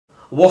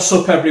What's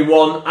up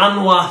everyone,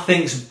 Anwar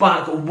Thinks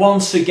back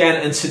once again,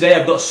 and today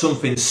I've got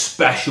something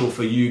special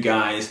for you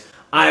guys.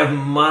 I have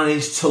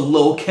managed to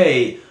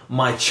locate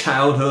my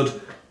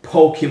childhood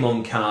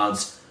Pokemon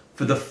cards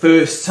for the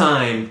first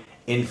time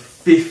in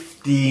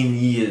 15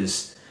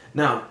 years.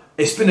 Now,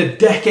 it's been a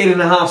decade and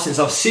a half since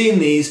I've seen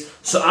these,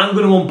 so I'm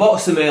going to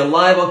unbox them here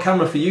live on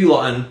camera for you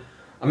lot, and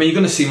I mean, you're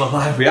going to see my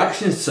live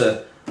reactions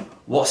to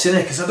what's in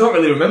it, because I don't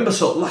really remember,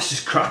 so let's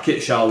just crack it,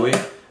 shall we?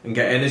 And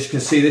get in. As you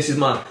can see, this is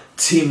my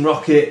Team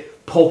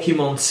Rocket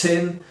Pokemon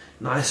tin.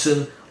 Nice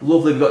and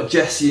lovely. We've got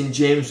Jesse and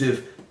James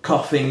with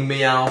Coughing,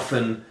 Meowth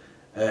and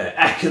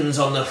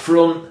Ekans on the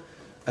front.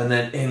 And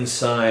then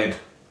inside,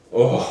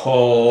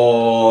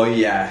 oh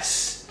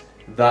yes,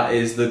 that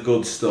is the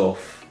good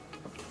stuff.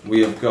 We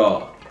have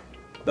got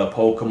the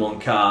Pokemon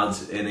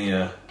cards in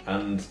here,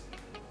 and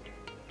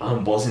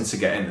I'm buzzing to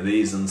get into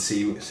these and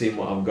see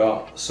what I've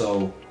got.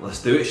 So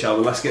let's do it, shall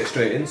we? Let's get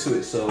straight into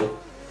it. So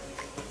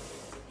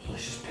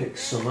let's just pick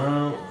some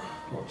out.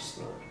 What's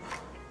that?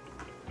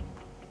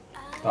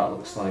 That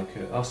looks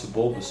like that's a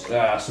Bulbasaur.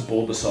 Yeah, that's a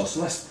Bulbasaur.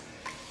 So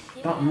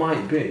that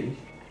might be.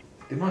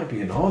 It might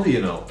be an order, you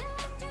know.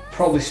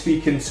 Probably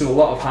speaking to a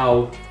lot of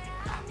how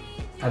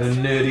I had a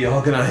nerdy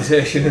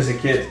organisation as a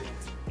kid.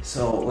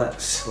 So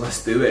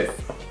let's do it.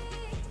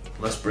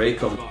 Let's break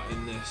them.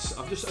 In this,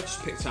 I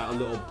just picked out a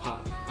little pack.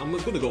 I'm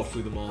going to go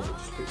through them all, but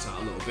just picked out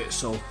a little bit.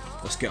 So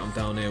let's get them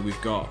down here.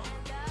 We've got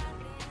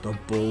the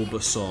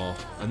Bulbasaur,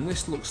 and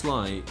this looks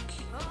like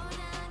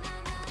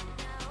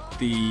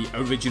the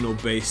original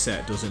base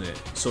set, doesn't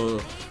it? So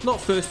not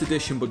first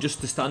edition, but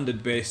just the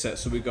standard base set.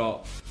 So we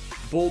got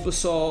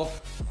Bulbasaur.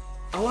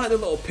 I like the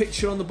little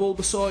picture on the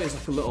Bulbasaur. It's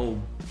like a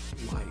little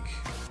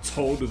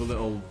toad with a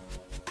little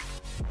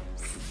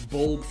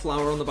bulb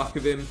flower on the back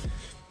of him,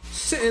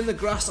 sitting in the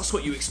grass. That's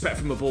what you expect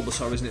from a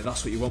Bulbasaur, isn't it?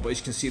 That's what you want. But as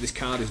you can see, this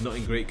card is not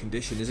in great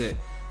condition, is it?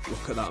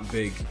 Look at that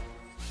big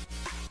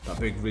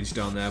ridge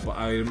down there. But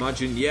I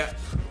imagine, yep,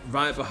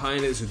 right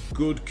behind it is a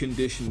good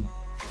condition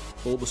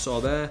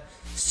Bulbasaur there.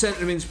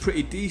 Centering's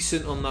pretty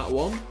decent on that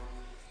one.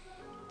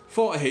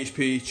 40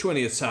 HP,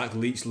 20 attack,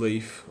 Leech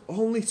Leaf.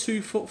 Only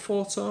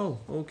 2'4" tall.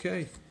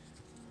 Okay.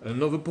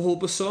 Another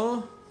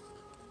Bulbasaur.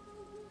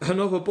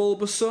 Another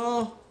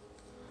Bulbasaur.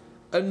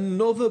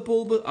 Another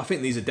Bulbasaur. I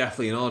think these are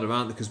definitely in order,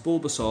 aren't they? Because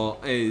Bulbasaur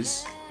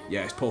is...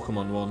 yeah, it's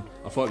Pokemon 1.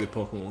 I thought it'd be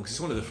Pokemon 1 because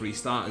it's one of the 3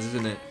 starters,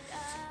 isn't it?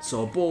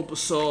 So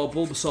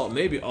Bulbasaur,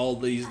 maybe all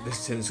these,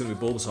 this tin is going to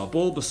be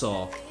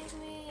Bulbasaur.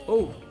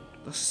 Oh,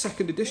 that's a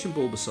second edition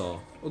Bulbasaur.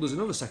 Oh, there's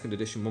another second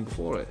edition one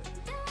before it.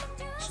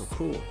 So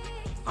cool.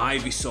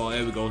 Ivysaur,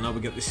 here we go. Now we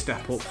get this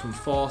step up from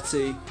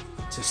 40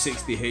 to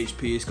 60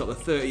 HP. It's got the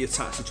 30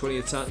 attacks and 20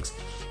 attacks.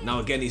 Now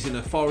again, he's in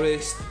a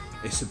forest.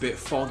 It's a bit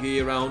foggy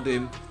around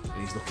him, and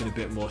he's looking a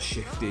bit more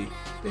shifty.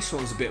 This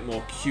one's a bit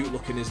more cute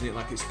looking, isn't it?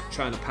 Like it's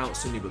trying to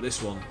pounce on you, but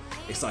this one,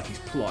 it's like he's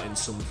plotting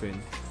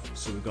something.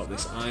 So we've got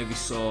this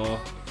Ivysaur,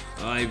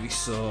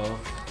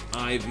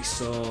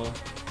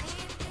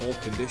 whole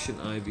condition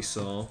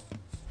Ivysaur,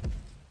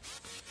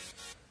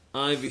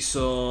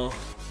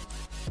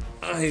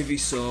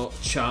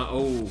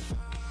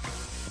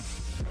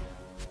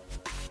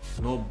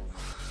 oh,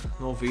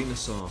 no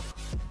Venusaur.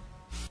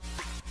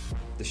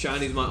 The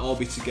shinies might all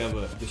be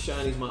together. I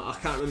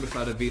can't remember if I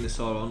had a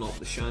Venusaur or not.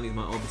 The shinies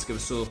might all be together.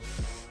 So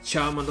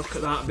Charmander, look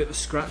at that, a bit of a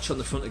scratch on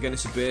the front. Again,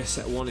 it's a base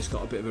set one. It's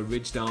got a bit of a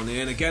ridge down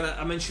here. And again,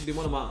 I mentioned in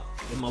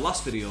my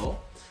last video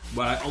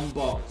where I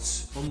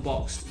unboxed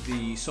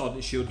the Sword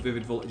and Shield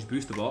Vivid Voltage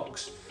booster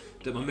box,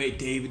 that my mate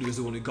David was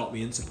the one who got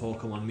me into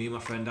Pokemon. Me and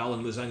my friend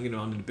Alan was hanging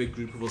around in a big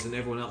group of us, and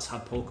everyone else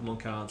had Pokemon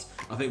cards.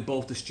 I think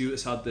both the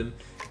Stewarts had them,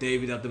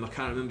 David had them. I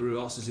can't remember who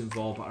else was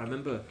involved, but I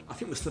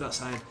think we stood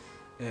outside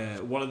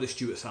one of the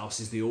Stewarts'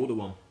 houses, the older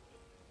one,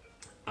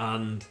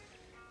 and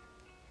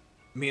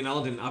me and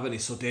Alan didn't have any,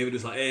 so David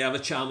was like, hey, have a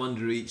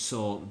Charmander each,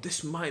 so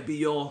this might be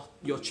your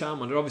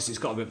Charmander. Obviously it's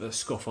got a bit of a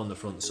scuff on the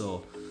front,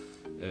 so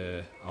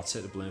I'll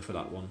take the blame for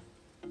that one.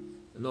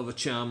 Another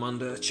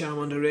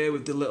Charmander here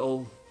with the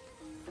little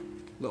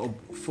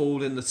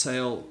fold in the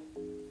tail.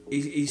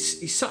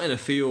 He's sat in a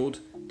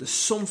field, there's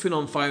something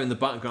on fire in the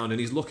background,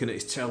 and he's looking at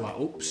his tail like,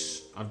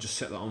 oops, I've just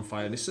set that on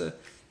fire. And it's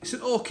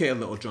an okay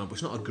little drawing, but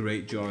it's not a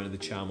great drawing of the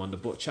Charmander,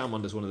 but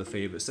Charmander's one of the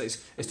favourites.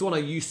 It's the one I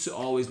used to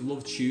always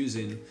love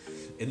choosing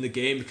in the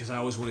game because I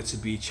always wanted to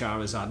be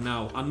Charizard.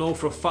 Now, I know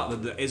for a fact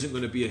that there isn't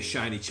going to be a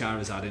shiny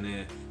Charizard in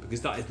here,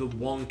 because that is the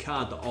one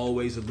card that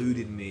always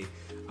eluded me.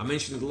 I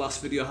mentioned in the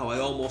last video how I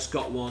almost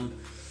got one,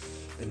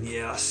 and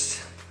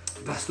yes,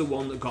 that's the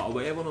one that got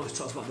away. Everyone always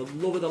talks about the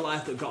love of the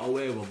life that got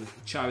away. Well, the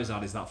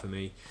Charizard is that for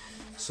me.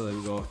 So there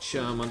we go,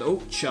 Charmander. Oh,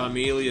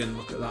 Charmeleon,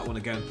 look at that one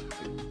again.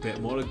 A bit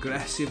more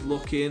aggressive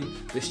looking.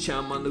 This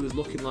Charmander was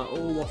looking like,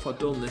 oh, what have I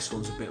done? This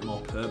one's a bit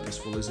more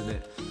purposeful, isn't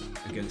it?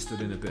 Again,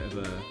 stood in a bit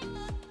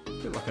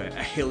like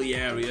a hilly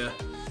area.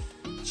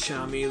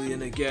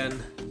 Charmeleon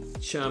again.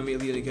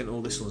 Charmeleon again. Oh,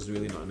 this one's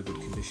really not in a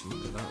good condition.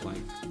 Look at that,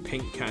 like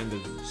pink kind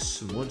of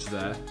smudge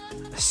there.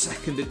 A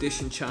second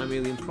edition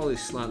Charmeleon, probably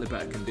slightly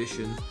better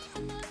condition.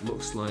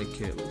 Looks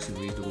like it looks in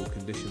reasonable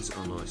conditions.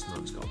 Oh no, it's not.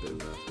 It's got a bit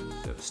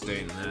of a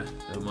stain in there.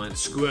 Never mind.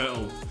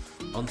 Squirtle.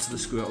 Onto the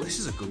Squirtle. This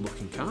is a good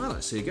looking card,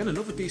 actually. Again,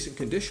 another decent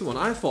condition one.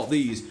 I thought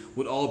these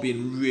would all be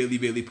in really,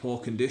 really poor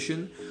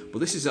condition, but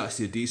this is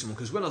actually a decent one,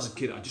 because when I was a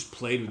kid, I just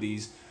played with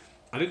these.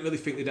 I didn't really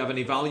think they'd have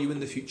any value in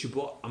the future,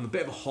 but I'm a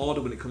bit of a hoarder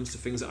when it comes to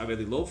things that I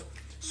really love.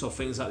 So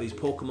things like these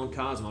Pokemon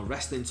cards, my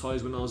wrestling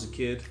toys when I was a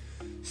kid,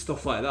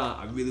 stuff like that,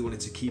 I really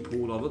wanted to keep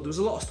hold of. There was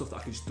a lot of stuff that I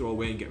could just throw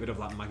away and get rid of,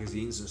 like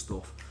magazines and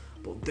stuff.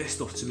 But this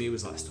stuff to me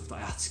was like stuff that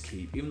I had to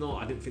keep. Even though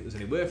I didn't think there was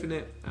any worth in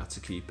it, I had to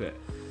keep it.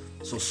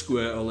 So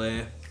Squirtle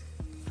here.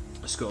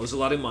 There's a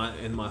lad in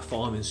my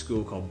farming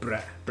school called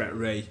Brett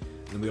Ray,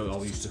 and we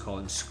all used to call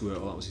him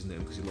Squirtle. That was his name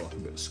because he looked like a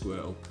bit of a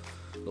Squirtle.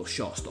 Little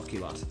short, stocky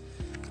lad.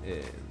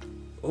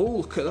 Oh,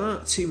 look at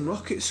that. Team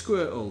Rocket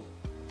Squirtle.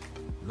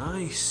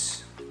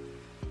 Nice.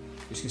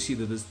 As you can see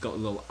that there's got a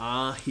little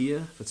R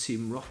here for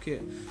Team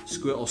Rocket.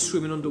 Squirtle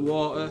swimming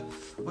underwater.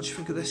 What do you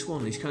think of this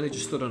one? He's kind of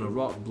just stood on a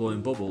rock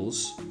blowing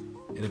bubbles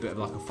in a bit of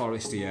like a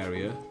foresty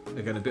area.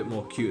 Again, a bit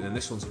more cute, and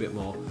this one's a bit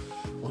more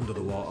under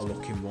the water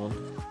looking one.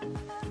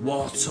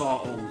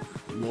 Wartortle,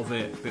 love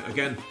it. But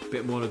again, a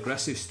bit more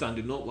aggressive,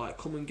 standing up like,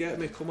 come and get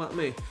me, come at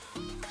me.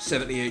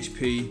 70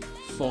 HP,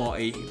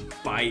 40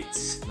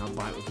 bites. Now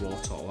bite with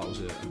Wartortle, that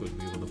was a good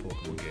move on the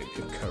Pokemon game.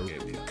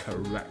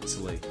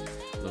 Correctly.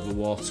 Another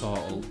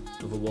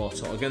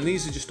Wartortle. Again,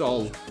 these are just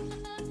all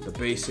the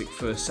basic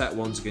first set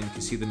ones. Again, you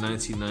can see the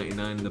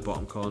 1999 in the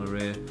bottom corner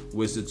here.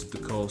 Wizards of the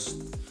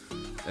Coast.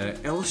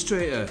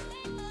 Illustrator,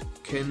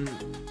 Ken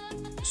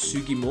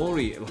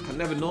Sugimori. Like, I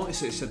never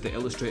noticed it said the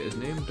illustrator's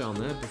name down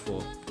there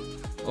before.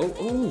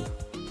 Oh,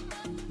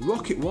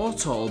 Rocket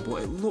Wartortle,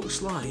 but it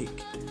looks like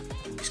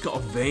it's got a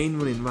vein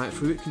running right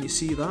through it. Can you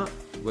see that?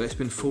 Where it's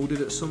been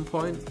folded at some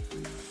point.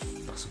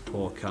 That's a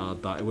poor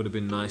card. That it would have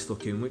been nice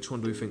looking. Which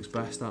one do we think's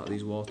best out of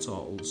these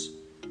Wartortles?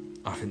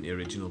 I think the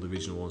original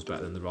one's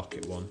better than the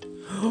Rocket one.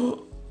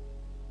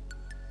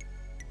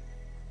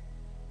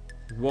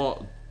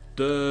 What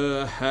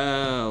the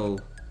hell?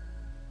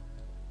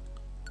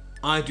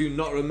 I do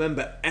not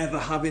remember ever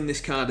having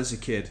this card as a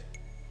kid.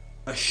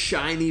 A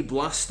shiny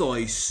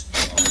Blastoise.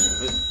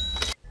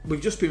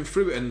 We've just been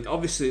through it, and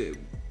obviously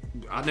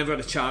I've never had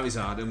a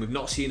Charizard, and we've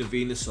not seen a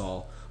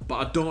Venusaur, but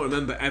I don't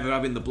remember ever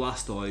having the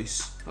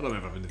Blastoise. I don't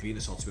remember having the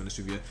Venusaur, to be honest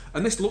with you.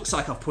 And this looks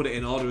like I've put it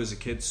in order as a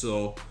kid,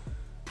 so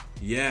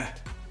yeah,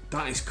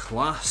 that is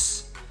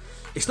class.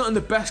 It's not in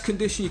the best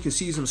condition. You can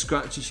see some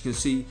scratches, you can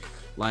see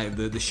like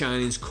the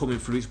shining's coming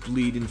through, it's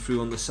bleeding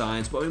through on the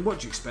sides, but I mean, what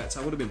do you expect?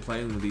 I would have been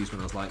playing with these when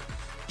I was like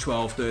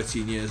 12,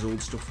 13 years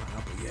old, stuff like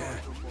that. But yeah,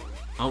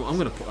 I'm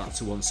going to put that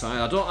to one side.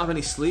 I don't have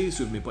any sleeves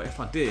with me, but if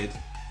I did,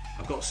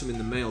 I've got some in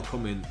the mail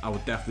coming, I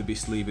would definitely be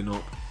sleeving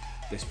up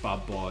this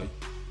bad boy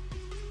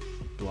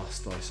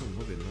Blastoise. I'm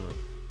loving that.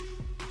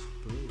 That's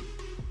brilliant.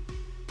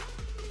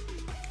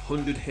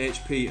 100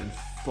 HP and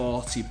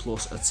 40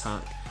 plus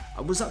attack.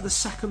 Was that the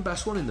second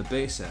best one in the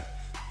base set?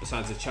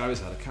 Besides the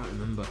Charizard, I can't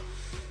remember.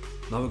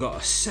 Now we've got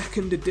a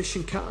second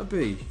edition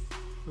Caterpie.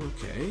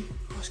 Okay,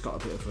 it's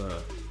got a bit of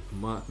a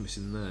mark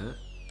missing there.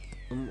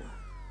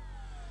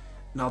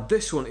 Now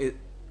this one,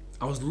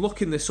 I was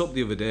looking this up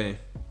the other day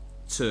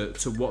to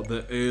what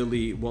the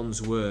early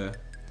ones were,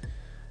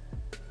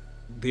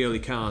 the early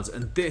cards,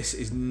 and this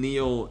is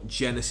Neo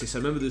Genesis. I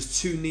remember there's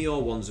two Neo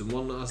ones, and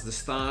one has the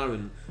star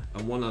and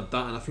one had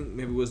that, and I think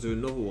maybe was there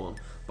another one,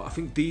 but I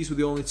think these were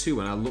the only two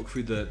when I looked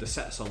through the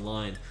sets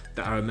online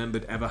that I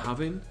remembered ever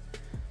having.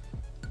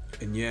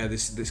 And yeah,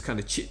 this kind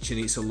of Chichen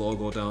Itza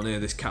logo down here,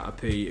 this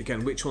Caterpie.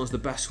 Again, which one's the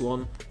best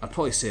one? I'd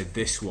probably say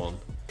this one,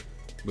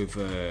 with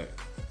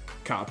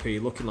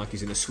Caterpie looking like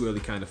he's in a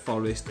swirly kind of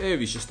forest. Here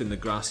he's just in the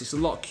grass. It's a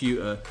lot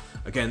cuter.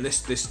 Again,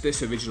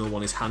 this original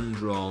one is hand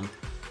drawn.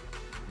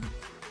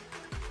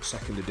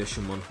 Second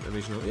edition one,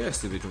 original. Yes,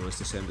 the original one is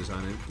the same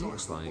design. It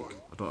looks like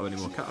I don't have any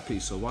more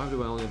Caterpies, so why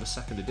do I only have a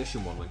second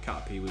edition one when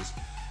Caterpie was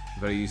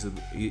very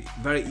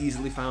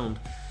easily found?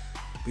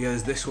 But yeah,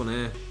 there's this one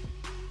here,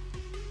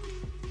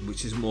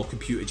 which is more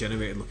computer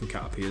generated looking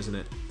Caterpie, isn't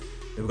it?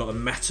 Then we've got the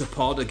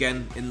Metapod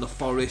again in the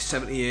forest,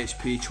 70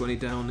 HP, 20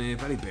 down there.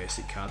 Very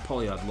basic card.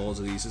 Probably had loads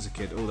of these as a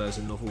kid. Oh, there's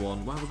another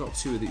one. Why have we got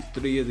 2 of these,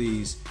 3 of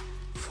these,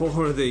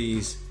 4 of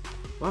these?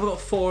 Why have we got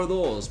 4 of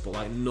those, but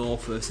like no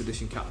first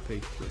edition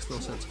Caterpie? Makes no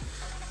sense.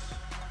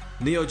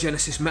 Neo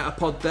Genesis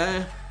Metapod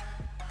there.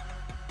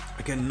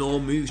 Again, no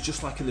moves,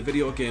 just like in the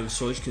video game.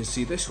 So as you can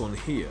see, this one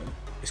here,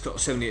 it's got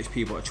 70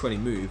 HP but a 20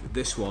 move.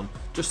 This one,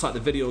 just like the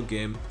video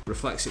game,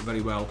 reflects it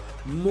very well.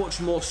 Much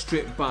more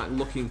stripped back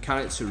looking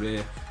character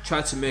here.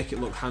 Tried to make it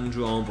look hand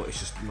drawn, but it's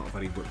just not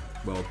very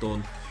well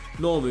done.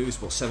 No moves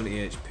but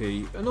 70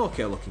 HP. An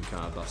okay looking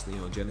card, that's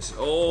Neo Genesis.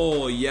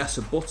 Oh yes,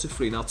 a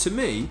Butterfree. Now to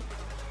me,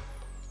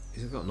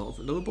 has it got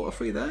another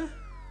Butterfree there?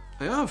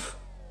 I have.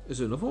 Is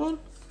there another one?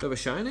 Bit of a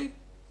shiny?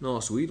 No,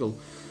 it's Weedle.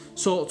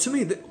 So to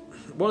me,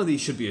 one of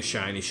these should be a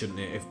shiny, shouldn't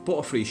it? If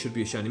Butterfree should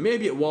be a shiny.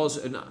 Maybe it was,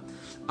 and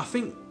I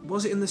think,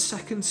 was it in the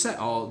second set?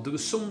 Or there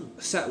was some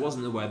set,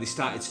 wasn't there, where they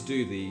started to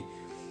do the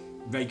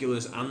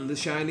regulars and the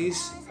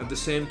shinies of the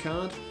same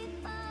card?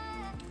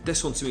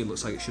 This one to me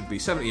looks like it should be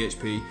 70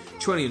 HP,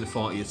 20 and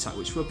 40 attack,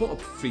 which for a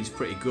Butterfree is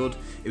pretty good.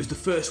 It was the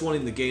first one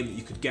in the game that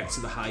you could get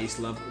to the highest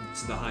level,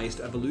 to the highest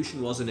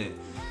evolution, wasn't it?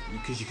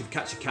 Because you could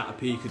catch a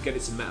Caterpie, you could get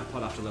it to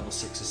Metapod after level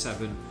 6 or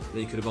 7,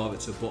 then you could evolve it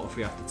to a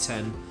Butterfree after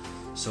 10.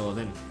 So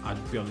then,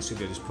 I'd be honest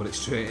with you, just put it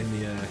straight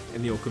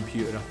in the old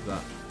computer after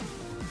that.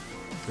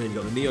 And then you've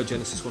got the Neo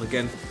Genesis one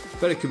again,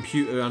 very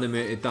computer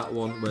animated, that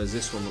one, whereas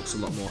this one looks a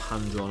lot more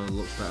hand drawn and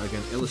looks better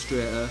again.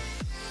 Illustrator,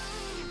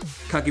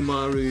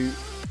 Kagimaru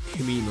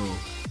Himino.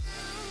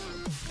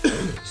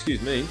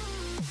 Excuse me.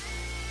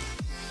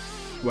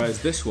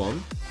 Whereas this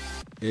one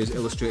is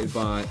illustrated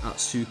by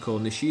Atsuko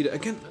Nishida.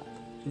 Again,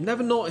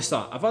 never noticed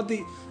that. I've had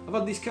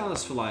these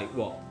cards for like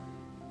what,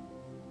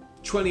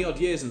 20 odd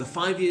years, and the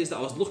 5 years that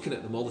I was looking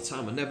at them all the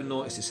time, I never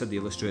noticed it said the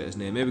illustrator's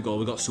name. Here we go.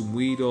 We got some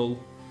Weedle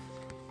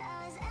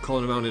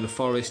crawling around in a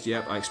forest.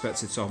 Yep, I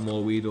expected to have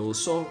more Weedles.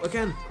 So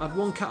again, I had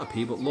one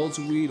Caterpie, but loads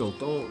of Weedle.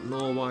 Don't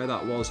know why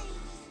that was.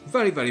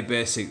 Very, very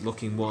basic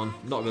looking one,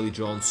 not really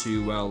drawn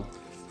too well.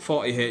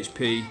 40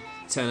 HP,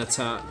 10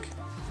 attack,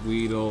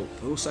 Weedle.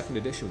 Oh, second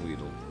edition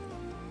Weedle.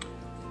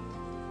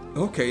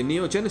 Okay,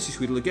 Neo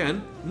Genesis Weedle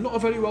again. Not a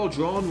very well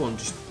drawn one,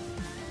 just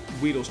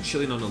Weedle's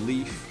chilling on a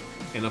leaf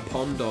in a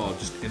pond or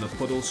just in a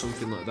puddle,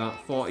 something like that.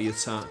 40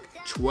 attack,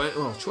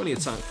 20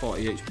 attack,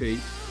 40 HP,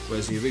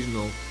 whereas the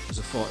original was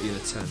a 40 and a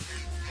 10. Do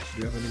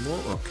we have any more?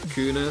 Oh,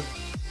 Kakuna.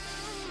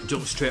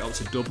 Jumps straight up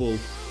to double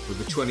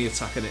with a 20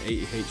 attack and an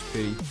 80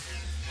 HP.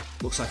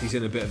 Looks like he's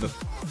in a bit of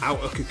a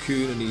outer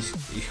cocoon, and he's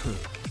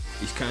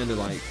kind of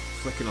like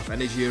flicking off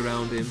energy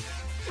around him.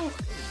 Oh,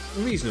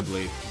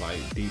 reasonably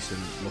like decent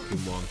looking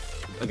one.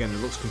 Again, it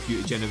looks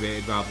computer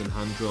generated rather than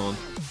hand drawn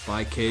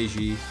by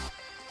Keiji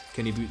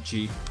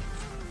Kenibuchi.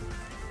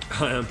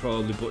 I am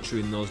probably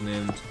butchering those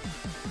names.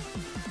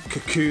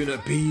 Kakuna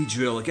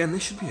Beedrill. Again,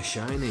 this should be a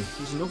shiny.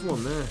 There's another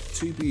one there.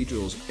 2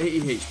 Beedrills,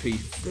 80 HP,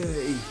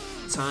 30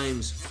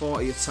 times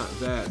 40 attack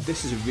there.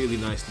 This is a really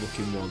nice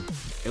looking one.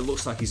 It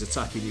looks like he's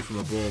attacking you from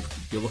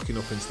above. You're looking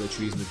up into the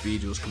trees and the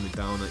Beedrill's coming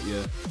down at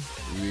you.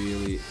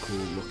 Really cool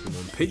looking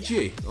one.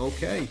 Pidgey,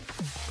 okay.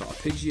 Got a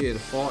Pidgey here, the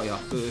 40, our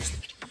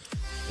first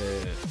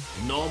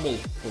normal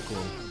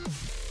Pokemon.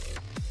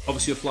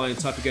 Obviously a flying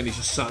type again, he's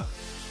just sat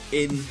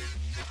in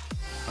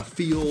a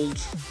field,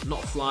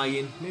 not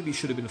flying. Maybe he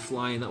should have been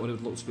flying, that would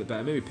have looked a bit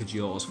better. Maybe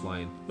Pidgeotto's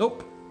flying.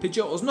 Nope,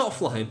 Pidgeotto's not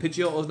flying.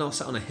 Pidgeotto's now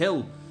sat on a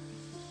hill.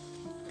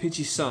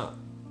 Pidgey sat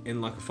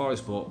in like a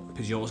forest, but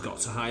Pidgeotto's got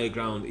to higher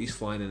ground. He's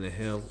flying in a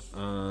hill,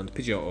 and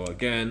Pidgeotto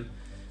again,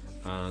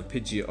 and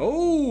Pidgeotto.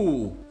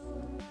 Oh,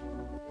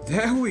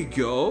 there we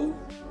go.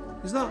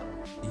 Is that?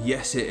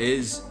 Yes, it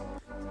is.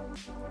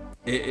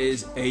 It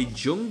is a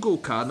jungle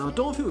card. Now, I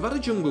don't think we've had a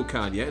jungle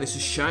card yet, and it's a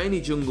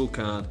shiny jungle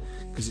card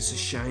because it's a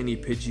shiny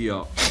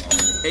Pidgeotto.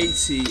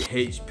 80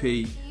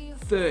 HP,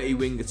 30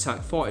 wing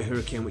attack, 40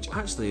 hurricane, which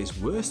actually is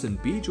worse than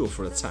Beedrill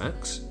for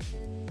attacks.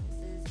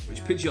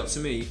 Which Pidgeotto to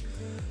me,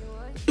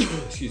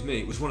 excuse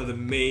me, was one of the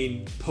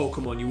main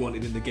Pokemon you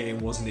wanted in the game,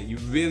 wasn't it? You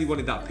really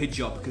wanted that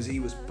Pidgeotto because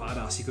he was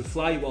badass. He could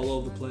fly you all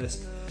over the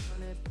place.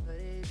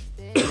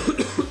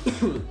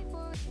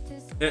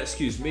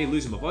 Excuse me,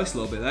 losing my voice a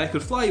little bit there. He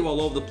could fly you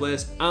all over the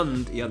place,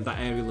 and he had that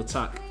aerial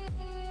attack.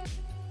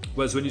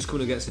 Whereas when he was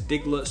coming against a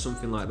Diglett,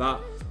 something like that,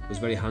 was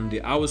very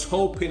handy. I was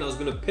hoping I was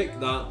going to pick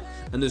that,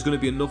 and there's going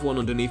to be another one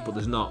underneath, but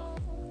there's not.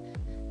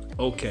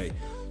 Okay,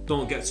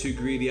 don't get too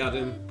greedy,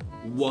 Adam.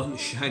 One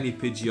shiny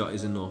Pidgeotto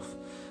is enough.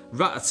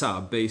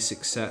 Rattata,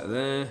 basic set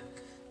there.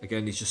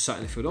 Again, he's just sat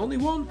in the field. Only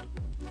one?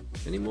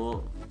 Any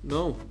more?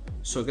 No.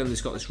 So again,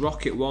 he's got this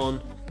rocket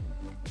one.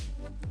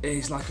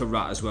 He's like a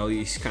rat as well.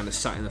 He's kind of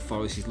sat in the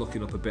forest. He's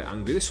looking up a bit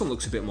angry. This one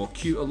looks a bit more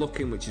cuter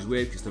looking, which is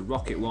weird because the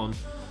rocket one,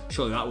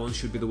 surely that one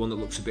should be the one that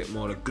looks a bit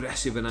more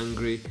aggressive and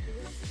angry.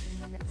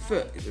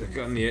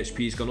 Again, the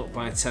HP's gone up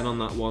by 10 on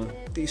that one.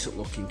 Decent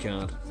looking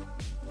card.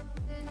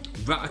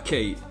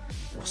 Raticate.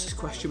 What's this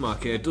question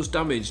mark here? Does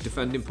damage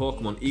defending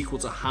Pokemon equal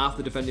to half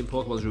the defending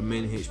Pokemon's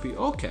remaining HP?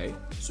 Okay,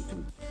 so it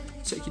can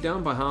take you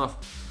down by half.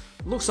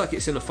 Looks like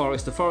it's in a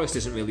forest. The forest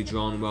isn't really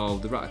drawn well.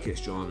 The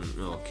Raticate's drawn.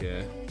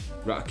 Okay.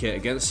 Raticate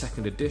again,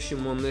 second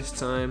edition one this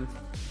time.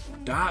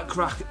 Dark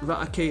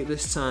Raticate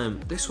this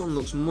time. This one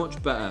looks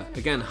much better.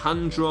 Again,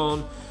 hand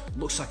drawn.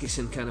 Looks like it's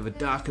in kind of a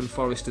darkened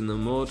forest in the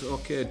mud.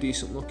 Okay,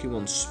 decent looking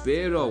one.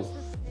 Spearow,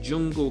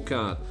 jungle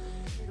card.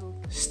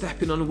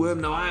 Stepping on a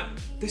worm. Now,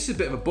 this is a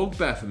bit of a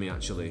bugbear for me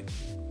actually.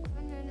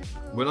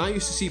 When I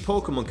used to see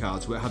Pokemon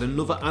cards where it had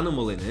another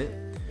animal in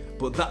it,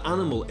 but that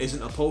animal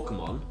isn't a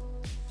Pokemon,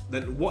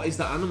 then what is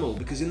that animal?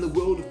 Because in the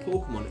world of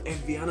Pokemon,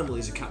 every animal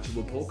is a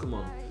catchable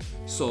Pokemon.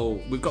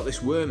 So we've got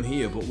this worm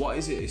here, but what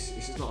is it?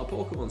 It's not a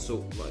Pokemon, so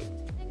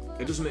like,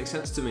 it doesn't make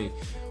sense to me.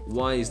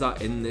 Why is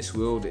that in this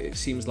world? It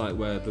seems like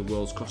where the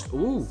world's crossed.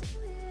 Ooh.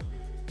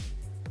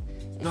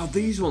 Now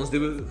these ones, they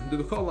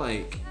were called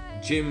like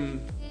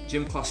gym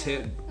Gym Class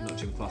Hero, not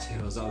Gym Class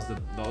Heroes. That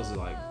was the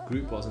like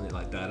group, wasn't it?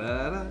 Like da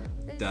da da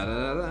da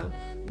da da.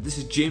 This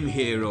is Gym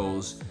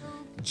Heroes.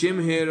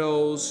 Gym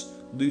Heroes.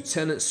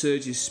 Lieutenant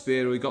Surge's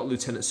Spear. We got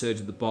Lieutenant Surge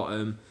at the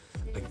bottom.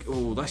 Like,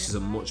 oh, this is a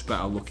much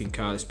better looking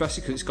card,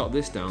 especially because it's got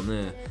this down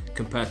there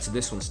compared to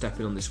this one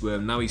stepping on this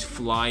worm. Now he's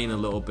flying a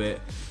little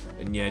bit,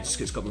 and yeah, just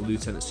it's got the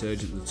Lieutenant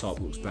Surge at the top,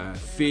 looks better.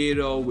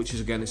 Fearow, which is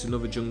again, it's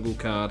another jungle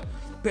card.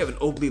 Bit of an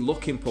ugly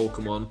looking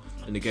Pokemon,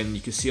 and again,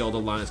 you can see all the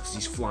lines because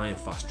he's flying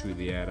fast through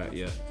the air at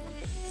you.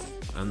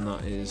 And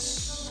that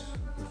is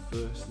the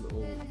first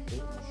little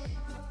bunch.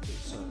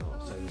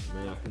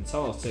 I can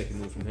tell I've taken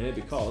them from here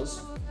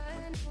because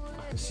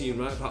I can see him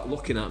right back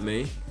looking at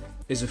me.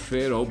 Is a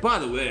Fearow. By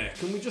the way,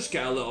 can we just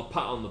get a little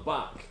pat on the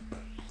back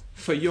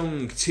for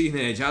young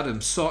teenage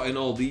Adam sorting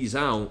all these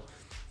out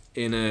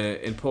in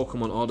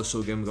Pokemon Order? So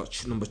again, we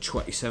got number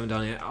 27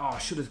 down here. Oh, I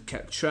should have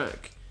kept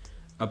track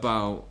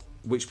about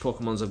which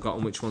Pokemons I've got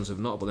and which ones I've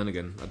not. But then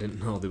again, I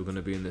didn't know they were going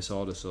to be in this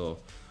order. So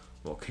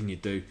what can you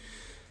do?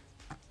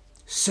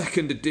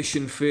 Second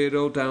edition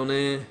Fearow down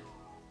here,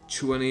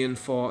 20 and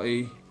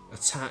 40,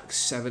 attack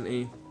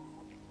 70.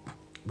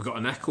 We've got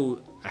an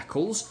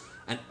Eccles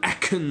and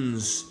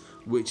Ekans,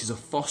 which is a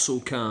fossil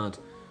card,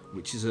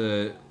 which is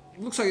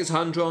looks like it's a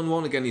hand-drawn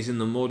one. Again, he's in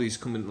the mud, he's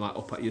coming like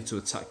up at you to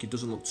attack you.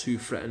 Doesn't look too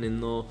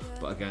threatening though,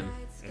 but again,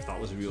 if that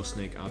was a real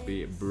snake, I'd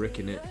be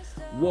bricking it.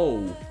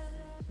 Whoa,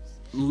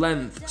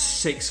 length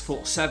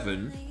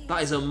 6'7".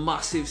 That is a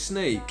massive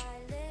snake.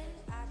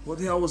 What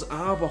the hell was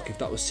Arbok if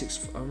that was 6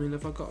 foot? I mean,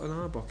 have I got an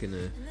Arbok in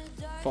here?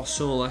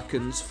 Fossil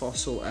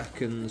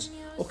Ekans.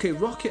 Okay,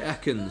 Rocket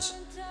Ekans.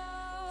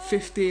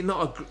 50,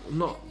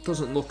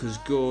 doesn't look as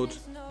good.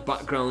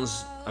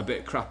 Background's a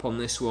bit crap on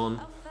this one,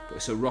 but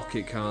it's a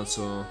rocket card,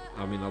 so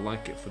I mean I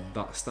like it for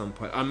that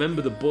standpoint. I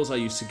remember the buzz I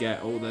used to get.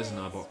 Oh, there's an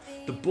Arbok.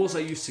 The buzz I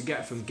used to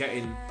get from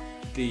getting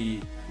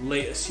the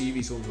later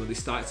series ones where they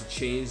started to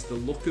change the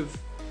look of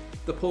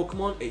the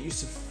Pokemon. It used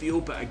to feel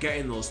better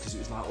getting those because it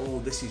was like, oh,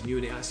 this is new,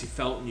 and it actually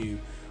felt new.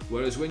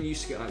 Whereas when you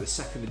used to get like the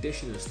second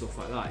edition and stuff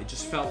like that, it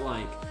just felt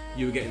like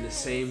you were getting the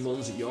same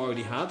ones that you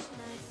already had,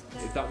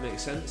 if that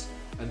makes sense.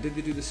 And did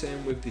they do the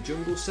same with the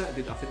Jungle set? I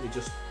think they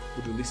just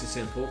would release the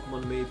same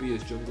Pokemon maybe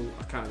as Jungle.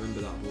 I can't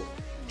remember that, but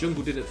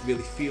Jungle didn't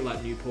really feel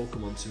like new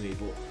Pokemon to me.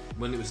 But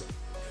when it was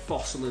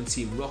Fossil and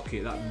Team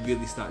Rocket, that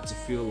really started to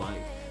feel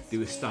like they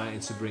were starting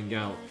to bring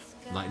out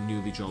like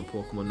newly drawn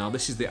Pokemon. Now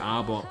this is the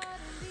Arbok,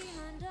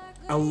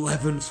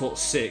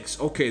 11'6".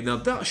 Okay, now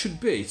that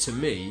should be to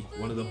me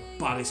one of the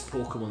baddest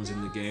Pokemons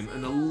in the game.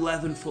 An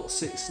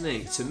 11'6"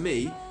 snake to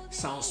me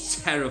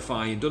sounds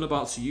terrifying. Don't know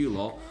about to you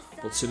lot,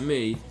 but to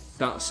me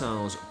that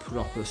sounds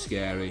proper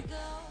scary.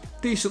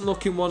 Decent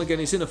looking one. Again,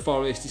 he's in a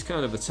forest, he's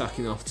kind of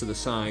attacking off to the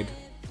side.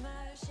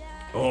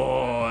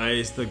 Oh,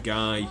 here's the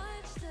guy,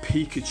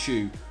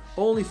 Pikachu.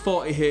 Only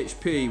 40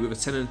 HP with a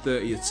 10 and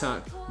 30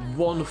 attack,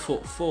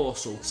 1'4",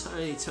 so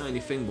tiny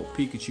thing, but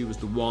Pikachu was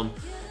the one.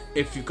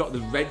 If you've got the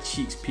Red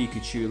Cheeks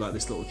Pikachu, like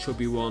this little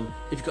chubby one,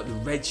 if you've got the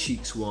Red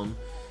Cheeks one,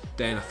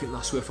 then I think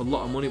that's worth a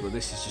lot of money, but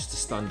this is just a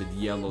standard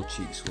Yellow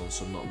Cheeks one,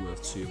 so not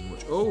worth too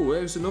much. Oh,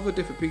 there's another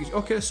different Pikachu.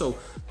 Okay, so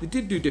they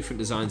did do different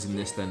designs in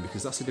this then,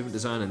 because that's a different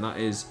design, and that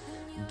is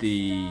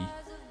the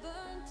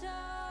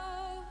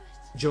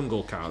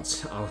Jungle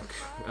cards. I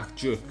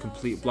drew a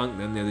complete blank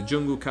then. They're the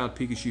Jungle card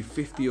Pikachu,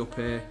 50 up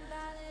here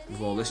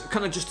with all this.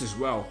 Can I just as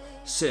well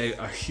say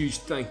a huge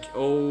thank you?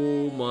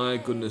 Oh my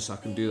goodness, I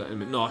can do that in a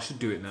minute. No, I should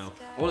do it now.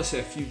 I want to say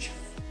a huge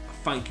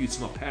thank you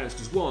to my parents,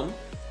 because one,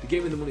 they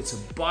gave me the money to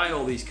buy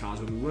all these cards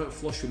when we weren't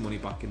flush with money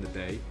back in the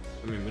day.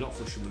 I mean, we're not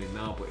flush with money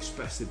now, but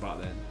especially back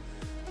then.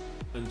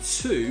 And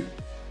two,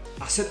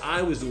 I said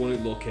I was the one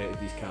who located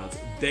these cards.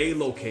 They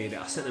located it.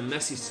 I sent a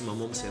message to my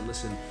mum saying,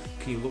 listen,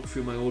 can you look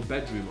through my old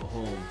bedroom at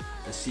home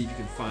and see if you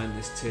can find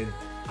this tin?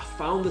 I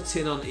found the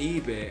tin on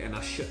eBay and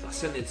I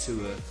sent it to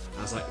her.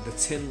 I was like, the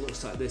tin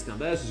looks like this. Now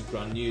theirs is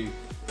brand new.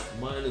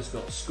 Mine has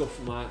got scuff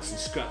marks and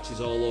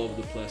scratches all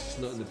over the place. It's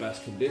not in the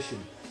best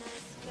condition.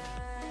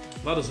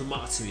 That doesn't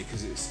matter to me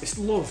because it's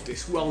loved,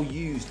 it's well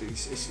used,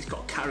 it's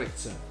got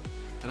character.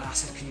 And I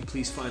said, can you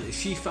please find it?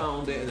 She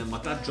found it, and then my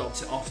dad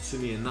dropped it off to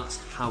me, and that's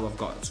how I've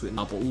got to it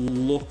now. But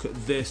look at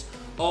this,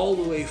 all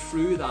the way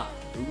through that,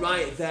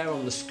 right there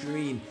on the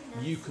screen,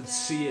 you could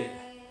see it.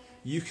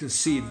 You can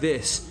see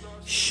this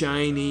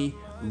shiny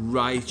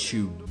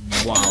Raichu.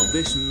 Wow,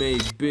 this may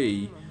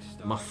be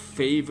my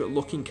favourite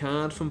looking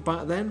card from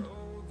back then.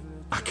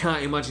 I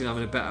can't imagine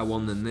having a better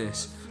one than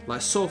this.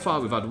 Like, so far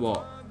we've had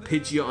what?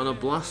 Pidgeot and a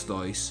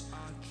Blastoise,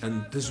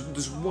 and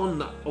there's one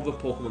that other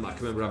Pokemon that I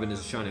can remember having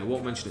as a shiny. I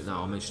won't mention it now,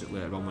 I'll mention it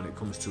later on when it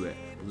comes to it.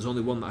 But there's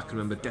only one that I can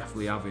remember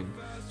definitely having.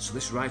 So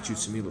this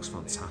Raichu to me looks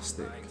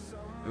fantastic.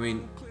 I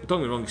mean,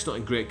 don't get me wrong, it's not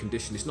in great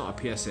condition, it's not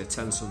a PSA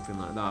 10, something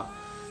like that.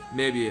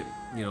 Maybe it,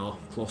 you know,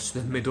 close to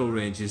the middle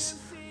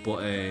ranges,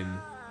 but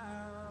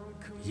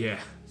yeah,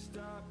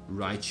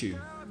 Raichu,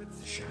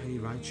 shiny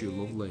Raichu,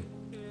 lovely.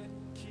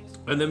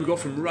 And then we go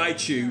from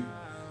Raichu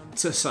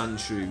to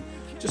Sandshrew.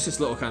 Just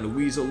this little kind of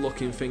weasel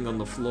looking thing on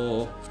the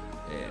floor.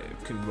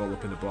 can roll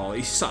up in a ball.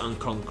 He's sat on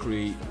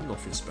concrete,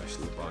 nothing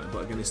special about him.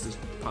 But again, it's just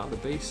part of the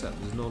base set.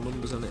 There's no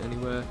numbers on it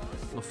anywhere,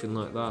 nothing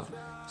like that.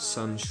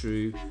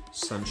 Sandshrew,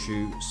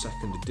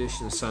 second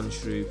edition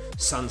Sandshrew,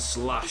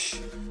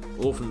 Sandslash,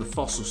 all from the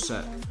fossil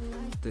set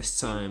this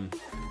time.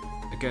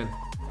 Again,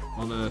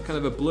 on a kind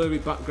of a blurry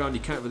background,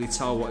 you can't really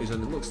tell what he's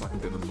on. It looks like a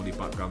bit of a muddy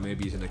background,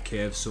 maybe he's in a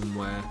cave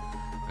somewhere.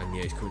 And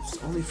yeah, he's coming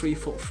just only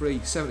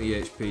 3'3", 70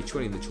 HP,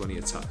 20 in the 20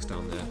 attacks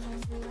down there.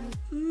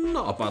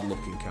 Not a bad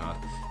looking card.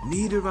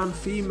 Nidoran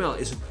female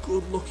is a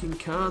good looking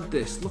card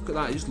this. Look at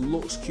that, it just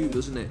looks cute,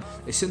 doesn't it?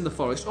 It's in the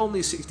forest,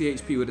 only 60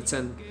 HP with a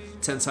 10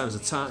 times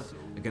attack.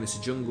 Again, it's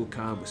a jungle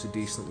card, but it's a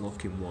decent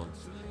looking one.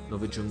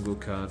 Another jungle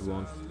card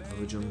one.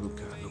 Another jungle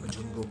card, another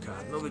jungle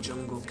card, another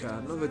jungle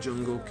card, another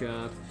jungle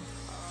card.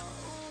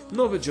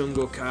 Another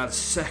jungle card,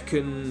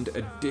 second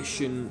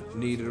edition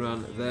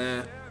Nidoran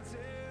there.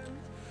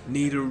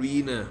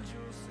 Nidorina.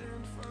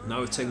 Now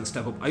we're taking a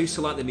step up. I used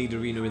to like the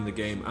Nidorina in the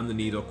game, and the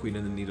Nidoqueen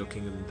and the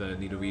Nidoking and the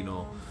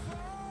Nidorino.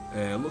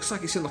 Looks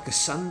like it's in like a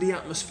sandy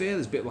atmosphere.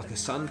 There's a bit like a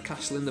sand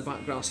castle in the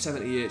background.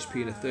 70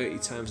 HP and a 30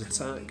 times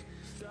attack.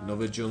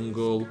 Another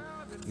jungle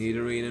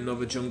Nidorina,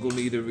 another jungle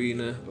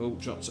Nidorina. Oh,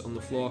 drops it on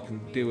the floor. I can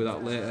deal with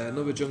that later.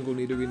 Another jungle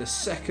Nidorina,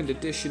 second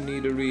edition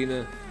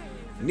Nidorina.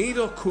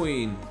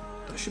 Nidoqueen.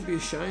 That should be a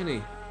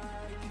shiny.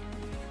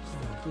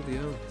 Oh, bloody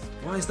hell.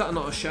 Why is that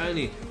not a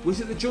shiny?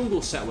 Was it the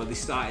jungle set where they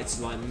started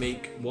to like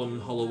make one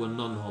hollow and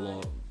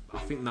non-hollow? I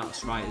think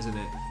that's right, isn't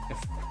it?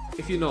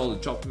 If you know,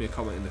 drop me a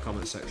comment in the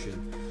comment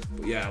section.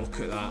 But yeah, look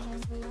at that.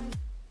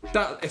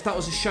 If that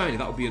was a shiny,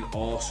 that would be an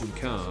awesome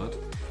card.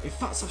 In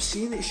fact, I've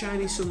seen it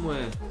shiny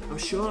somewhere. I'm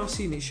sure I've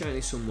seen it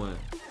shiny somewhere.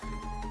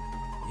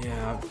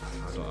 Yeah, I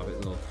don't have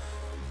it though.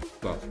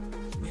 But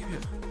maybe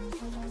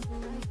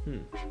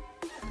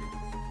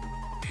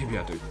maybe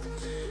I do.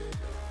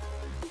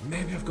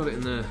 Maybe I've got it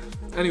in there.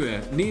 Anyway,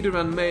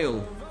 Nidoran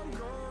male.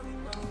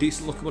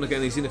 Decent looking one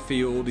again. He's in a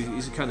field.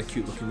 He's a kind of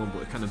cute looking one,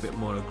 but kind of a bit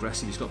more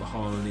aggressive. He's got the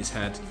horn on his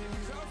head.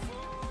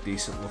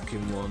 Decent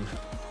looking one.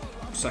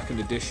 Second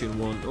edition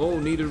one. Oh,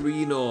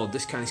 Nidorino.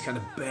 This kind is kind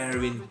of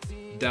bearing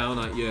down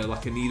at you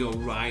like a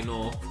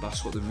Nidorino.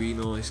 That's what the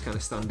Rhino is kind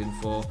of standing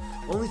for.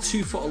 Only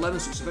 2'11",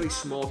 so it's a very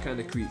small kind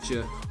of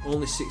creature.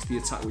 Only 60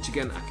 attack, which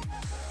again,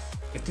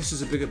 if this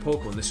was a bigger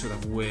Pokemon, this would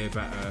have way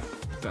better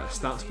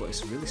stats, but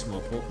it's a really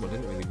small Pokemon. I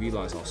didn't really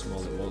realise how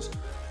small it was.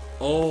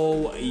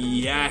 Oh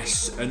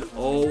yes, and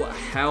oh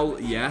hell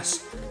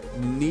yes,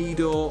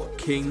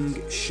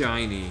 Nidoking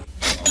shiny.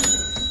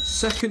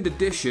 Second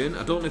edition.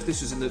 I don't know if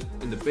this was in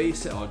the base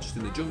set or just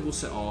in the jungle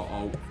set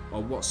or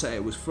what set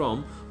it was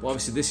from, but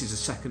obviously this is a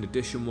second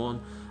edition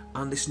one,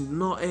 and it's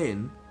not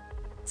in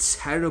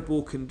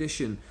terrible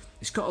condition.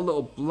 It's got a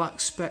little black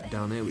speck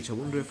down here, which I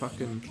wonder if I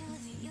can.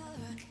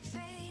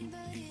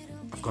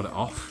 I've got it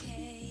off.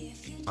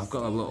 I've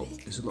got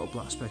there's a little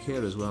black speck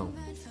here as well.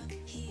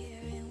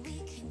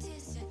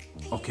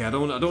 Okay, I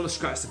don't want to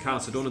scratch the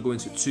card, so I don't want to go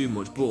into it too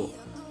much, but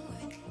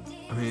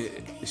I mean,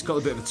 it's got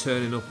a bit of a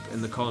turning up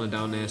in the corner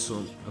down there,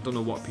 so I don't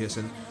know what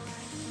PSN.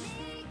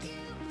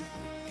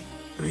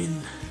 I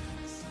mean,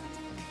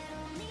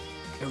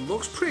 it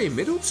looks pretty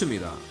middle to me,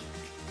 that.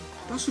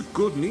 That's a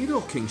good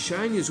Nidoking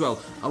shiny as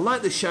well. I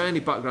like the shiny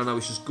background now,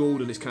 it's just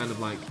gold and it's kind of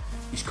like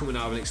he's coming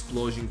out of an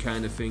explosion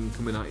kind of thing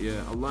coming at you.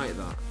 I like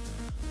that.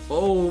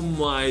 Oh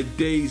my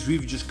days,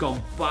 we've just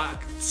gone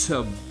back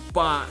to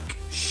back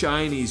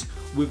shinies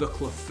with a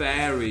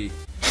Clefairy.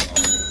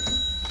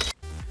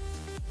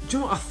 Do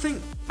you know what? I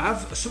think I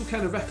have some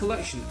kind of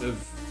recollection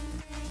of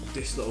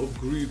this little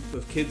group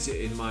of kids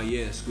in my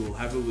year in school.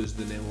 Heather was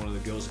the name of one of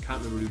the girls. I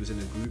can't remember who was in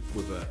a group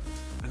with her.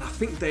 And I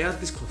think they had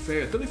this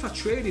Clefairy. I don't know if I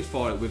traded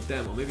for it with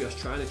them, or maybe I was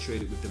trying to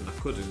trade it with them and I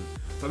couldn't.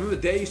 But I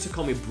remember they used to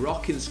call me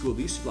Brock in school.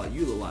 They used to be like,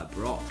 "You look like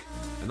Brock."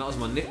 And that was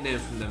my nickname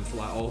from them for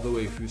like all the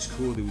way through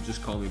school. They would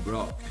just call me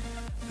Brock.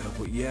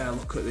 But yeah,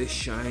 look at this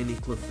shiny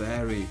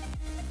Clefairy.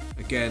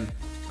 Again,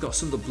 it's got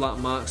some of the black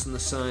marks on the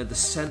side. The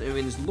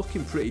centering is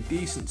looking pretty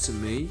decent to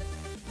me.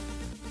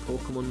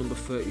 Pokemon number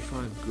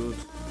 35, good.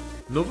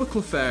 Another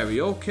Clefairy.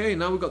 Okay,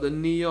 now we've got the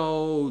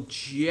Neogenesis.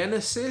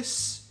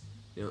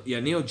 Yeah,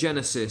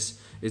 Neogenesis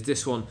is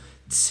this one.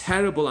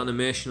 Terrible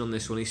animation on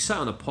this one. He's sat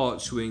on a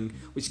porch swing,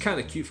 which is kind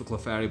of cute for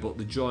Clefairy, but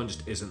the drawing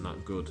just isn't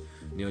that good.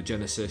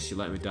 Neogenesis, you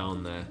let me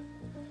down there.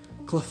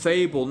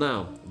 Clefable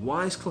now.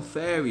 Why is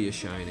Clefairy a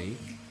shiny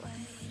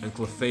and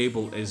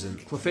Clefable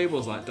isn't?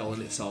 Clefable's like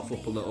dolling itself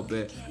up a little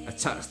bit.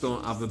 Attacks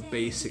don't have a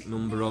basic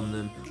number on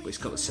them, but it's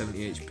got the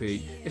 70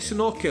 HP. It's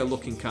an okay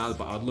looking card,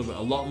 but I'd love it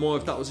a lot more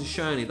if that was a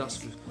shiny, that's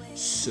for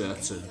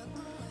certain.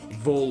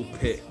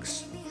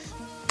 Vulpix.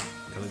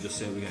 Can I just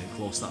say we're getting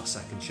close to that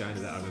second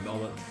shiny that I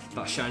remember?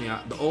 That shiny,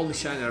 the only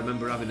shiny I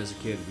remember having as a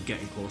kid, we're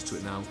getting close to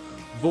it now.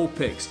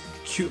 Vulpix,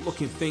 cute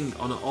looking thing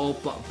on an all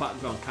black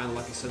background, kind of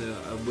like it's in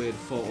a weird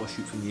photo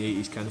shoot from the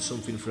 80s, kind of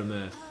something from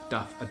a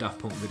Daft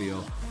Punk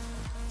video.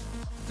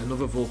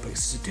 Another Vulpix,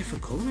 there's a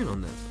different colouring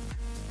on there.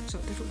 Is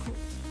that a different colour?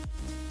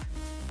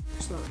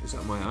 Is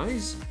that my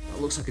eyes?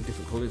 That looks like a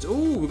different colour.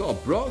 Oh, we've got a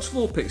Brock's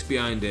Vulpix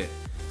behind it.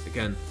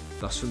 Again,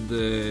 That's from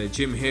the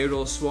Gym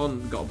Heroes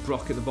one. Got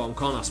Brock in the bottom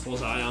corner. I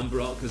suppose I am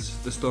Brock because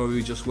the story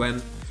we just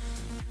went.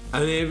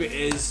 And here it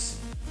is.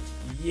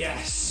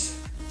 Yes,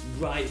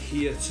 right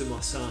here to my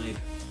side.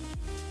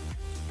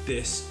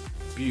 This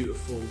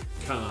beautiful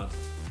card,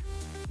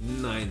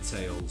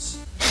 Ninetales.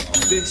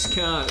 This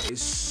card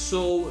is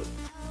so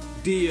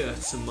dear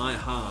to my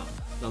heart.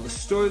 Now the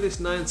story of this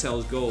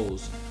Ninetales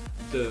goes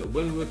that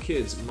when we were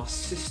kids, my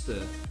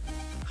sister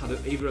had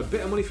either a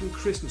bit of money from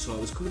Christmas or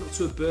it was coming up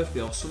to her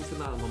birthday or something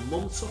like that. My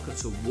mum took her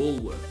to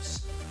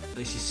Woolworths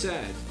and she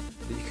said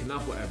that you can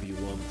have whatever you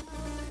want,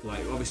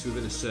 like obviously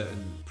within a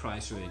certain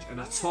price range.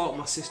 And I talked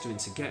my sister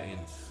into getting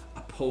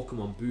a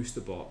Pokémon booster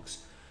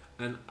box,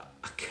 and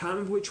I can't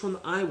remember which one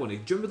that I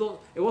wanted. Do you remember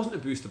it wasn't a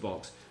booster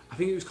box. I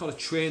think it was called a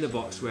trainer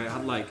box where it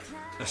had like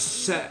a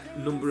set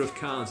number of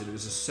cards and it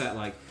was a set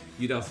like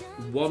you'd have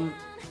one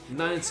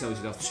Ninetales,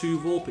 you'd have 2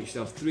 Vulpix,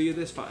 you'd have 3 of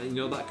this, you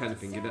know, that kind of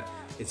thing.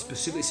 It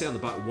specifically say on the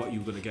back what you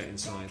were going to get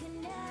inside.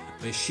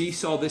 And she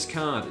saw this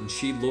card and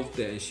she loved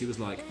it and she was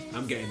like,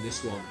 I'm getting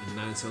this one in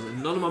Ninetales.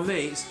 And none of my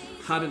mates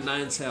had a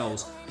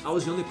Ninetales. I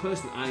was the only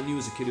person I knew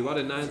as a kid who had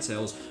a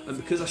Ninetales, and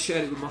because I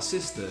shared it with my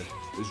sister,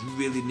 it was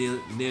really near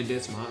and dear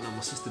to my heart. Now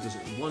my sister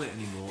doesn't want it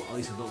anymore, at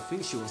least I don't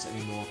think she wants it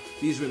anymore.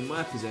 These are in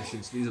my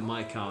possession, so these are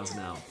my cards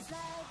now.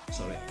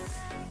 Sorry.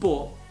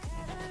 But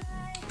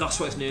that's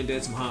why it's near and dear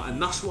to my heart,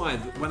 and that's why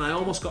when I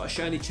almost got a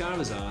shiny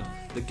Charizard,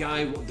 the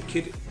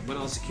kid, when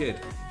I was a kid,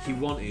 he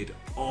wanted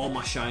all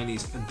my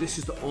shinies, and this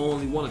is the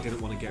only one I didn't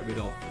want to get rid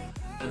of.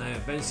 And I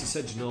eventually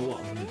said, you know what,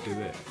 I'm going to do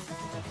it.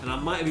 And I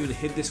might have even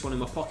hid this one in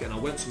my pocket, and I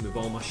went to him with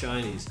all my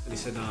shinies, and he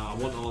said, nah, I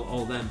want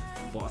all them.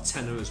 Bought a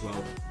tenner as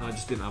well, and I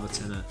just didn't have a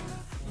tenner.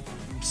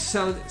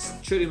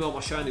 Trading him all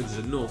my shinies was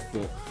enough,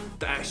 but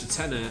the extra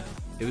tenner,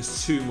 it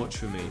was too much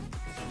for me.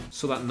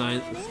 So that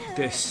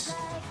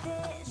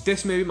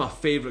this may be my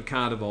favourite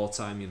card of all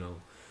time, you know.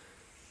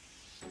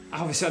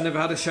 Obviously I never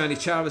had a shiny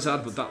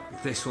Charizard, but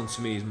this one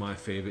to me is my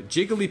favourite.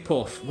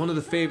 Jigglypuff, one of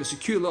the favourites, a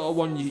cute little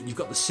one. You've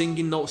got the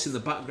singing notes in the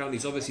background,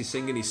 he's obviously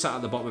singing, he's sat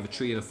at the bottom of a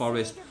tree in a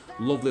forest.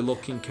 Lovely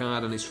looking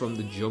card, and it's from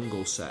the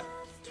Jungle set.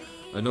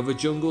 Another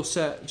Jungle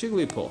set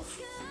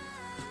Jigglypuff.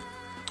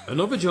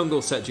 Another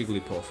Jungle set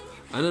Jigglypuff.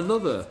 And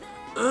another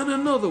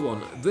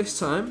one. This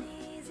time,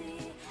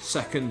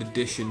 2nd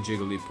edition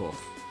Jigglypuff.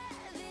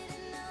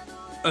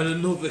 And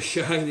another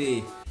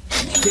shiny.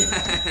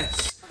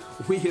 Yes!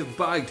 We have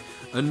bagged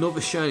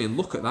another shiny.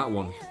 Look at that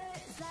one.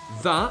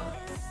 That,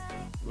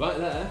 right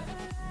there,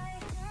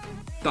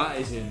 that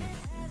is in,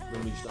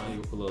 let me just eye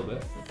you up a little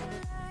bit.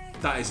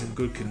 That is in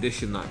good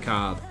condition, that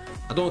card.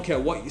 I don't care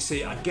what you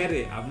say, I get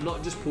it. I've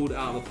not just pulled it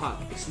out of the pack.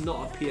 It's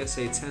not a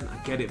PSA 10, I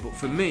get it. But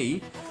for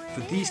me,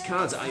 for these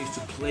cards that I used to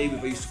play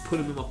with, I used to put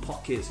them in my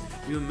pockets.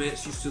 Me and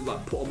mates used to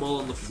like put them all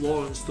on the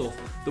floor and stuff.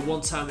 The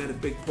one time we had a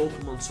big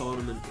Pokemon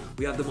tournament,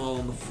 we had them all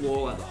on the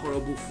floor, like the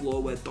horrible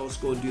floor where dogs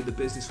go and do the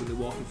business when they're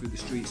walking through the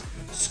streets,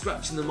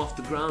 scratching them off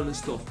the ground and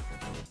stuff.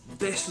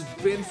 This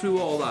has been through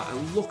all that,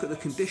 and look at the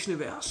condition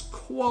of it. That's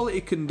quality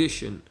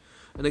condition.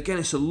 And again,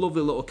 it's a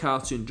lovely little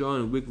cartoon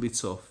drawing,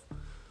 Wigglytuff.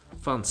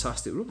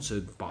 Fantastic. We're up to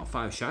about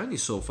 5 shinies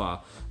so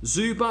far.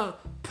 Zubat,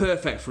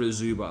 perfect for a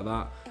Zubat,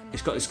 that.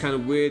 It's got this kind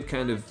of weird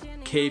kind of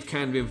cave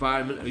kind of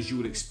environment as you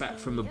would expect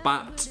from a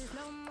bat.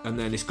 And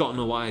then it's got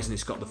no eyes and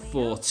it's got the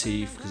 4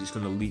 teeth because it's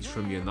going to leech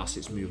from you, and that's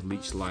its move,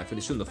 Leech Life. And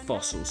it's from the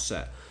Fossil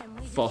set.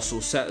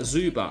 Fossil set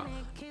Zubat.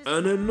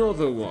 And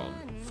another one.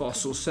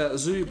 Fossil set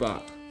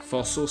Zubat.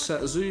 Fossil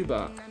set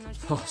Zubat.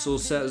 Fossil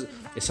set...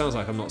 It sounds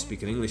like I'm not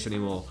speaking English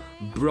anymore.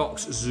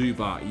 Brock's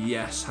Zubat,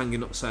 yes,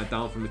 hanging upside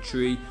down from a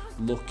tree,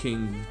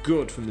 looking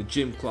good from the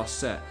gym class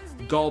set.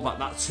 Golbat,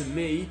 that to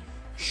me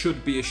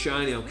should be a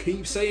shiny. I'll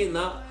keep saying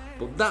that,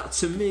 but that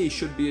to me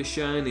should be a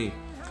shiny.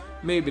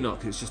 Maybe not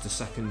because it's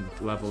just a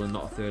 2nd level and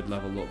not a 3rd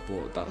level up,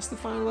 but that's the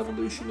final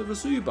evolution of a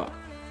Zubat.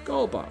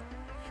 Golbat.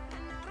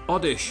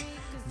 Oddish,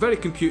 very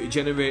computer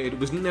generated.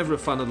 Was never a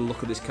fan of the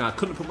look of this card.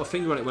 Couldn't put my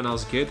finger on it when I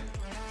was a kid,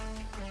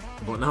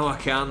 but now I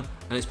can,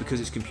 and it's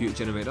because it's computer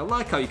generated. I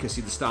like how you can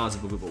see the stars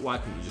above it, but why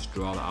couldn't you just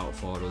draw that out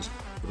for us?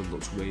 It would have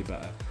looked way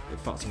better. In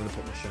fact, I'm going to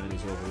put my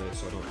shinies over there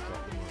so I don't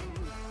drop them.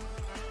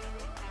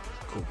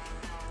 Cool.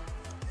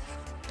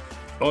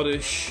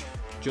 Oddish,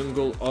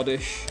 Jungle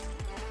Oddish.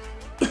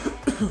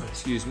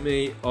 Excuse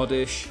me,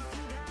 Oddish.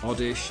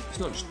 Oddish. It's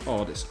not just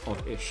odd, it's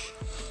Oddish.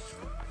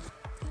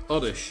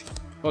 Oddish.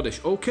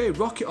 Oddish. Okay,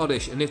 Rocket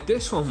Oddish. And if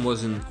this one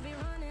wasn't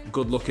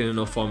good looking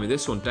enough for me,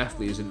 this one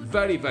definitely isn't.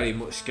 Very, very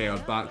much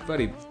scaled back.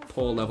 Very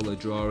poor level of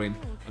drawing.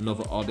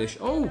 Another Oddish.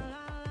 Oh,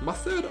 my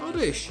 3rd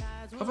Oddish.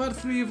 I've had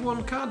 3 of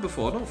 1 card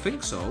before. I don't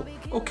think so.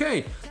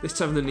 Okay, this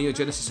time in the Neo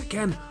Genesis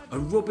again. A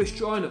rubbish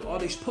drawing of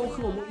Oddish.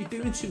 Pokemon, what are you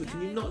doing to me?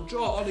 Can you not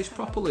draw Oddish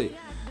properly?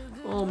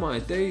 Oh my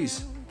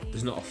days.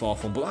 There's not a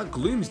 4th one, but that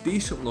Gloom's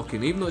decent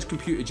looking. Even though it's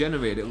computer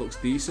generated, it looks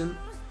decent.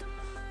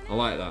 I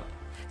like that.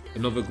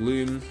 Another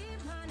Gloom.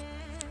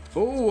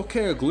 Oh,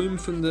 okay, a Gloom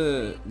from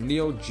the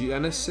Neo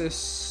Genesis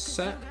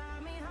set.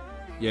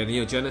 Yeah,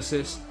 Neo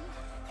Genesis.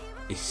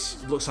 It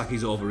looks like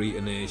he's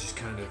overeaten it. He's just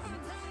kind of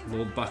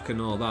low back and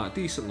all that.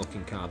 Decent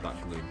looking card,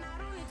 that Gloom.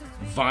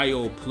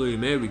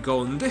 Vileplume, here we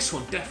go. And this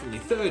one definitely,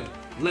 third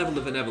level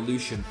of an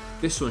evolution.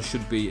 This one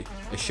should be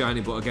a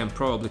shiny, but again,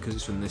 probably because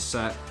it's from this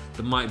set.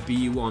 There might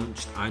be one,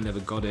 I never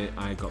got it.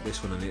 I got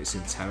this one and it's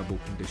in terrible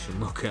condition.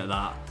 Look at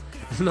that.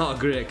 Not a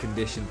great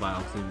condition,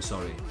 Vileplume,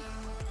 sorry.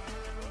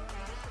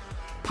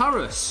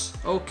 Paras.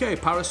 Okay,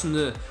 Paras from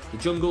the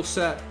jungle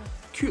set.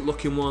 Cute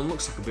looking one.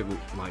 Looks like a bit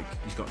like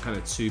he's got kind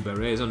of two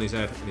berets on his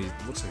head. And he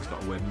looks like he's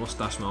got a weird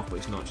mustache mouth, but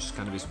it's not, just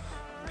kind of his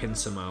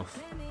pincer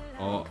mouth.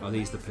 Or are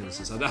these the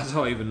pincers? I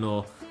don't even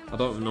know. I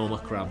don't even know my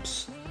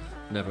crabs.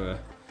 Never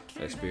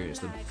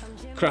experienced them.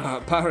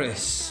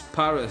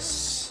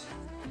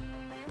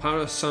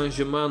 Paras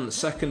Saint-Germain,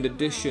 2nd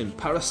edition.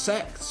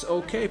 Parasect,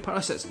 okay,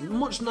 Parasect.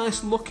 Much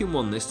nice looking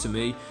one, this to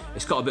me.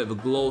 It's got a bit of a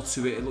glow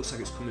to it. It looks like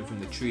it's coming from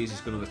the trees.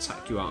 It's going to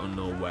attack you out of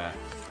nowhere.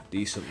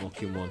 Decent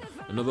looking one.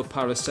 Another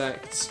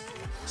Parasect,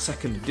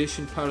 2nd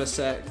edition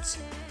Parasect.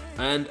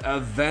 And a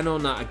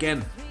Venonat,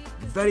 again,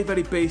 very,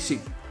 very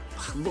basic.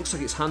 Looks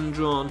like it's hand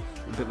drawn.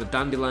 A bit of a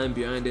dandelion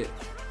behind it.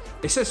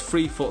 It says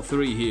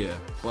 3'3" here,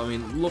 but I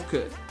mean, look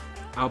at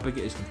how big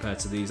it is compared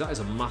to these. That is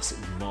a massive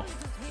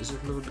moth. Is there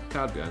another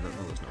card behind that?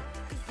 No, there's not.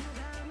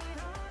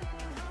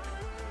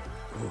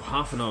 Oh,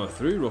 half an hour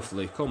through,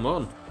 roughly. Come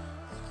on.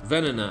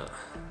 Venonat.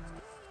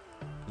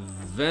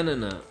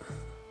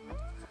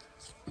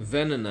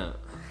 2nd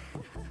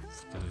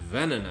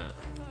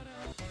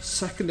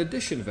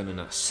edition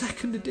Venonat.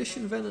 2nd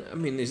edition Venonat. I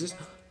mean, is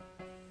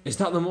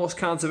that the most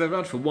cards I've ever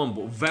had for one?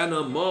 But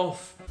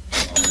Venomoth.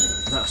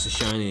 That's a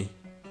shiny.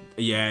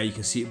 Yeah, you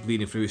can see it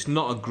bleeding through. It's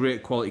not a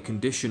great quality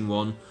condition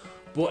one,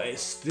 but it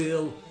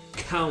still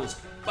counts.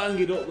 Bang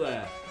it up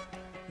there.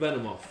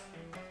 Venomoth.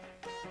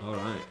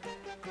 Alright.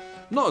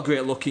 Not a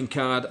great looking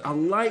card. I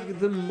like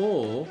them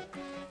more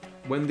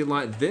when they're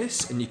like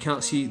this and you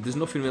can't see, there's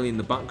nothing really in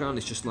the background.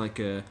 It's just like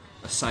a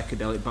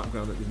psychedelic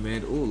background that they've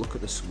made. Oh, look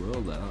at the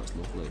swirl there. That's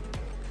lovely.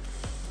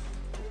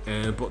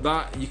 But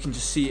that, you can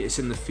just see it's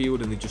in the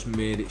field and they just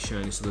made it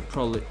shiny, so they're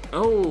probably...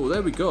 Oh,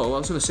 there we go. I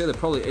was going to say there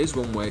probably is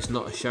one way it's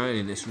not a shiny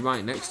and it's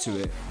right next to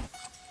it.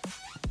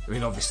 I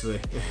mean, obviously,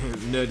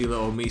 nerdy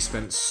little me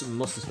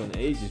must have spent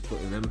ages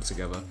putting them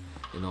together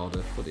in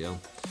order. Bloody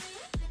hell.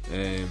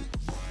 Yeah,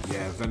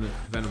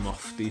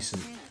 Venomoth,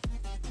 decent.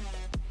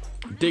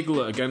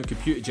 Diglett, again,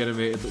 computer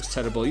generated, looks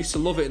terrible. I used to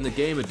love it in the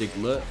game of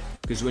Diglett,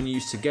 because when you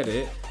used to get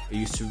it, it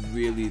used to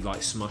really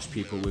like smash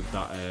people with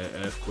that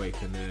earthquake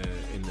and the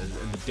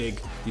dig.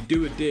 You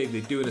do a dig, they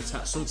do an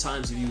attack.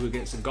 Sometimes if you were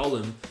against a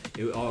golem,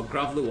 or a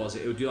graveler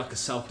it would do like a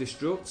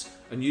self-destruct,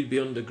 and you'd be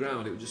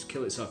underground, it would just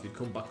kill itself. You'd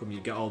come back up and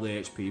you'd get all the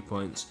HP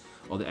points,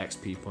 or the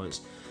XP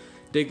points.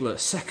 Diglett,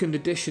 2nd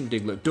edition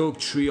Diglett.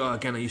 Dugtrio,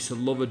 again, I used to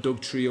love a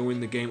Dugtrio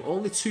in the game.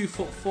 Only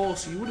 2'4",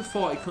 so you would have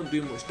thought it couldn't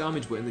do much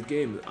damage, but in the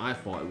game, I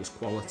thought it was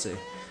quality.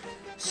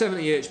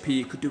 70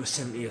 HP, it could do a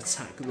 70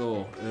 attack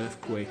though.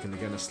 Earthquake, and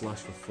again a slash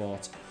for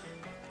fort.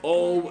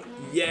 Oh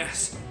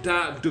yes,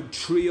 Dark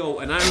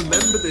Dugtrio, and I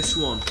remember this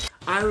one.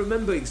 I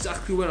remember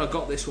exactly where I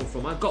got this one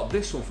from. I got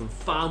this one from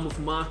Falmouth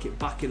Market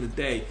back in the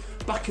day.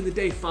 Back in the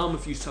day,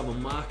 Falmouth used to have a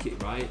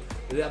market, right?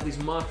 And they had these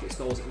market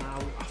stalls, and I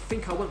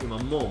think I went with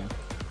my mum,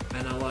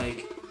 and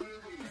I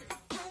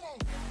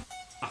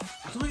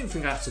don't even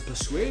think I had to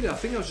persuade her. I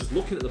think I was just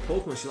looking at the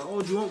Pokemon. She's like,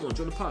 oh, do you want one?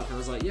 Do you want a pack? And I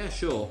was like, yeah,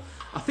 sure.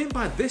 I think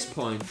by this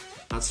point,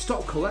 I'd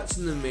stopped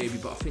collecting them maybe,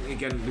 but I think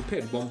again, we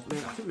paid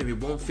maybe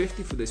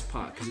 150 for this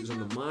pack because it was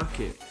on the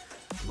market.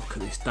 Look at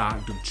this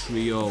Dark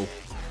Dugtrio.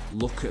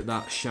 Look at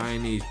that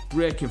shiny. He's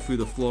breaking through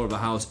the floor of a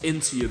house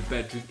into your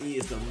bedroom. He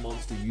is the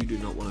monster you do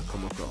not want to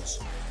come across.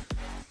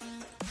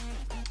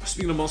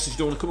 Speaking of monsters you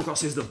don't want to come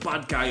across, is the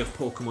bad guy of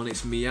Pokemon.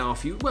 It's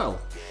Meowth.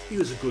 Well, he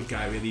was a good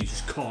guy really. He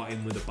just caught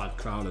in with a bad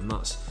crowd, and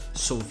that's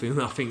something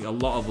I think a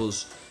lot of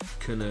us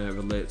can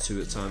relate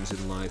to at times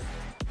in life.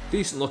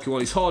 Decent looking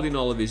one. He's hoarding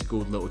all of his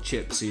good little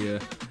chips here,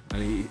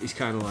 and he's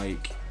kind of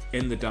like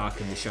in the dark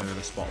and they're shining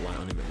a spotlight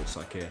on him, it looks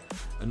like here.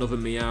 Another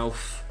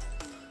Meowth.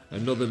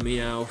 Another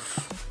Meowth.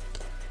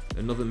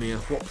 Another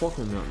Meowth. What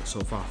Pokemon are we on so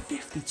far?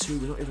 52.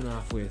 We're not even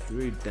halfway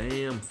through.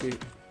 Damn.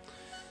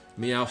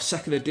 Meowth,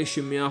 2nd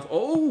edition Meowth.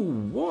 Oh,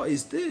 what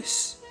is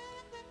this?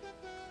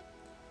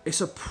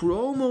 It's a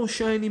promo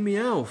shiny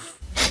Meowth,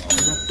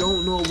 and I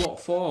don't know what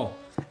for.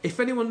 If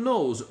anyone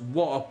knows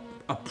what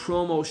a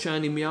promo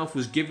shiny Meowth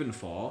was given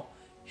for,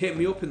 hit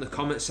me up in the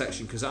comment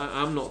section, because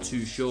I'm not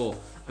too sure.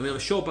 I mean, I'm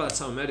sure by the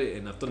time I'm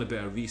editing, I've done a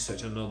bit of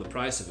research and I know the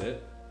price of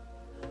it.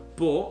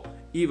 But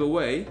either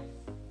way,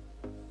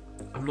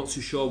 I'm not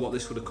too sure what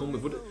this would have come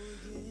with.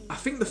 I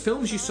think the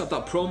films used to have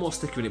that promo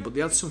sticker in it, but they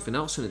had something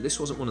else in it. This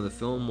wasn't one of the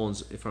film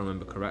ones, if I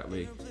remember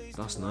correctly.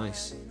 That's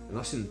nice. And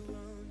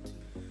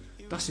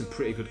that's in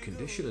pretty good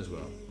condition as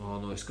well. Oh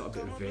no, it's got a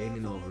bit of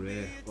veining over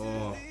here.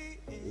 Oh,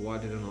 why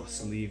did I not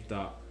sleeve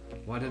that?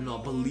 Why did I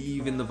not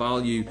believe in the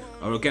value?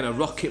 Or again, a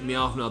Rocket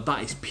Meowth. Now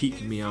that is peak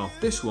Meowth.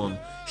 This one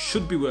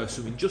should be worth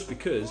something just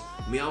because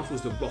Meowth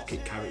was the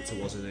Rocket character,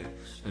 wasn't it?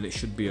 And it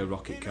should be a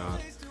Rocket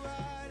card.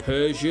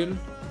 Persian,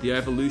 the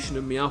evolution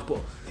of Meowth, but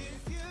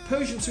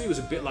Persian to me was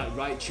a bit like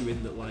Raichu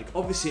in that, like,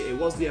 obviously it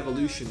was the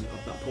evolution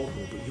of that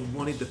Pokemon, but you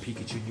wanted the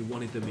Pikachu and you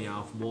wanted the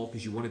Meowth more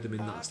because you wanted them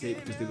in that state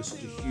because they were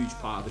such a huge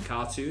part of the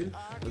cartoon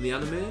and the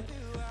anime.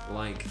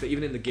 Like, but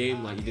even in the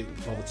game, like, you didn't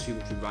bother too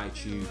much with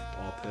Raichu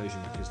or Persian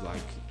because,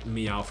 like,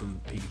 Meowth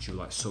and Pikachu were,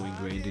 like, so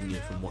ingrained in you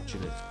from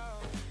watching it.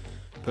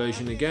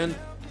 Persian again.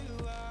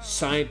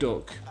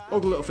 Psyduck.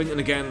 Ugly little thing, and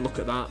again, look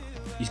at that.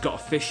 He's got a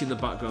fish in the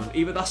background.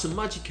 Either that's a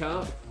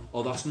Magikarp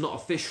or that's not a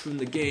fish from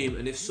the game,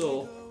 and if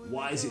so,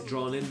 why is it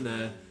drawn in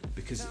there?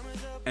 Because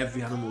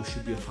every animal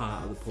should be a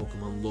part of the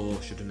Pokemon lore,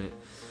 shouldn't it?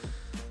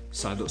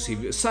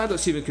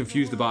 Psyduck's even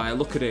confused about it.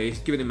 Look at it, he's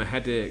giving him a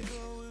headache.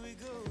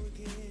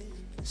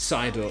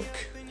 Psyduck.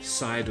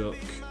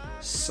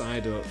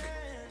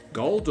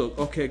 Golduck.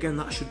 Okay, again,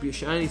 that should be a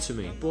shiny to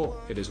me, but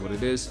it is what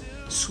it is.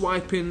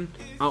 Swiping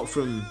out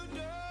from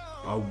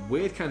a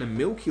weird kind of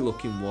milky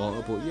looking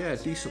water, but yeah,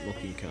 decent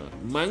looking card.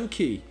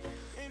 Mankey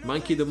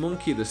the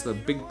monkey, that's the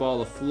big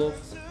ball of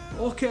fluff.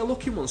 Okay, a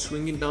looking one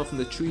swinging down from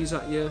the trees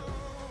at you.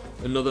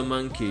 Another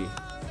Mankey.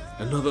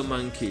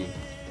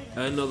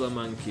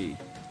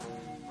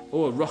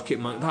 Oh, a rocket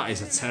man. That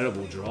is a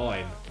terrible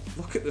drawing.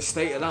 Look at the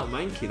state of that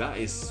Mankey. That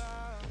is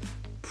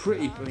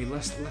pretty. I mean,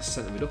 let's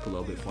center it up a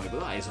little bit for you, but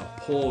that is a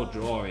poor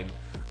drawing.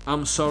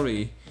 I'm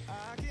sorry.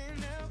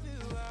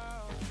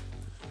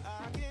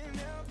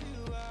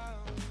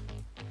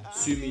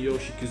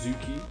 Sumiyoshi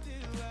Kazuki.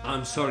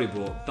 I'm sorry,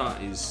 but that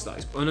is.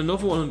 And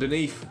another one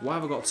underneath. Why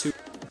have I got two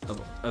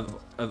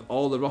of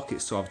all the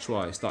rockets to have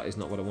twice? That is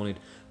not what I wanted.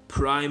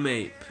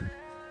 Primeape.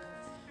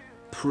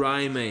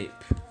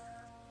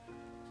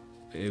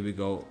 Here we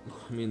go.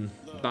 I mean,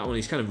 that one,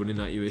 he's kind of running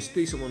at you. It's a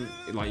decent one.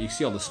 Like, you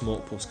see all the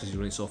smoke puffs because he's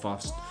running so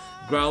fast.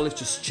 Growlithe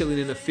just chilling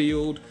in a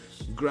field.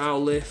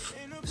 Growlithe.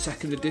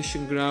 2nd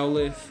edition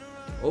Growlithe.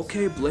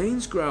 Okay,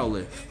 Blaine's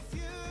Growlithe.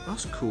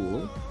 That's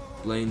cool.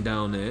 Blaine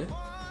down here.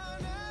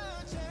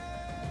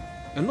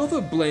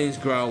 Another Blaine's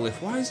Growlithe.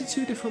 Why is it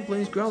two different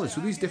Blaine's Growlithes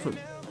with these different...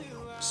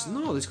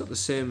 No, it's got the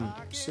same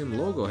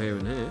logo here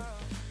and here.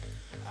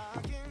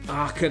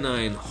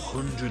 Arcanine,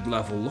 100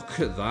 level. Look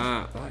at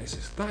that.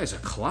 That is a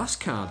class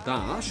card.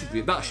 That should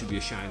be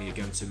a shiny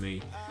again to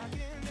me.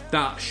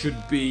 That should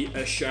be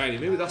a shiny.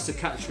 Maybe that's the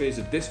catchphrase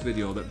of this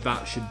video,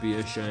 that should be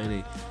a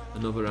shiny.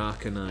 Another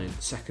Arcanine,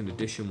 2nd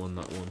edition one,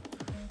 that one.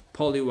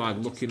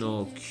 Poliwag looking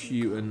all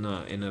cute and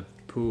that in a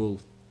pool.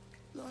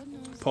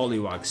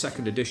 Poliwag,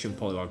 2nd edition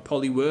Poliwag.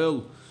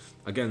 Poliwhirl,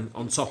 again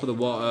on top of the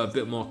water, a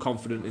bit more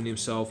confident in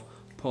himself.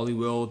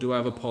 Poliwhirl, do I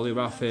have a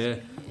Poliwrath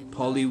here?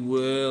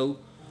 Poliwhirl.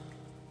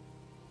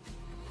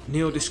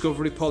 Neo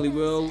Discovery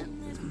Poliwhirl.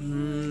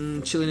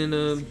 Chilling in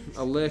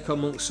a lake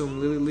amongst some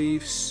lily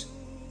leaves.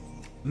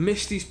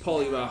 Misty's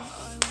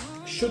Poliwrath.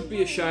 Should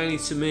be a shiny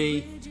to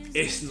me.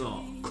 It's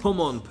not.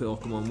 Come on,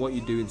 Pokemon, what are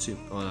you doing to...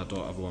 Oh, I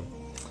don't have one.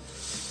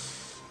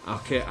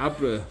 Okay,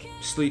 Abra,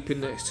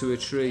 sleeping next to a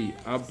tree.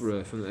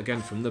 Abra, from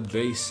the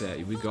base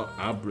set, we got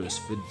Abras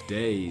for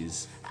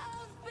days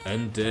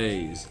and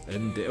days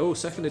and days. Oh,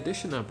 2nd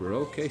edition Abra.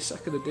 Okay,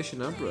 2nd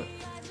edition Abra.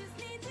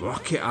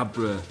 Rocket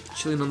Abra,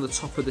 chilling on the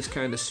top of this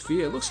kind of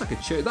sphere. It looks like a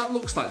church. That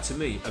looks like, to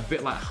me, a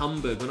bit like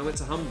Hamburg. When I went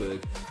to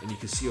Hamburg and you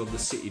can see all the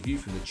city view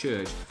from the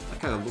church, that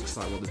kind of looks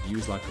like what the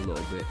view's like a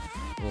little bit.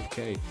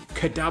 Okay,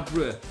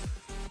 Kadabra.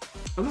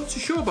 I'm not too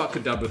sure about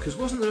Kadabra, because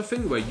wasn't there a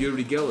thing where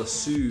Yuri Geller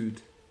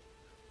sued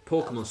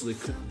Pokemon, so they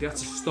had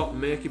to stop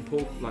making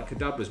like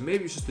Kadabras?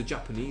 Maybe it's just the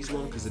Japanese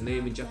one, because the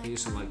name in Japanese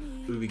is something like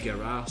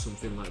Urigera,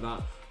 something like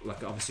that.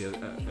 Like, obviously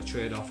a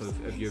trade-off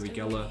of Yuri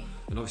Geller,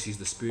 and obviously he's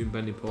the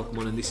spoon-bending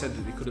Pokemon, and they said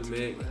that they couldn't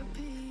make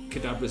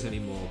Kadabras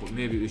anymore, but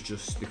maybe it was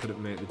just they couldn't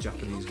make the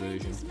Japanese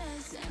version.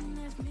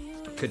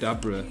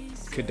 Kadabra,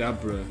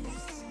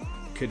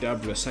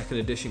 2nd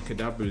edition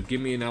Kadabra.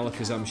 Give me an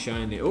Alakazam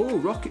shiny. Oh,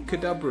 Rocket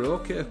Kadabra.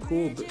 Okay,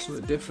 cool, but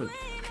something different.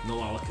 No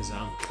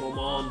Alakazam. Come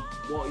on,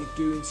 what are you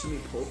doing to me,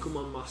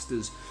 Pokemon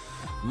Masters?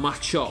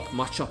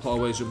 Machop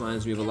always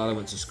reminds me of a lad I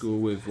went to school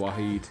with,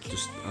 Wahid.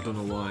 Just, I don't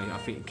know why. I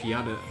think he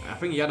had a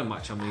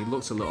Machop. I mean, he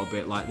looks a little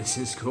bit like this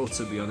in school,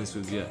 to be honest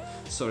with you.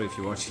 Sorry if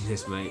you're watching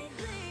this, mate.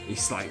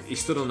 He's like, he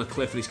stood on a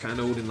cliff and he's kind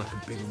of holding like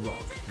a big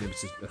rock, maybe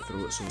to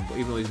throw at someone. But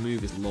even though his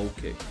move is low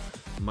kick,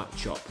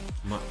 Machop.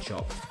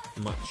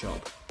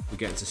 We're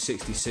getting to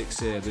 66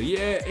 here.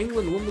 Yeah,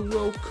 England won the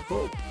World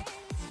Cup.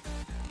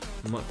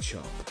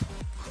 Machop.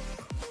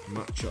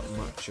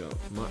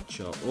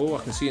 Oh, I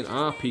can see an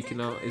R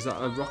peeking out. Is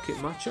that a Rocket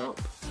Machop?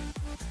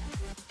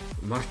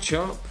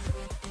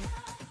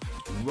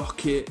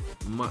 Rocket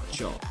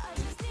Machop.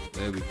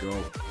 There we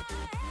go.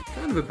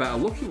 Kind of a better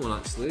looking one,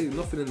 actually.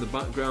 Nothing in the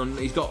background.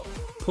 He's got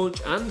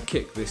punch and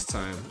kick this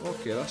time.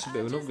 Okay, that's a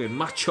bit of an upgrade.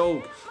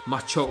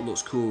 Machoke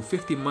looks cool.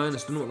 50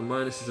 minus, don't know what the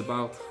minus is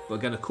about, but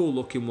again, a cool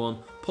looking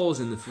one. Pose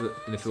in the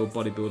field,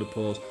 bodybuilder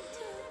pose.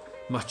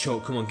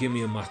 Machoke, come on, give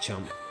me a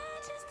Machamp.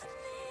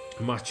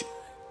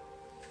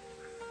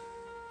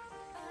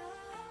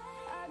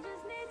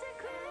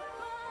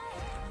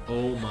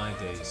 Oh my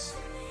days.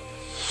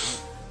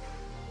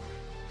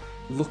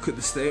 Look at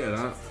the state of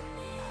that.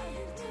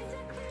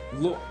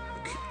 Look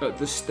at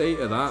the state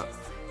of that.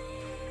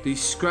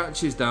 These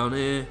scratches down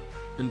here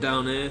and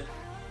down here.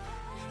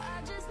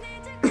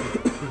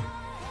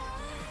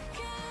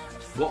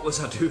 What was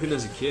I doing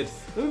as a kid?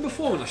 Remember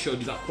before when I showed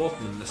you that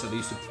Pokemon and I said I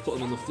used to put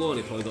them on the floor and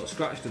it probably got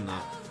scratched and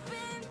that?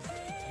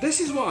 This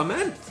is what I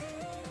meant!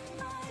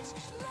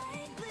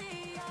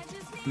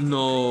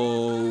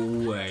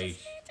 No way.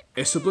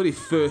 It's a bloody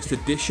first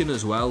edition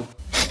as well.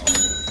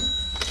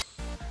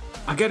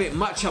 I get it,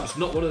 Matchup's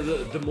not one of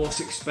the most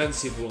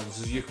expensive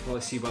ones, as you can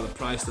probably see by the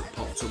price that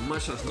popped up.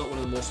 Matchup's not one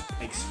of the most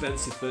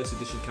expensive first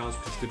edition cards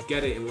because you could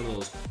get it in one of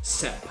those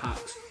set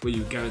packs where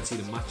you guaranteed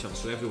a Matchup,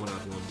 so everyone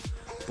had one.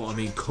 But I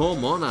mean,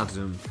 come on,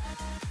 Adam.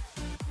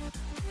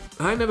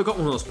 I never got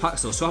one of those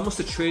packs though, so I must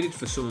have traded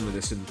for someone with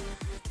this, and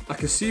I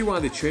can see why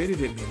they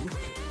traded it. I mean, look.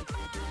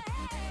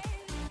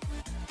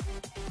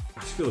 I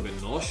just feel a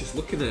bit nauseous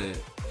looking at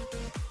it.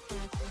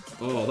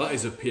 Oh, that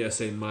is a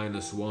PSA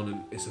 -1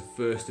 and it's a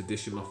first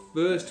edition. My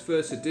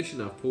first edition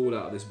I've pulled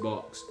out of this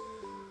box.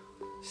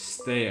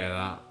 Stay at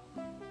that.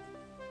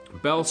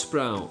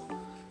 Bellsprout.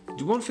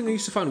 The one thing I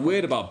used to find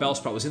weird about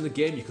Bellsprout was in the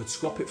game you could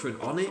swap it for an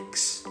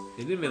Onyx.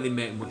 It didn't really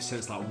make much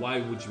sense. Like, why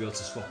would you be able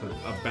to swap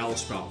a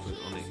Bellsprout for an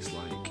Onyx?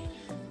 Like,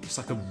 it's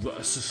like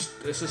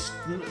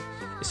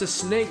it's a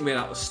snake made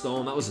out of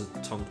stone. That was a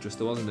tongue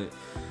twister, wasn't it?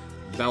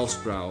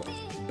 Bellsprout.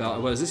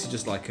 Whereas this is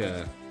just like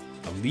a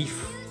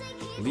leaf.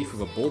 A leaf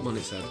with a bulb on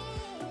its head.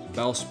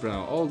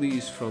 Bellsprout. All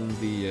these from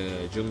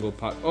the Jungle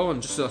Pack. Oh,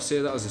 and just to say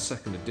that was a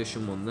second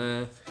edition one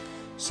there.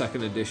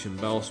 Second edition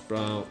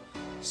Bellsprout.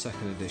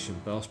 Second edition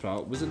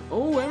Bellsprout. Was an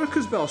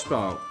Erica's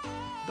Bellsprout.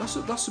 That's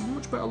a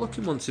much better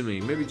looking one to me.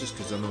 Maybe just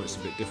because I know it's a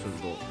bit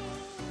different, but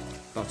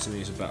that to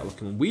me is a better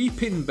looking one.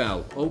 Weeping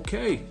Bell.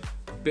 Okay.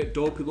 A bit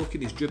dopey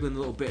looking. He's dribbling a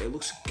little bit. It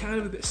looks kind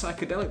of a bit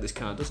psychedelic, this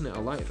card, doesn't it? I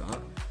like that.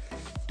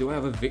 Do I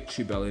have a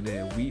Victory Bell in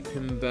here?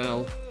 Weeping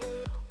Bell.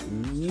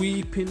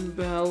 Weeping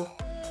Bell.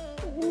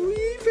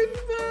 Weeping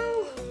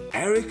Bell.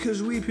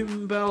 Erica's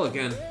Weeping Bell.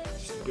 Again,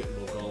 just a bit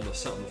more gold.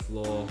 Sat on the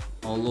floor.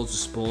 All loads of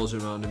spores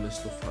around him and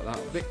stuff like that.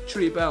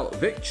 Victory Bell.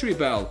 Victory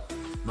Bell.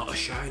 Not a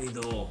shiny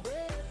though.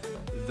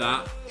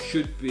 That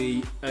should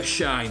be a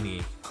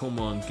shiny. Come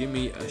on, give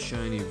me a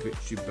shiny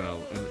Victory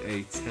Bell and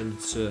a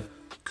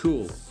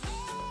Tentacool.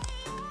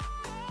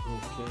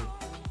 Okay.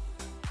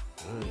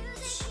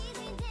 Right.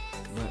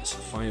 Let's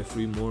fire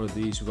 3 more of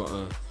these. We've got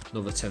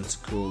another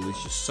Tentacool.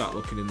 He's just sat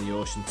looking in the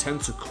ocean.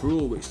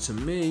 Tentacruel, which to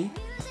me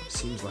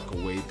seems like a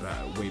way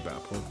better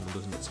Pokemon,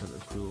 doesn't it?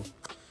 Tentacruel.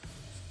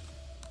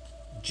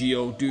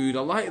 Geodude, I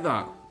like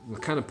that. We're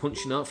kind of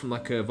punching out from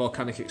like a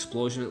volcanic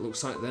explosion, it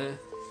looks like there.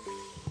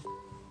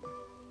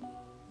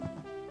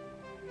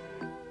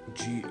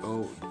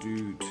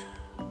 Geodude.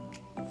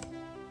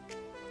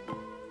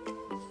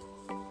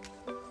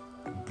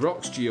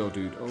 Brock's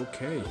Geodude,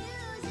 okay.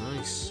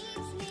 Nice.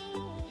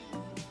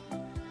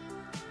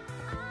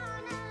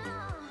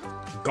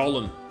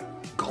 Golem.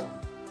 Golem.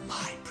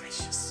 My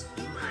precious.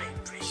 My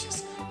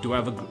precious. Do I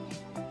have a...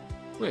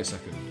 Wait a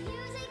second.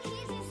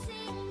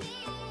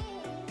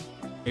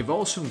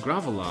 Evolves from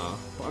Graveler,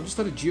 but I've just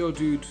had a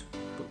Geodude.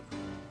 But...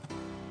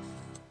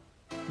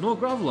 No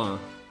Graveler.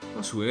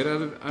 That's weird.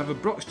 I have a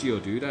Brock's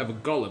Geodude. I have a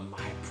Golem. My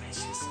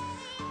precious.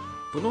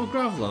 But no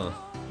Graveler.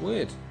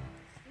 Weird.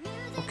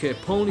 Okay,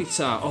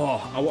 Ponyta. Oh,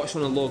 I watched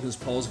one of Logan's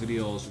Paul's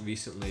videos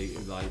recently.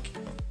 Like...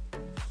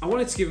 I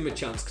wanted to give him a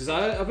chance because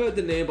I've heard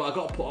the name, but I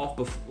got put off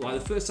before. Like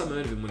the first time I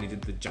heard of him when he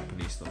did the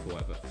Japanese stuff or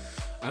whatever,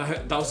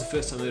 and that was the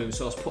first time I heard of him,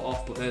 so I was put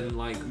off. But then,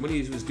 like when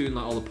he was doing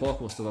like all the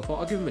Pokemon stuff, I thought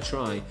I'll give him a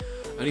try,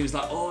 and he was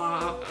like, "Oh,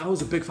 I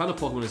was a big fan of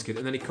Pokemon as a kid,"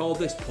 and then he called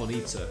this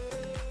Ponyta.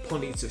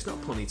 Ponyta. It's not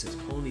Ponyta. It's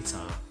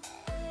Ponyta.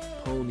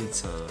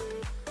 Ponyta.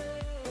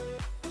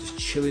 Just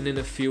chilling in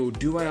a field.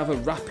 Do I have a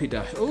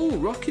Rapidash? Oh,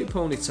 Rocket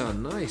Ponyta.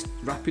 Nice.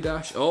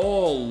 Rapidash.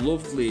 Oh,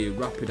 lovely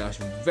Rapidash.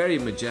 Very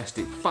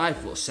majestic.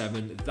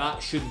 5'7".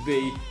 That should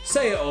be,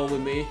 say it all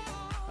with me,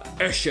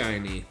 a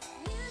shiny.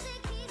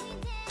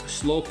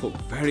 Slowpoke.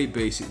 Very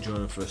basic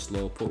drawing for a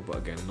Slowpoke, but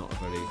again, not a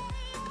very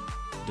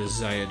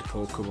desired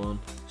Pokemon.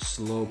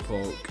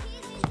 Slowpoke.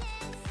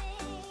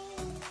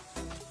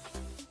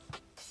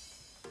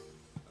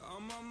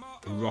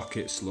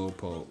 Rocket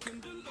Slowpoke.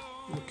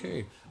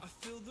 Okay.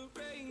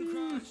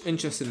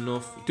 Interesting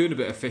enough. Doing a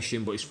bit of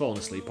fishing, but he's fallen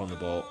asleep on the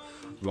boat.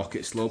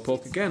 Rocket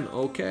Slowpoke again.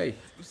 Okay.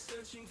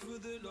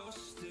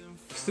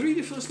 3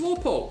 different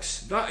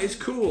Slowpokes. That is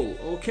cool.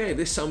 Okay,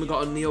 this time we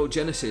got a Neo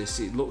Genesis.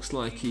 It looks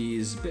like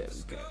he's a bit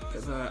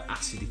of an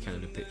acidy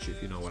kind of picture,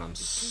 if you know what I'm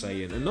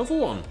saying. Another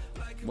one.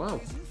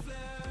 Wow.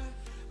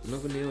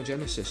 Another Neo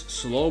Genesis.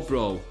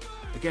 Slowbro.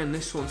 Again,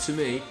 this one to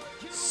me,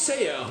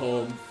 say it at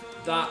home,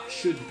 that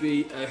should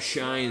be a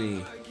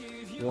shiny.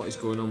 What is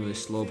going on with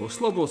this Slowbro?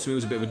 Slowbro to me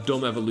was a bit of a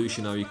dumb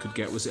evolution how you could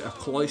get. Was it a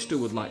Cloyster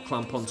would like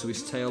clamp onto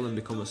his tail and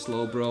become a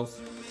Slowbro?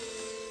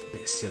 A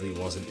bit silly,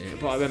 wasn't it?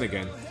 But then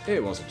again,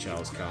 it was a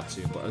child's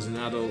cartoon. But as an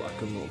adult, I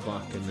can look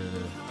back and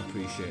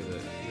appreciate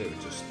that they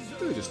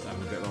were just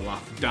having a bit of a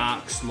laugh.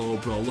 Dark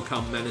Slowbro, look how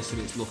menacing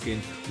it's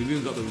looking. We've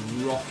even got the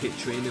rocket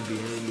trainer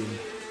behind him.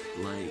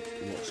 Like,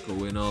 what's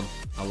going on?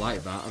 I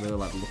like that. I really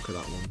like the look of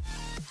that one.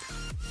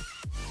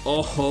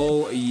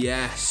 Oh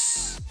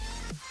yes.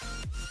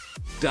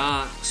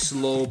 Dark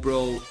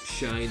Slowbro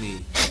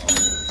shiny.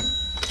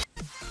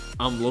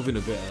 I'm loving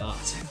a bit of that.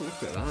 Take a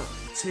look at that.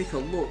 Take a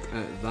look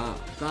at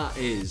that. That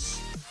is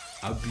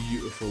a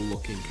beautiful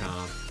looking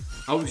card.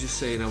 I was just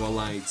saying how I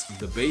liked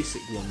the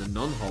basic one, the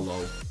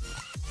non-holo,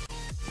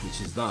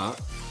 which is that,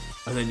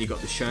 and then you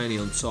got the shiny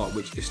on top,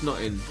 which it's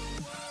not in,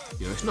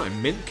 you know, it's not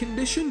in mint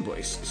condition, but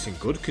it's in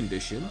good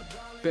condition.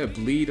 Bit of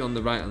bleed on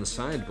the right hand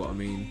side, but I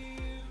mean,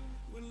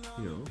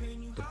 you know,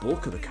 the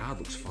bulk of the card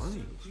looks fine.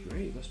 It looks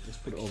great. Let's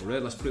put it over there.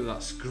 Let's put it with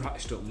that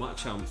scratched up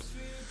Machamp.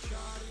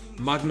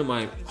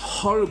 Magnemite,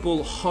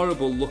 horrible,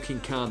 horrible looking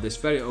card. This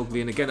very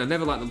ugly, and again, I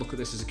never liked the look of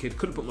this as a kid.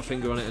 Couldn't put my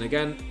finger on it, and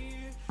again,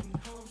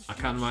 I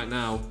can right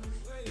now.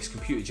 It's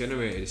computer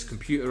generated. It's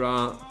computer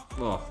art.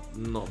 Oh,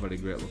 not very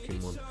great looking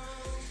one.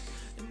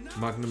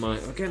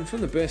 Magnemite again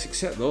from the basic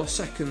set though.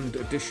 Second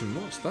edition.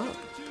 What's that?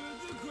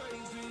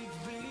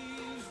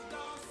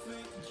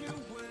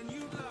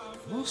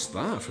 What's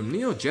that from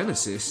Neo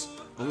Genesis?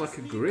 On like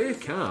a grey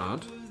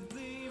card.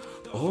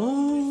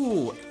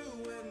 Oh.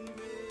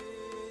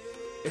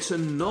 It's a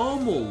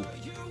normal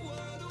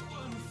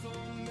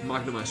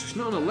Magnemite, so it's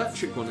not an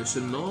electric one, it's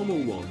a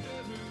normal one.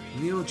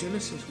 Neo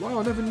Genesis. Wow,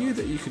 I never knew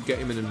that you could get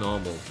him in a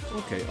normal.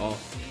 Okay, or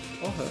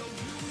her.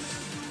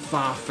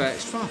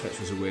 Farfetch'd. Farfetch'd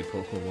was a weird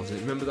Pokemon, wasn't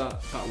it? Remember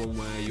that one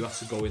where you had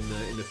to go in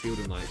the field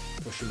and like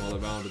push him all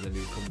around, and then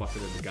he'd come back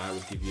and then the guy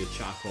would give you a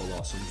charcoal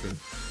or something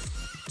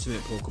to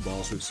make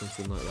Pokeballs with,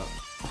 something like that.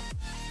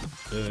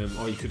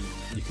 Or you could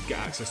get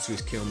access to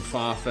his kiln.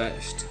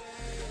 Farfetch'd.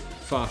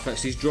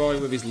 He's drawing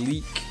with his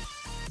leak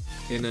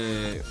in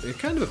a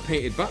kind of a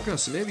painted background,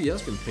 so maybe he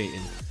has been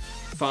painting.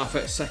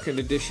 Farfetch'd second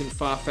edition,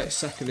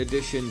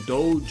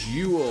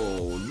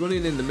 Doduo,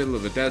 running in the middle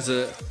of a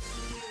desert.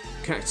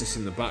 Cactus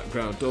in the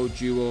background,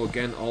 Doduo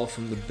again, all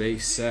from the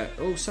base set.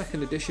 Oh,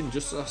 second edition,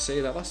 just as I say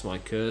that, that's my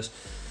curse.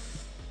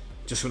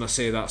 Just when I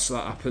say that, so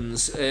that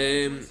happens.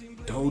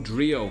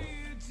 Dodrio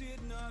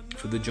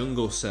for the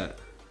jungle set.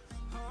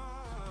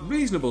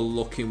 Reasonable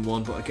looking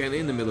one, but again,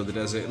 in the middle of the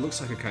desert. It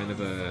looks like a kind of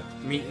a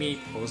meat.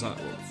 What was that?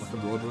 Like a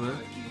Roadrunner,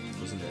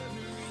 wasn't it?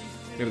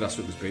 Maybe that's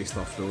what it was based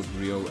off.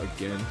 Dodrio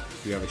again.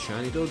 Do we have a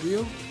shiny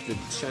Dodrio? Did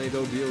shiny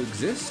Dodrio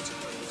exist?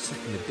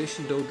 Second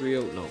edition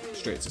Dodrio? No,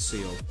 straight to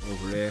Seal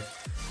over here.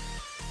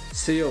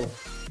 Seal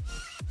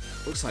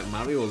looks like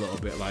Mario a little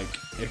bit. Like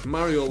if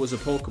Mario was a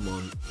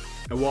Pokemon,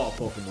 a water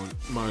Pokemon,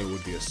 Mario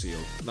would be a Seal.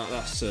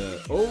 That's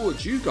oh, a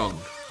Dugong.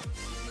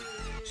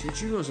 See,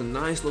 Dugong's a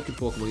nice looking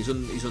Pokemon.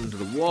 He's under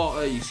the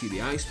water. You see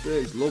the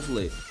icebergs,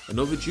 lovely.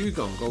 Another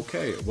Dugong.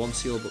 Okay, one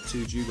Seal but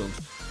two Dugongs.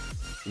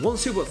 One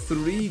Seal but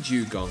three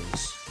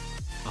Dugongs.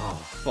 Oh,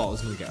 I thought I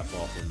was going to get a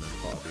fourth one then. I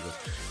thought it'd be good.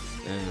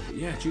 But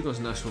yeah, Dugong's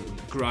a nice one.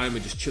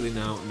 Grimer just chilling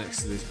out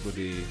next to this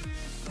bloody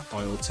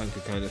oil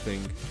tanker kind of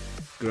thing.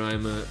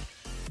 Grimer.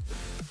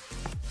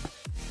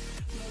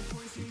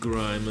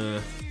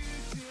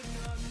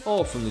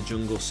 All from the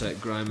jungle set,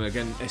 Grimer.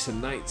 Again, it's a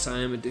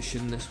nighttime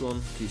edition, this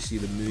one. You see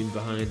the moon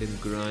behind him,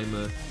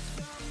 Grimer.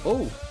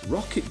 Oh,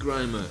 Rocket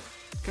Grimer.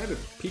 Kind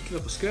of peeking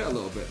up a skirt a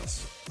little bit.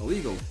 That's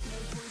illegal.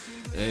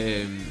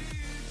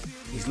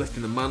 He's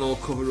lifting the manhole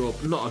cover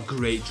up. Not a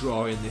great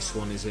drawing, this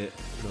one, is it?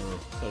 No,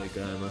 sorry,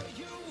 Grimer.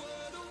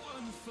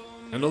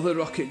 Another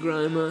Rocket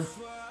Grimer.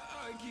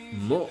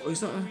 Muck,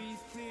 is that a...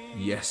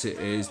 Yes, it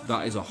is.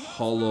 That is a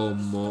hollow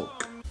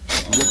Muck.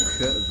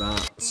 Look at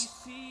that.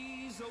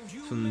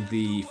 From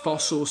the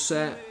fossil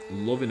set.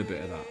 Loving a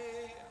bit of that.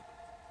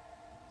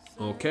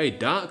 Okay,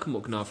 Dark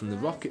Muck now from the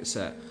Rocket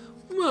set.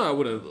 Well, I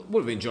would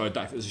have enjoyed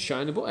that if it was a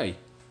shiny, but hey,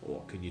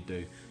 what can you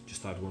do?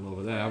 Just had one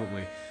over there, haven't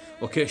we?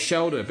 Okay,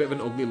 Shelder, a bit of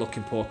an ugly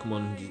looking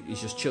Pokemon. He's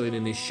just chilling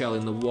in his shell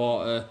in the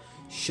water.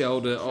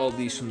 Shelder, all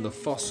these from the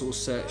fossil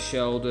set.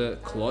 Shelder,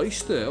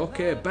 Cloyster,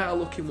 okay, a better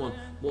looking one.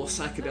 More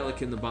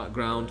psychedelic in the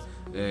background.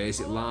 Is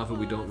it lava?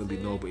 We don't really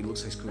know, but he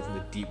looks like he's coming from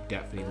the deep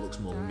depth and he looks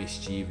more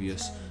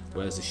mischievous.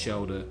 Whereas the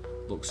Shelder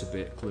looks a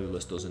bit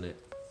clueless, doesn't it?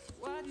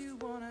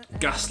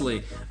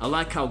 Ghastly. I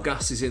like how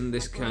Gas is in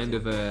this kind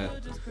of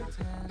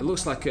it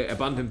looks like an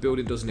abandoned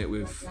building, doesn't it,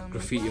 with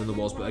graffiti on the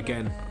walls, but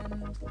again,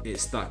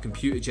 it's that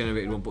computer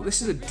generated one. But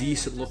this is a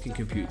decent looking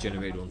computer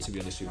generated one, to be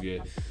honest with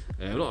you.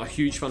 I'm not a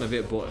huge fan of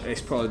it, but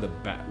it's probably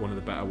one of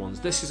the better ones.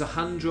 This is a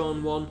hand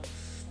drawn one,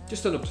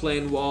 just on a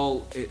plain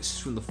wall. It's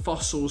from the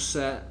fossil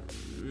set.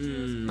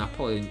 I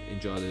probably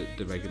enjoy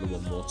the regular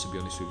one more, to be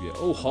honest with you.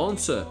 Oh,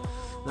 Haunter.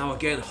 Now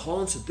again,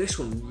 Haunter, this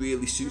one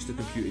really suits the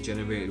computer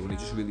generated one. It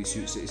just really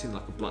suits it. It's in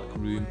like a black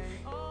room.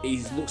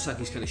 He looks like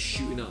he's kind of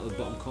shooting out of the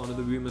bottom corner of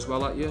the room as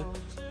well at you.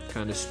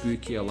 Kind of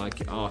spooky, I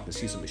like it. Oh, I can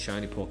see something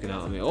shiny poking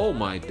out of me. Oh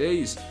my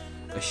days.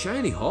 A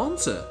shiny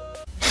Haunter.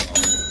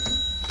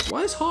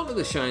 Why is Haunter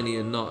the shiny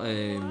and not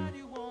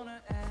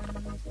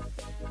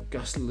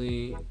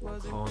Ghastly,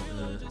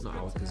 Haunter, not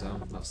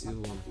Alakazam, that's the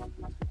other one.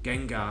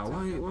 Gengar,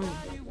 why?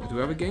 Do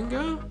we have a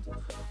Gengar?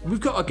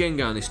 We've got a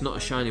Gengar and it's not a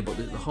shiny, but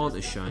the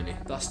Haunter's shiny.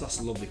 That's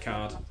a lovely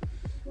card.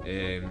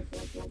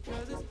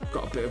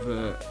 Got a bit of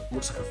a,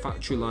 looks like a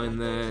factory line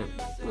there.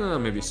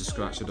 Maybe it's a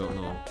scratch, I don't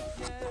know.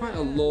 Quite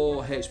a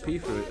low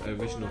HP for an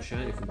original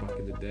shiny from back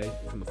in the day,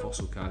 from a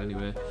fossil card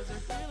anyway.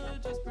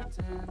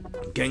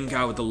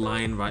 Gengar with the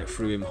line right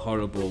through him,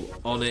 horrible.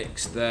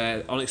 Onyx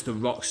there, Onyx the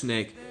Rock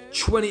Snake,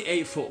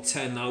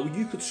 28'10". Now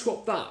you could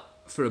swap that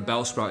for a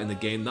Bellsprout in the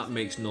game, that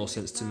makes no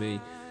sense to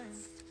me.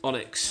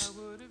 Onyx,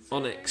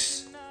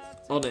 Onyx,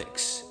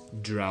 Onyx,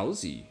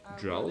 Drowsy.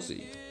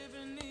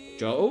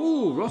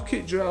 Oh,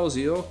 Rocket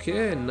Drowsy,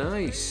 okay,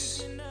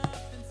 nice.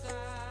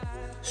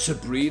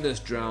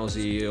 Sabrina's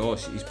Drowsy, oh,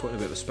 he's putting a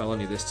bit of a spell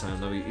on you this time.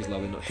 Now he's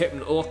leveling up.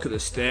 Look at the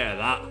state of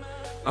that.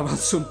 I've had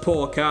some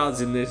poor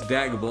cards in this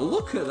deck, but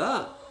look at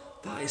that.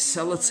 That is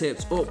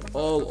sellotaped up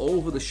all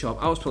over the shop.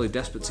 I was probably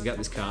desperate to get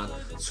this card.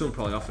 Someone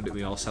probably offered it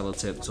me all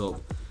sellotaped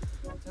up.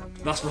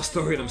 That's my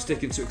story and I'm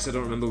sticking to it because I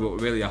don't remember what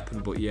really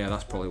happened, but yeah,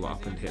 that's probably what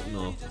happened.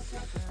 Hypno.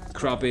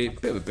 Krabby,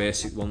 bit of a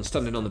basic one,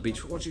 standing on the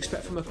beach. What do you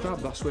expect from a crab?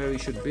 That's where he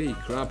should be.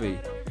 Krabby,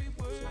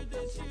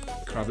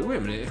 wait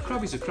a minute, if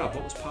Krabby's a crab,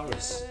 what was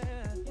Paris?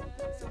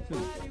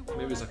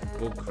 Maybe it's like a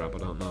bug crab, I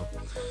don't know.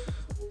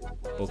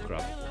 Bug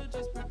crab.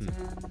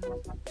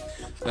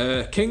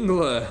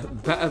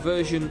 Kingler, better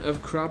version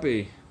of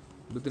Krabby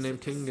with the name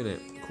King in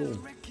it. Cool.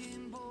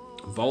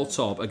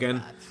 Voltorb,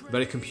 again,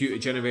 very computer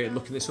generated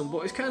looking this one,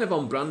 but it's kind of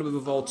on brand with a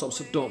Voltorb,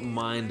 so don't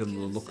mind the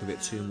look of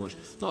it too much.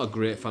 Not a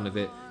great fan of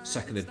it.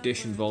 Second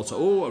edition Voltorb.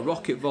 Oh, a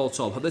Rocket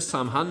Voltorb, this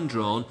time hand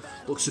drawn,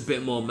 looks a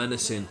bit more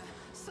menacing.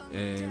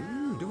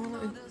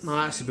 No,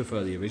 I actually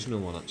prefer the original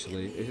one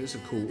actually. It is a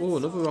cool, oh,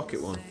 another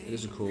Rocket one. It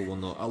is a cool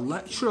one though.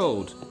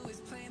 Electrode.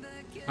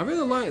 I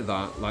really like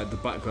that, like the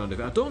background of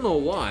it. I don't know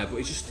why, but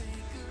it's just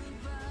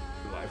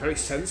like very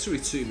sensory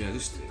to me.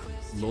 It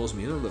lures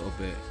me in a little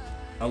bit.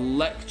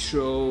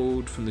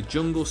 Electrode from the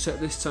jungle set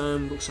this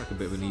time. Looks like a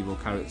bit of an evil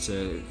character.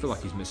 I feel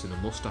like he's missing a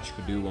mustache,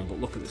 could do one, but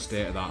look at the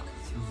state of that.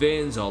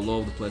 Veins all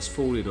over the place,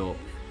 folded up.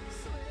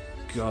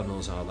 God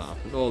knows how that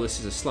happened. Oh, this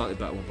is a slightly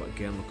better one, but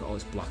again, look at all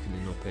this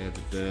blackening up here,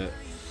 the dirt.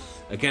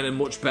 Again, a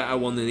much better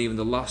one than even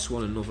the last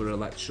one. Another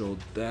Electrode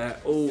there.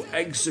 Oh,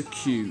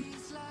 Execute.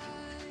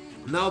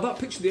 Now, that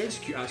picture of the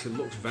Execute actually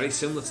looks very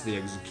similar to the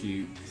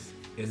Execute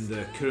in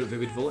the current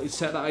Vivid Voltage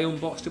set that I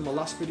unboxed in my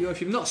last video.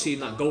 If you've not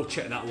seen that, go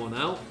check that one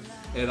out.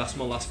 That's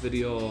my last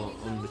video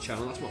on the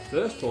channel. That's my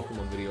first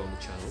Pokemon video on the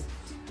channel.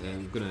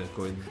 I'm going to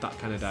go in that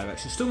kind of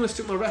direction. Still going to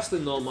stick my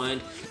wrestling, don't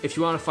mind. If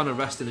you are a fan of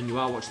wrestling and you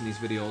are watching these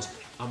videos,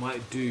 I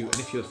might do, and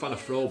if you're a fan of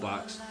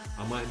throwbacks,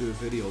 I might do a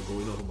video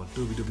going over my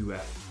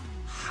WWF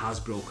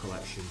Hasbro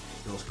collection,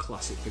 those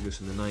classic figures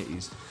from the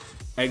 90s.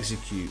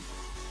 Execute.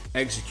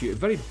 A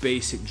very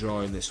basic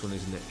drawing this one,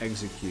 isn't it?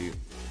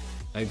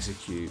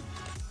 Execute.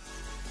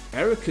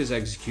 Erica's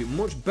Execute,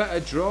 much better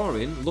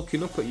drawing,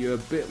 looking up at you a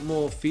bit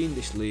more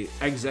fiendishly.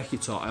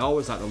 Executor, I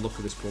always like the look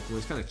of this Pokemon,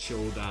 it's kind of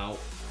chilled out.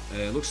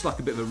 Looks like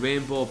a bit of a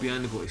rainbow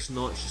behind it, but it's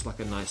not, it's just like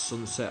a nice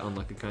sunset on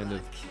like a kind of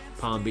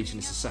Palm Beach,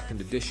 and it's a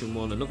second edition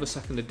one. Another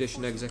second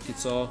edition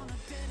Executor.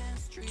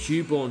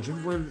 Cubone, do you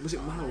remember when, was it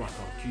Marowak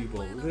or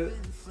Cubone?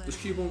 Does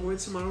Cubone go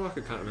into Marowak?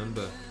 I can't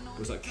remember. It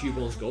was like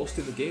Cubone's ghost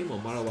in the game, or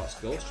Marowak's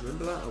ghost, do you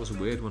remember that? That was a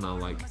weird one, how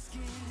like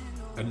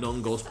a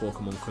non-ghost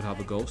Pokemon could have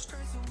a ghost.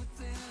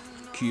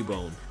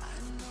 Cubone.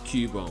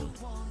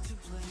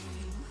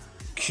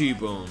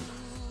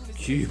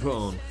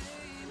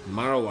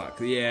 Marowak,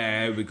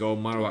 yeah, here we go,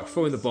 Marowak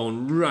throwing the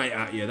bone right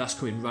at you. That's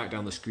coming right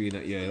down the screen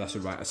at you. That's a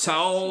right.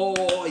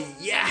 Oh,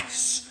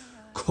 yes!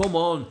 Come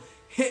on.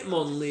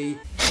 Hitmonlee,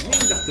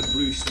 named after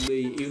Bruce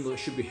Lee, even though it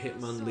should be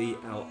Hitman Lee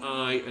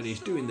L.I., and he's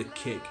doing the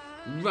kick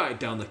right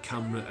down the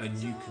camera, and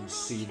you can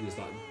see there's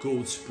that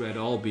gold spread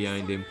all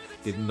behind him.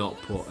 Did not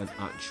put an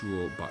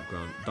actual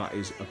background. That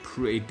is a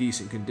pretty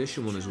decent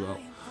condition one as well.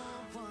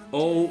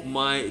 Oh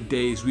my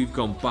days, we've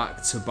gone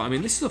back to back. I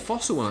mean, this is a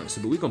fossil one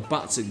actually, but we've gone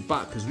back to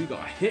back because we got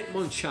a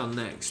Hitmonchan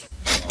next.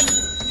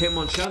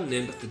 Hitmonchan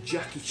named after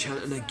Jackie Chan,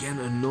 and again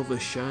another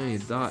shiny.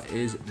 That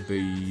is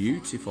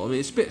beautiful. I mean,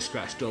 it's a bit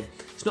scratched up.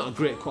 It's not a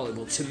great quality,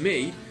 but to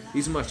me,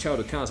 these are my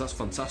childhood cards. That's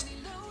fantastic.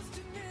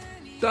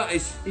 That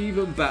is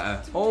even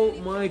better. Oh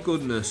my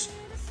goodness.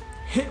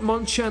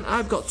 Hitmonchan.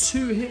 I've got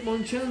two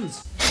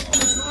Hitmonchans.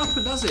 That's not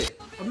happened, has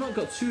it? I've not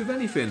got two of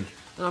anything,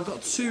 and I've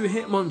got two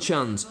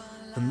Hitmonchans.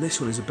 And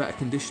this one is a better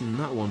condition than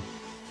that one.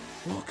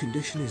 What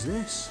condition is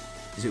this?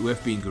 Is it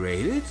worth being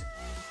graded?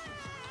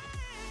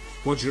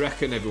 What do you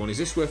reckon, everyone? Is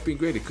this worth being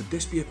graded? Could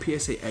this be a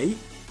PSA 8?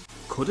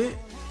 Could it?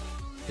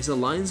 Is there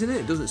lines in it?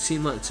 It doesn't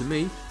seem like to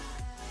me.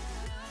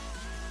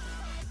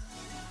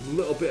 A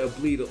little bit of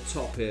bleed up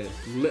top here.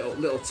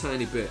 Little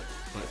tiny bit.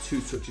 Like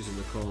 2 touches in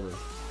the corner.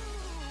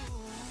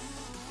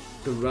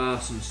 There are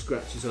some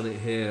scratches on it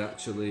here,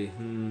 actually.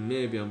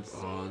 Maybe I'm...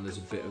 Oh, and there's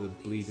a bit of a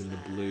bleed in the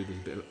blue.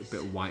 There's a bit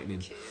of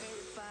whitening.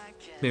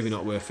 Maybe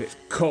not worth it.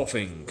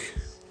 Coughing,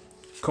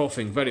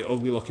 very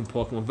ugly looking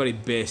Pokemon, very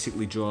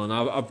basically drawn.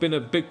 I've been a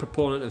big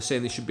proponent of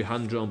saying they should be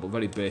hand drawn, but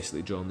very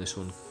basically drawn this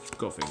one.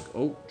 Coughing.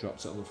 Oh,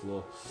 drops it on the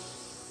floor.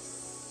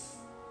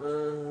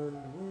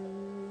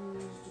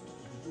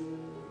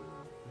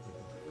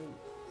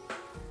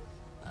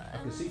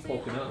 I can see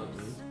poking out at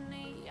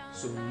me.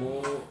 Some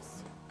more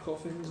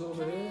coffins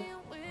over here.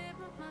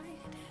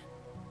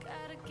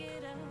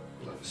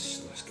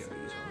 Let's get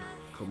these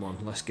on. Come on,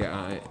 let's get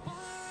at it.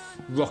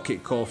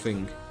 Rocket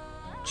coughing,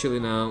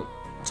 chilling out,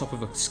 top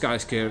of a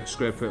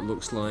skyscraper it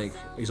looks like.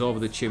 He's over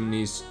the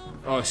chimneys.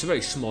 Oh, it's a very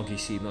smoggy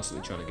scene, that's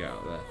what they're trying to get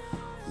out there.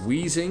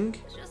 Wheezing,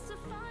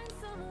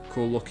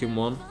 cool looking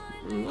one.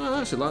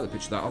 I actually like the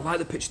picture of that. I like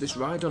the picture of this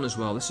ride-on as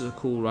well. This is a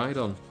cool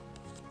ride-on.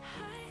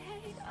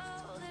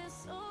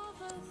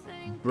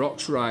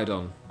 Brock's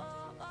ride-on.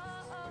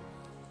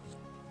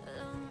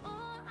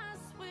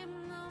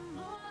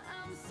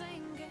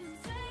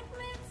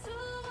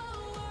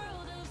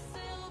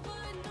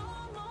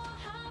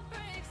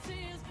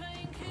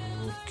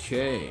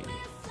 Okay,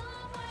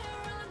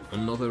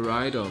 another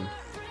ride-on.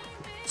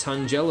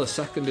 Tangela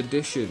 2nd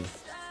edition.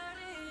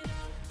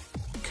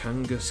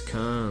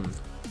 Kangaskhan.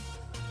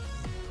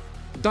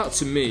 That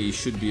to me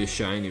should be a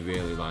shiny,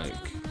 really. Like,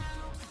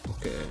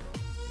 okay.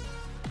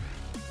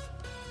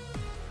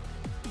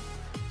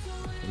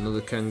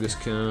 Another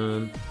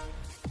Kangaskhan.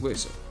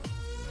 Wait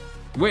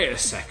a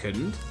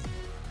second.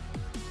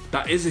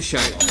 That is a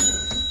shiny.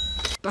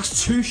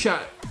 That's 2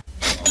 shiny.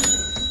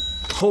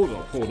 Hold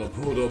up.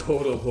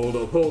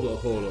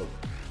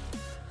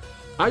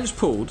 I just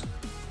pulled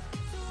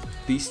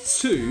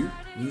these 2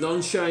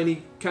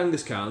 non-shiny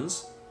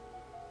Kangaskhan's,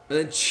 and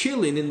then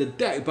chilling in the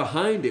deck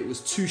behind it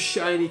was 2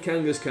 shiny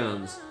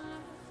Kangaskhan's.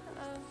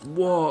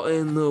 What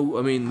in the...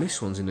 I mean,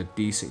 this one's in a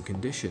decent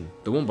condition.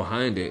 The one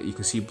behind it, you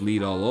can see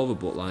bleed all over,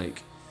 but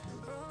like...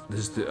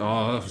 There's the... Oh,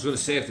 I was going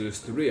to say if there was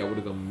 3, I would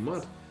have gone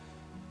mad.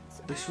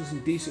 This one's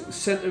in decent...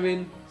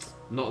 Centering,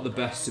 not the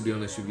best to be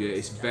honest with you.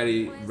 It's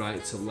very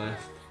right to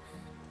left.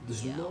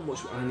 There's not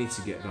much... I need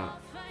to get that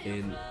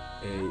in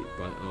a...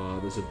 Oh,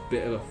 there's a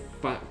bit of a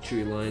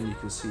factory line you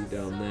can see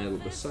down there,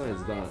 but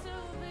besides that,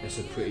 it's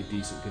a pretty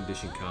decent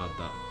condition card,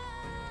 that.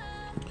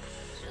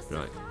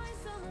 Right.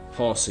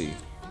 Horsey,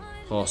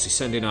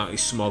 sending out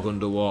his smog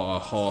underwater.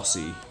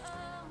 Horsey.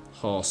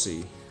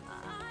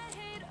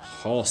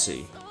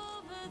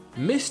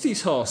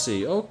 Misty's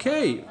Horsey.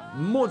 Okay.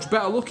 Much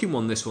better looking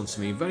one, this one to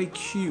me. Very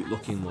cute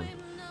looking one.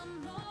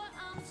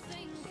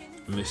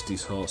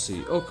 Misty's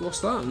Horsey. Oh, what's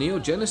that? Neo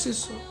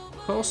Genesis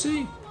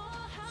Horsey?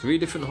 3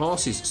 different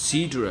horses.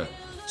 Cedra.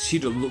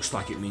 Cedra looks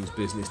like it means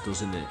business,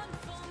 doesn't it?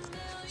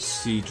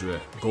 Cedra.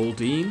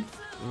 Goldeen.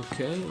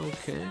 Okay.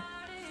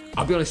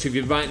 I'll be honest with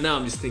you, right now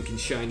I'm just thinking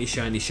shiny.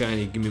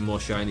 Give me more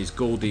shinies.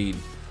 Goldeen.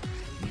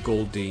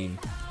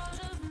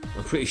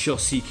 I'm pretty sure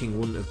Seeking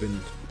wouldn't have been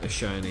a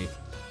shiny.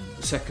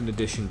 2nd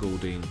edition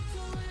Goldeen.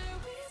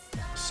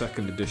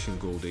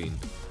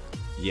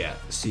 Yeah,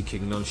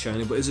 Seeking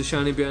non-shiny, but is a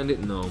shiny behind it?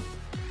 No.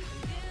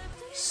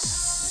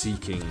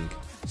 Seeking.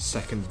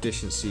 2nd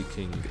edition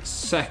Seeking.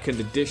 2nd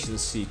edition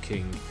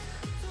Seeking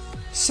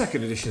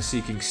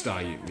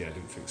Staryu. Yeah, I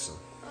didn't think so.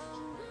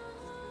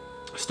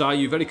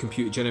 Staryu, very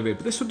computer generated,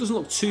 but this one doesn't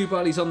look too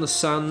bad. He's on the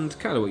sand,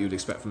 kind of what you'd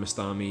expect from a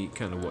Starmie,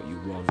 kind of what you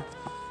want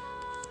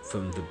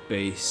from the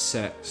base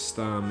set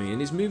Starmie. And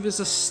his move is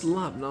a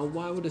slap. Now,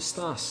 why would a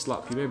star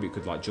slap you? Maybe it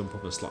could like jump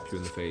up and slap you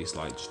in the face,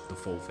 like just the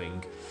full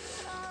thing.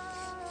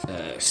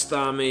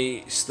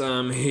 Staryu.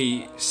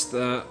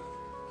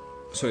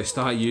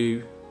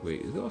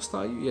 Wait, is it all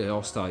Staryu? Yeah,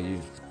 all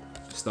Staryu.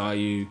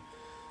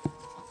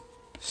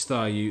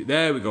 Staryu.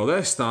 There we go.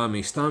 There's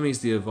Starmie. Starmie's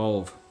the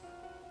evolve.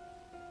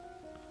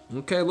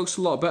 Okay, looks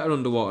a lot better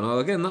underwater. Now,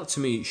 again, that to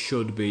me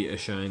should be a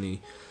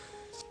shiny.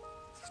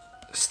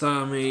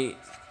 Starmie,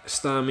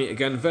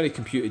 again, very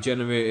computer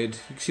generated.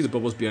 You can see the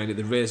bubbles behind it,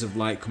 the rays of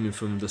light coming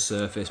from the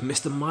surface.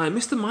 Mr.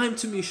 Mime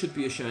to me should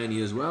be a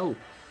shiny as well.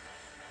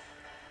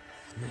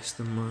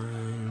 Mr.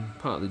 Mime,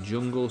 part of the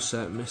jungle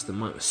set. Mr.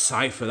 Mime,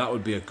 Cypher, that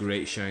would be a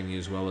great shiny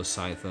as well as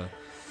Scyther.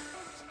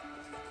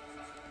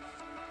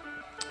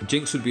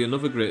 Jinx would be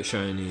another great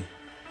shiny.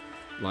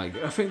 Like,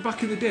 I think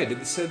back in the day,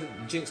 they said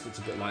that Jinx looked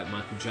a bit like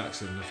Michael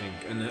Jackson, I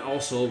think. And then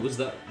also there was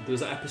that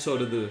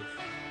episode of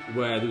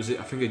where there was,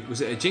 I think,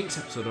 was it a Jinx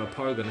episode or a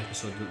Porygon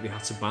episode that they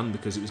had to ban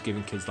because it was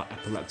giving kids like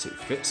epileptic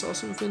fits or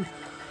something?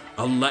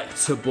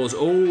 Electabuzz.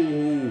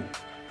 Oh,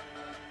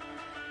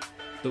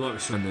 there might be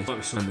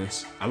something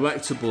this.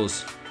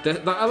 Electabuzz.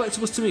 That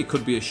Electabuzz to me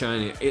could be a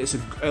shiny.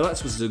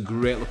 Electabuzz is a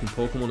great looking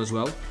Pokemon as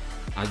well.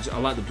 I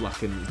like the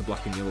black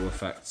and yellow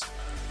effect.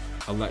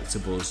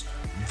 Electabuzz.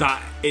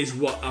 That is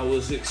what I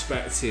was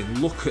expecting.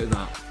 Look at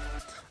that.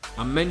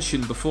 I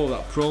mentioned before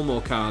that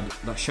promo card,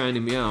 that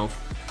shiny Meowth.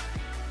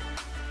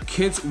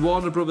 Kids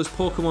Warner Brothers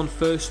Pokemon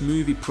first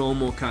movie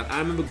promo card. I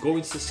remember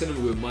going to the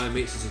cinema with my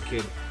mates as a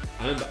kid.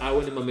 I remember I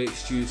went in my mate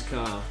Stu's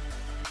car,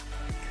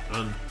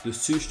 and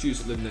there's 2 Stu's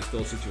that lived next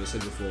door to each other, I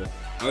said before.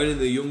 I went in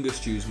the younger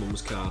Stu's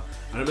mum's car,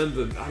 and I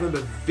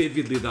remember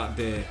vividly that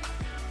day.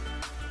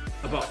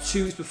 About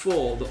 2 weeks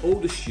before, the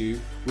older Stu,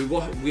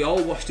 we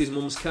all washed his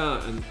mum's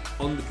car, and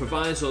on the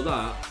proviso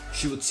that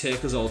she would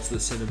take us all to the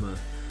cinema.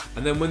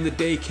 And then when the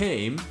day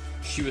came,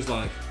 she was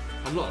like,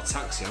 I'm not a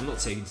taxi, I'm not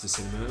taking you to the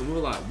cinema. And we were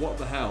like, what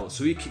the hell?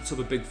 So he kicked up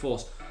a big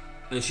fuss,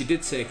 and she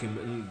did take him,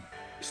 and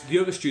the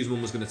other Stu's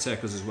mum was going to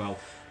take us as well.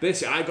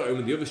 basically I got in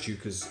with the other Stu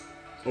because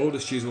older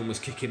Stu's one was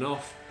kicking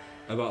off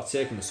about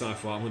taking the, so I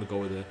thought I'm going to go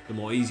with the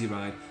more easy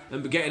ride.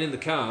 And we're getting in the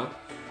car,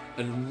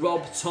 and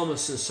Rob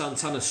Thomas and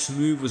Santana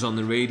Smooth was on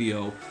the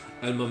radio,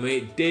 and my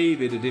mate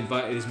David had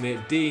invited his mate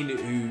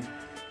Dean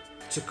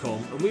to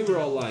come, and we were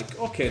all like,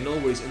 okay, no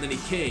worries. And then he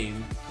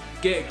came,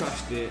 gate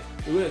crashed it,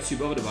 we weren't too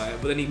bothered about it,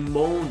 but then he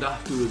moaned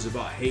afterwards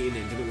about hating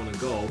it, didn't want to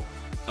go,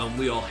 and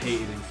we all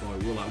hated him for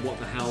it. We were like, what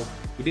the hell?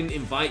 We didn't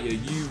invite you.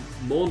 You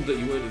moaned that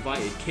you weren't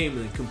invited, came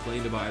and then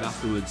complained about it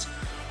afterwards.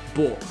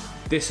 But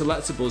this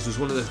Electabuzz was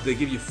one of the, they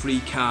give you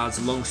free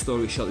cards, long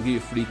story short, they give you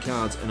free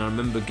cards, and I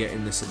remember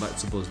getting this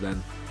Electabuzz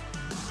then.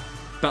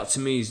 That to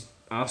me is,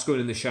 I was going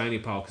in the shiny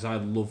pile because I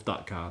loved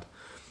that card.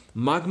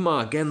 Magma,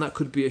 again, that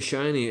could be a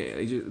shiny,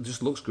 it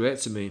just looks great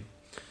to me.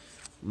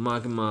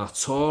 Magma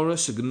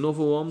Taurus,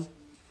 another one.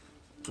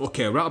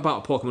 Okay, we're at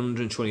about Pokemon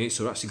 128,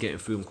 so we're actually getting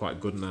through them quite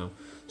good now.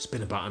 It's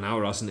been about an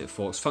hour, hasn't it,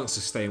 folks? Thanks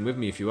for staying with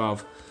me if you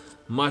have.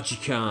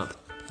 Magikarp,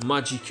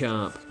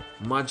 Magikarp,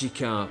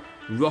 Magikarp,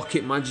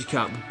 Rocket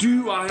Magikarp.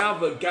 Do I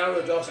have a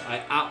Gyarados?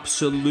 I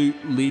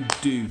absolutely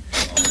do.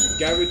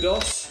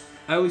 Gyarados,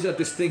 I always had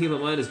this thing in my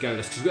mind as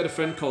Gyarados, because we had a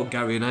friend called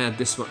Gary, and I had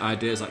this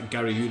idea as like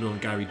Gary Uno and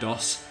Gary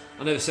Dos.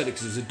 I never said it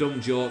because it was a dumb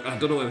joke. I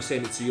don't know why I'm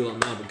saying it to you lot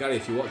now, but Gary,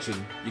 if you're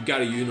watching, you're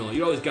Gary Uno.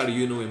 You're always Gary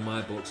Uno in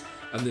my books,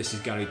 and this is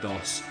Gary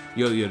Dos.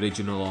 You're the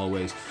original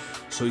always.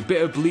 So a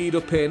bit of bleed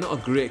up here, not a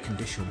great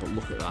condition, but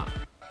look at that.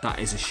 That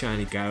is a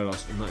shiny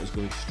Gyarados, and that is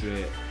going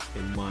straight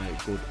in my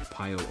good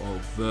pile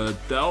over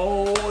there.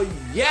 Oh,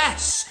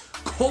 yes!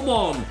 Come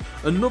on!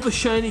 Another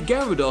shiny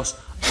Gyarados.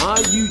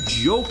 Are you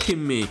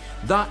joking me?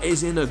 That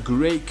is in a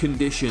great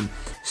condition.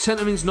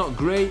 Centering's not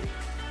great.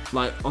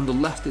 Like, on the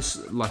left,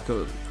 it's like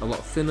a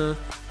lot thinner.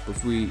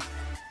 If we...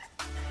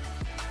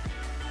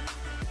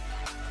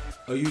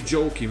 Are you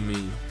joking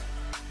me?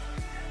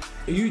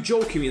 Are you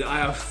joking me that I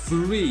have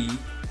 3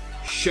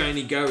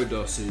 shiny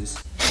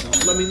Gyaradoses?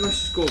 Let's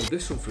just go over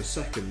this one for a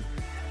second.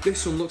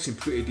 This one looks in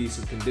pretty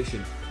decent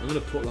condition. I'm going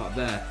to put that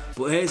there.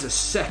 But here's a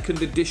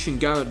second edition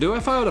Gyarados.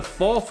 If I had a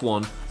 4th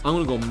one,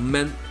 I'm going to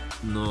go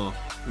No.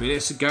 I mean,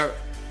 it's a Gyarados.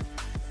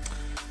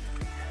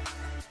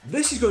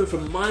 This is going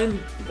from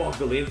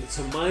mind-boggling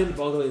to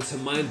mind-boggling to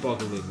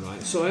mind-boggling,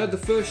 right? So I had the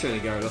first shiny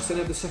Gyarados, then I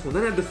had the second one,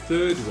 then I had the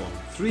third one.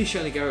 3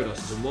 shiny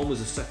Gyaradoses, and one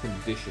was a second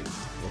edition,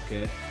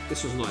 okay?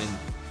 This was not in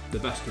the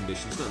best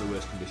condition, it's not in the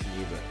worst condition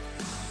either.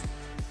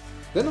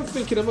 Then I'm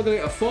thinking, am I going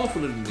to get a 4th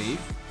one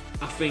underneath?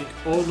 I think,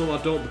 oh no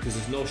I don't, because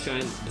there's no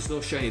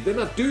shiny. Then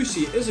I do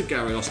see it is a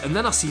Gyarados, and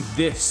then I see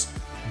this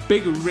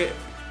big rip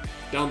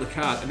down the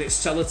card, and it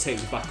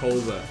sellotapes back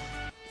over.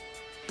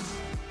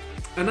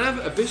 And I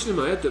have a vision in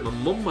my head that my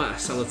mum might have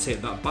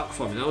sellotaped that back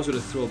for me, and I was going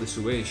to throw this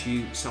away, and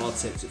she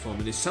sellotaped it for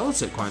me. And it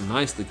sellotaped quite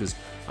nicely, because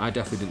I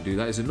definitely didn't do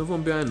that. Is there another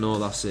one behind? No,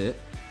 that's it.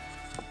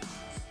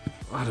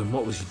 Adam,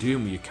 what was you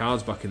doing with your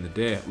cards back in the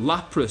day?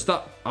 Lapras,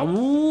 that...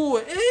 Oh,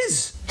 it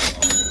is!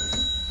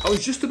 I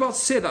was just about to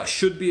say that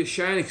should be a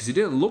shiny, because it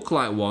didn't look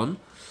like one.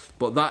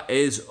 But that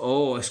is...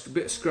 Oh, it's a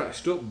bit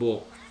scratched up,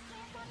 but...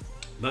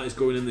 That is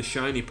going in the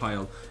shiny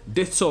pile.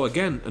 Ditto,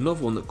 again,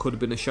 another one that could have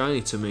been a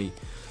shiny to me.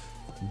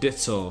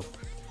 Ditto.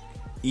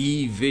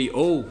 Eevee.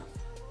 Oh,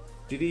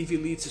 did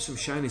Eevee lead to some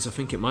shinies? I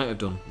think it might have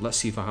done. Let's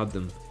see if I had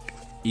them.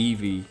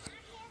 Eevee.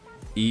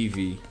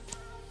 Eevee.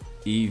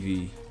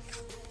 Eevee.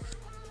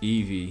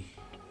 Eevee.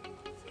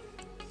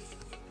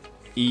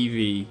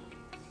 Eevee.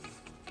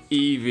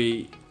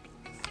 Eevee.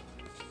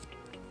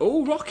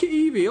 Oh, Rocket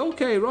Eevee.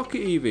 Okay,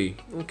 Rocket Eevee.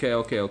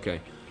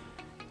 Okay.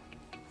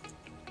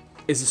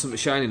 Is there something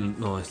shining?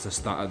 No, it's the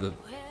start of the...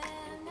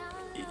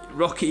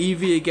 Rocket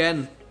Eevee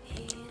again.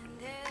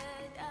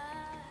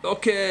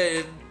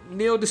 Okay,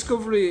 Neo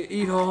Discovery.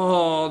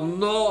 Oh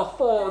no, I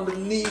thought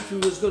underneath we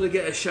was going to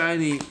get a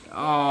shiny.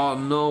 Oh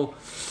no.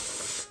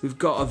 We've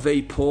got a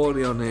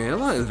Vaporeon here. I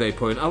like the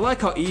Vaporeon. I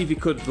like how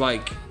Eevee could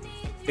like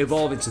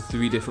evolve into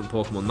 3 different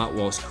Pokemon. That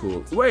was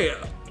cool. Wait.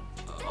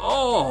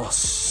 Oh.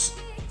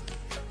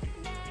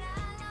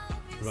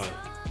 Right.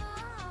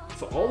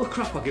 For all the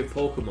crap I give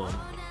Pokemon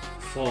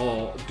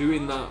for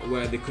doing that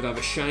where they could have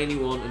a shiny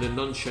one and a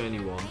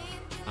non-shiny one,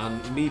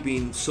 and me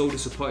being so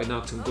disappointed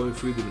now because I'm going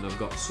through them and I've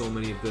got so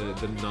many of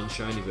the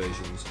non-shiny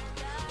versions.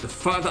 The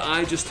fact that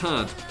I just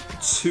had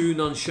 2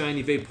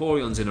 non-shiny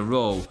Vaporeons in a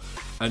row,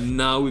 and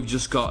now we've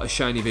just got a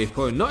shiny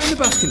Vaporeon. Not in the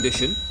best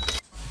condition,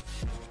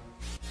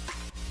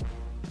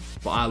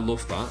 but I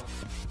love that.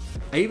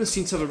 I even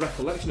seem to have a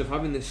recollection of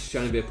having this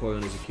shiny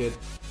Vaporeon as a kid.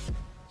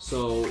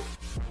 So,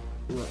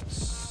 let's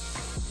see.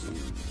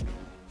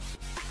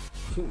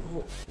 I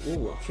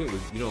think we,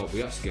 you know what,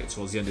 we actually get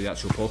towards the end of the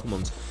actual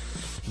Pokemons.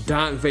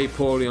 Dark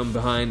Vaporeon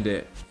behind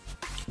it.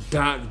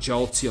 Dark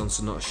Jolteon,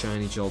 so not a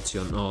shiny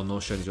Jolteon. Oh, no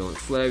shiny Jolteon.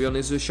 Flareon,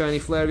 is there a shiny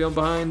Flareon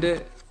behind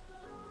it?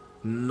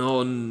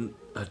 None.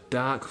 A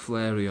Dark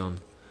Flareon.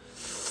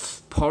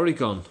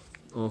 Porygon.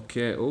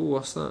 Okay, oh,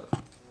 what's that?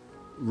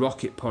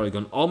 Rocket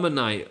Porygon.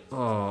 Omanite.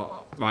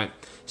 Oh, right.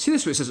 See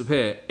this what it says up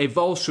here?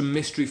 Evolves from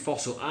Mystery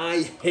Fossil.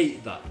 I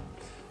hate that.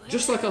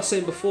 Just like I was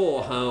saying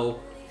before, how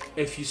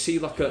if you see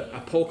like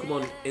a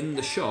Pokemon in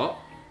the shop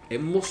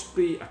It must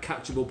be a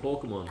catchable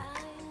Pokemon.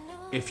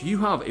 If you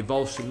have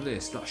evolved from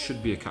this, that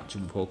should be a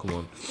catchable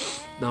Pokemon.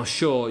 Now,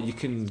 sure, you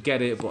can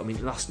get it, but I mean,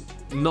 that's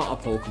not a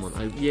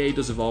Pokemon. Yeah, he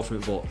does evolve from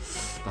it, but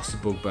that's the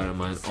bugbear of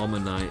mine.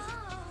 Omanyte.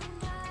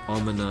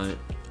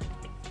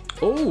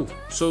 Oh,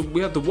 so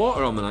we had the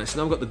water Omanyte, so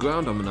now we've got the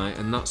ground Omanyte,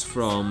 and that's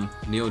from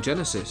Neo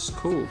Genesis.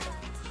 Cool.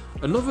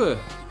 Another,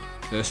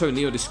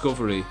 Neo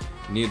Discovery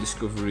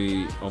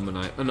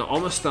Omanyte. And an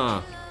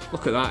Omastar.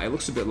 Look at that, it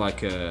looks a bit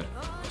like a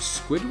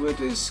Squidward.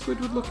 Is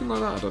Squidward looking like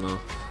that? I don't know.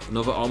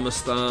 Another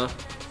Omastar.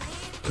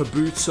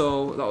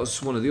 Kabuto, that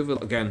was one of the other,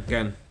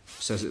 again,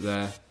 says it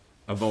there.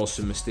 Evolves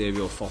from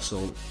Mysterio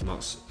Fossil, and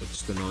that's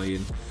just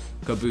annoying.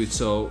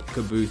 Kabuto.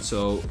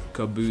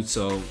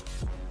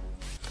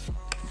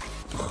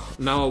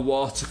 Now a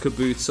Water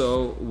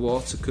Kabuto.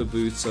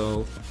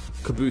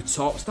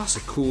 Kabutops, that's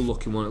a cool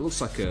looking one. It looks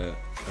like a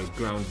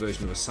ground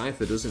version of a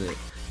Scyther, doesn't it?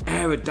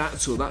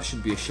 Aerodactyl, that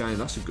should be a shiny.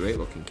 That's a great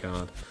looking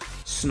card.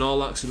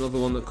 Snorlax, another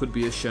one that could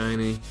be a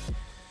shiny.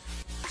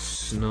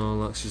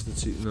 Snorlax is the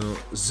two. No.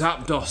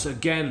 Zapdos,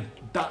 again,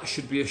 that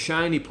should be a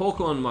shiny.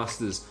 Pokemon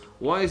Masters,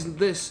 why isn't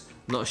this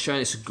not a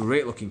shiny? It's a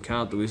great looking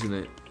card though, isn't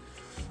it?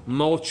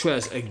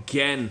 Moltres,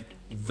 again,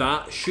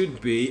 that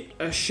should be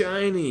a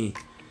shiny.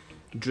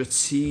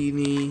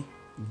 Dratini,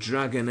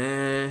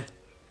 Dragonair.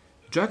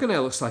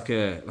 Dragonair looks like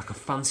a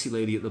fancy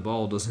lady at the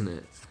ball, doesn't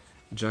it?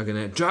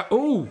 Dragonair.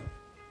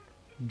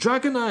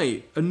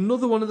 Dragonite,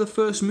 another one of the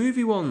first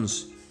movie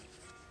ones.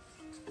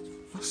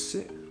 That's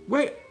it.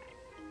 Wait.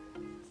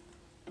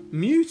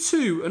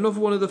 Mewtwo,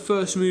 another one of the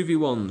first movie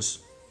ones.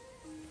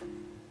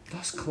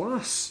 That's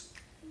class.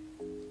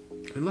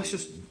 And let's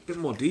just a bit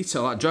more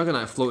detail. That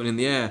Dragonite floating in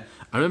the air.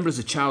 I remember as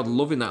a child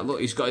loving that. Look,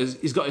 he's got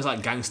his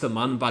like gangster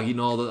man bag, you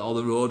know, all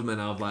the roadmen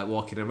have like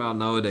walking around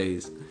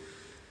nowadays.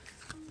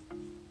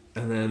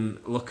 And then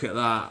look at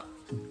that.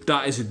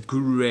 That is a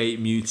great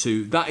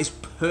Mewtwo. That is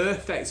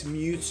perfect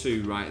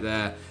Mewtwo right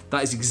there.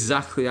 That is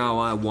exactly how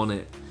I want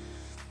it.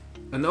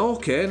 And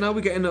okay, now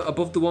we're getting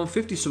above the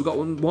 150. So we've got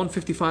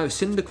 155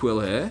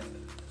 Cyndaquil here.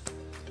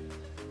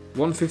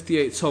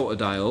 158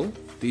 Totodile.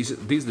 These are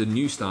the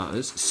new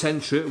starters.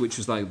 Sentret, which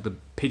was like the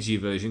Pidgey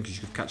version because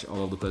you could catch it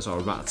all over the place,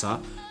 or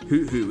Rattata.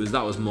 Hoot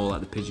that was more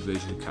like the Pidgey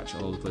version, you could catch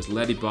it all over the place.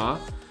 Ledybar.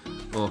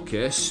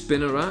 Okay,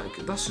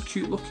 Spinarak. That's a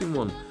cute looking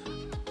one.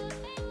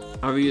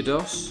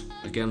 Ariados,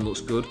 again,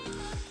 looks good.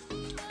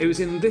 It was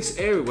in this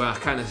area where I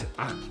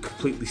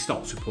completely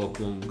stopped with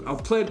Pokemon. I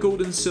played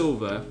Gold and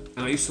Silver,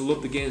 and I used to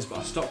love the games, but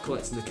I stopped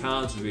collecting the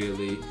cards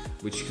really,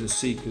 which you can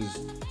see because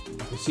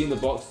I can see in the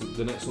box that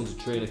the next one's are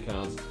trainer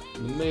cards.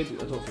 And maybe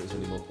I don't think there's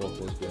any more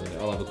Pokemon behind it.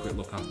 I'll have a quick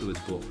look afterwards,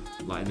 but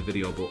like in the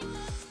video. But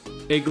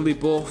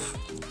Igglybuff,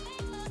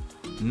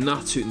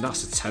 Natu, and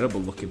that's a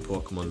terrible looking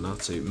Pokemon,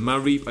 Natu.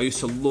 Mareep, I used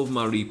to love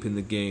Mareep in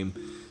the game,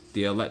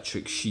 the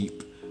electric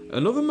sheep.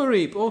 Another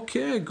Mareep,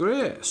 okay,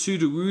 great.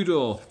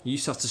 Sudowoodo, you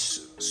used to have to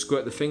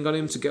squirt the thing on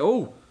him to get,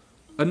 oh,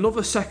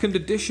 another second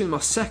edition, my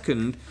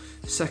second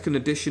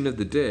edition of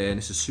the day, and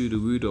it's a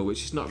Sudowoodo,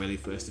 which is not really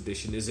first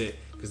edition, is it?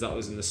 Because that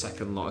was in the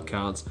second lot of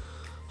cards.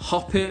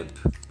 Hoppip,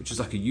 which is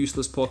like a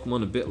useless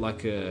Pokemon, a bit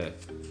like a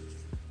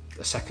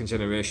second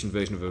generation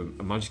version of a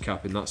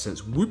Magikarp in that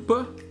sense.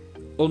 Wooper.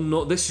 Oh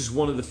no, this is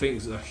one of the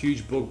things that are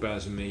huge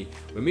bugbears with me.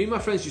 When me and my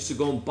friends used to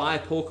go and buy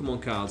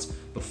Pokemon cards,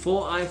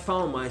 before I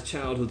found my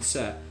childhood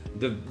set,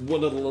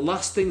 one of the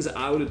last things that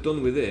I would have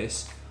done with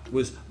this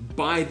was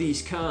buy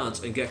these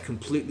cards and get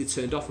completely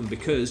turned off them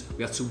because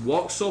we had to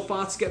walk so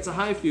far to get to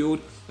Highfield,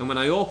 and when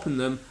I opened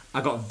them, I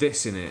got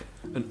this in it.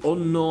 An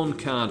unknown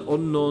card,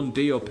 unknown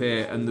DOP,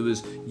 and there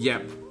was,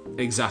 yep,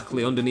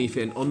 exactly, underneath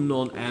it, an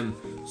unknown M.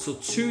 So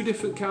two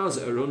different cards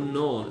that are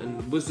unknown,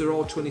 and was there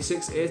all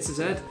 26 A to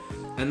Z?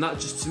 And that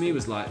just to me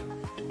was like,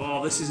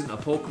 oh, this isn't a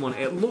Pokemon.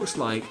 It looks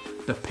like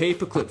the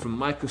paperclip from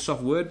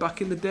Microsoft Word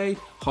back in the day.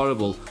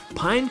 Horrible.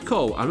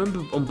 Pineco, I remember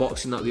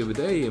unboxing that the other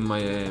day in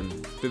my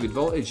Vivid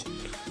Voltage.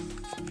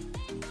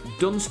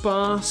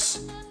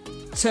 Dunsparce,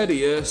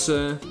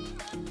 Teddiursa,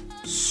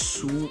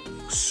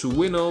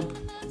 Swinub,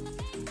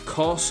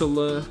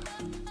 Corsola,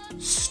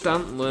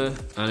 Stantler,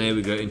 and here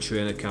we go in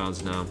trainer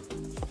cards now.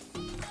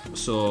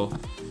 So,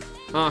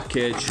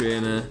 Arcade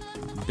Trainer,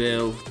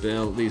 Bill,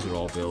 these are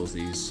all Bills,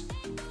 these,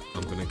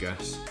 I'm gonna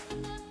guess.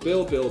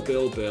 Bill. I'm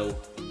gonna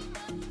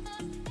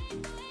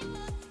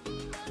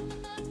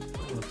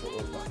put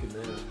those back in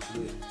there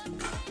actually.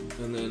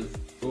 And then,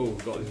 oh,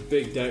 we've got this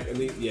big deck, and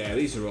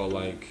these are all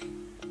like,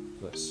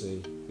 let's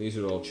see, these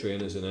are all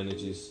trainers and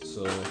energies,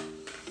 so.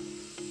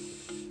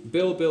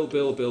 Bill.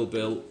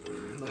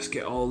 Let's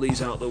get all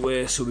these out of the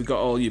way, so we got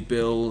all your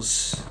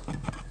Bills.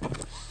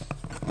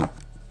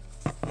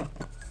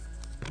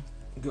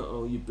 Got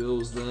all your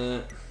Bills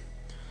there.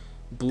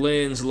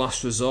 Blaine's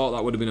Last Resort,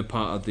 that would have been a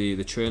part of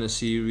the trainer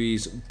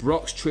series.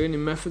 Brock's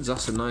Training Methods,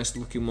 that's a nice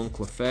looking one.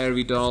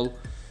 Clefairy Doll,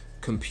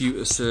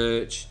 Computer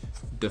Search,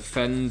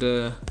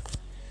 Defender,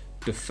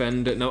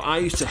 Defender. Now, I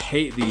used to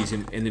hate these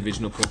in the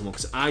original Pokemon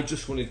because I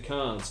just wanted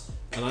cards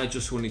and I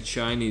just wanted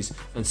shinies,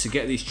 and to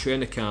get these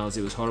trainer cards,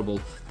 it was horrible.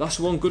 That's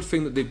one good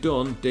thing that they've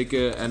done,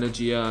 Digger,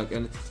 Energy Arc,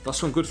 and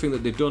that's one good thing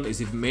that they've done is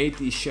they've made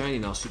these shiny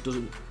now, so it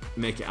doesn't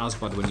make it as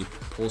bad when you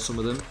pull some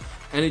of them.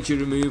 Energy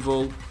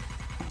removal,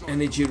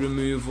 energy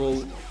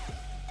removal,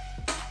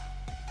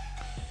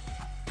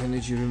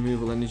 energy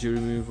removal, energy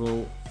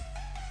removal,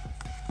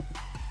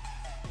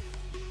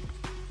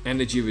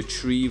 energy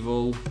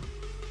retrieval.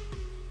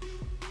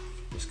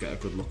 Let's get a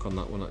good look on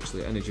that one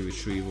actually. Energy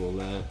retrieval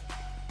there.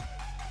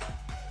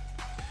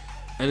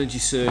 Energy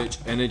search,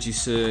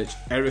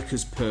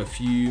 Erica's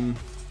perfume.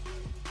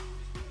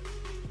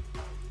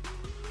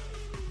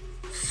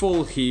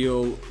 Full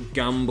heal,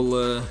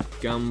 gambler,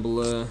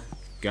 gambler,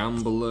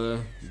 gambler,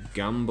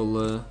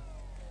 gambler.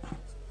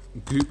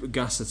 Goop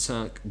gas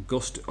attack,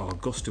 gust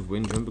of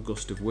wind. Remember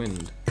gust of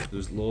wind?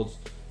 There's loads.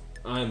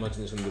 I imagine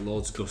there's going to be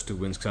loads of gust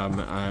of winds because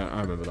I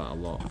remember that a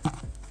lot.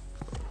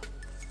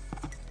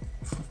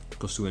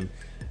 Gust of wind.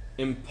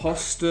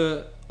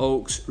 Imposter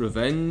Oak's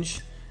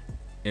revenge.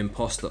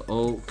 Imposter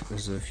Oak.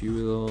 There's a few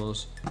of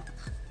those.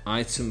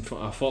 Item.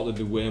 I thought there'd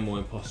be way more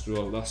Imposter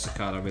Oak. That's the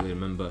card I really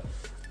remember.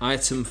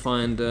 Item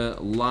finder.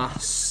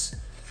 Lass.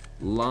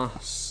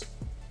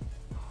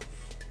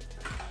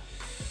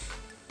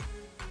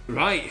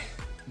 Right.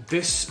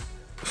 This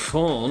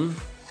phone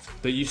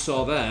that you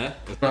saw there.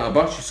 Right, a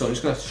battery, so I'm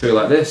just going to have to show you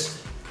like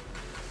this.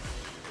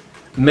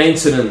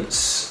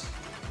 Maintenance.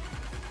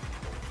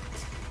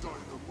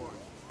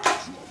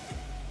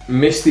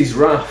 Misty's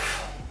Wrath.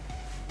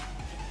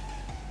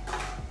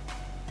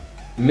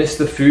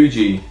 Mr.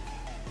 Fuji.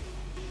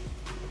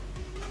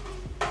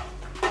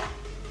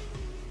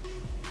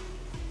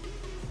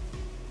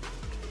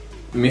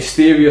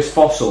 Mysterious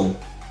Fossil.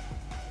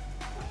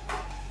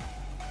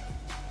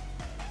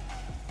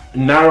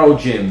 Narrow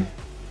Gym.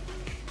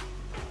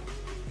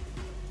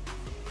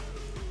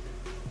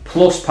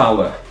 Plus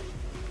Power.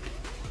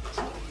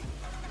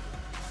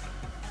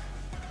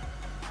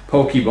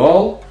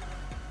 Pokeball.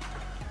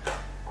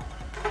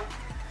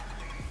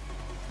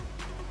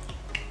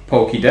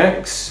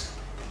 Pokédex.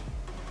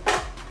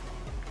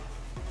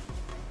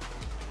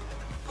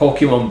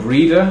 Pokemon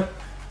Breeder.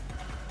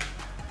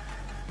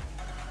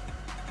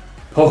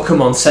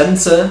 Pokemon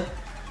Center.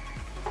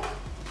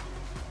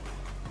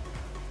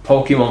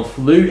 Pokemon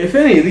Flute. If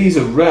any of these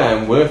are rare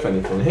and worth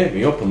anything, hit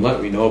me up and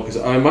let me know, because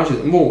I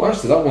imagine. Oh,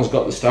 actually, that one's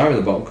got the star in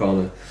the bottom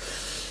corner.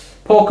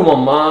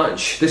 Pokemon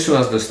March. This one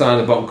has the star in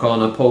the bottom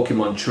corner.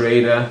 Pokemon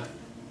Trader.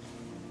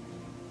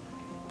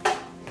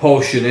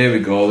 Potion. Here we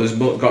go. There's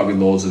got to be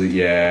loads of it.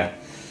 Yeah,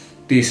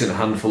 decent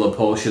handful of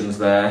potions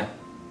there.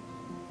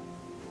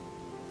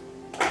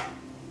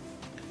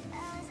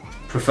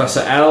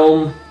 Professor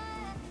Elm.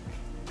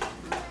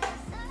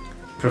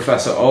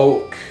 Professor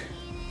Oak.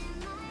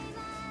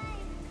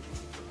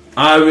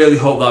 I really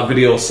hope that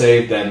video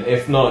saved then.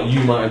 If not,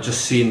 you might have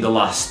just seen the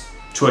last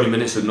 20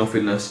 minutes of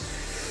nothingness.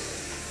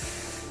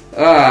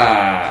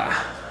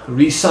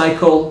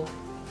 Recycle.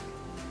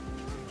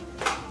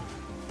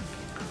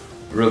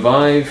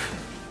 Revive.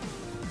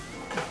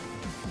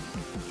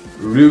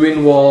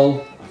 Ruin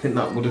Wall. I think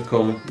that would have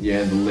come,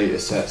 yeah, in the later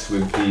sets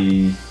with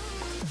the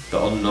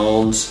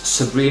unknowns.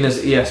 Sabrina's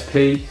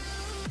ESP.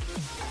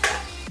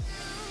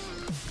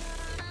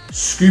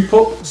 Scoop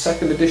Up,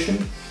 2nd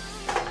edition.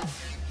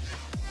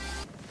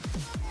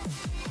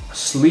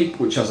 Sleep,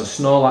 which has a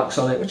Snorlax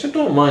on it, which I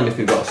don't mind if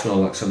you've got a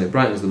Snorlax on it,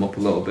 brightens them up a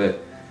little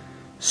bit.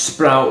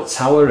 Sprout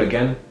Tower,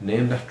 again,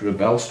 named after a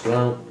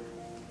Bellsprout.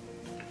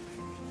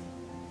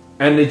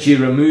 Energy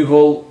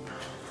Removal.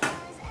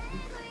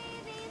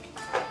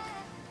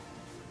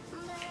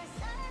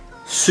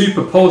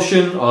 Super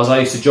Potion, or as I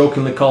used to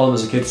jokingly call them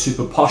as a kid,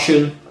 Super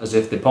Potion, as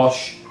if they're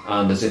posh,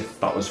 and as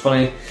if that was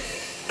funny.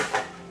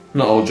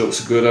 Not all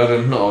jokes are good,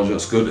 Adam, not all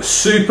jokes are good.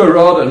 Super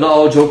Rod, and not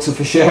all jokes are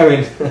for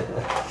sharing.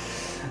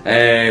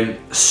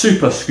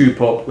 Super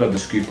Scoop Up, we had the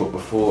Scoop Up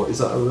before. Is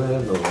that a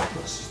rare? No,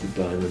 that's just a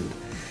diamond.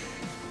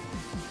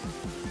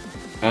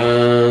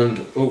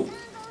 And, oh.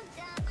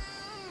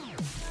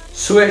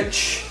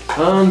 Switch,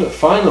 and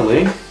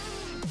finally,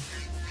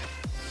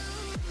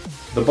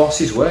 the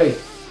Boss's Way.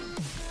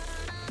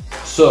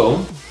 So,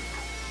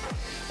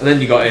 and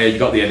then you got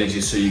the energy,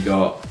 so you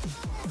got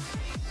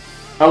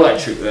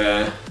electric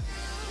there,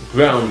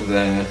 ground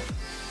there,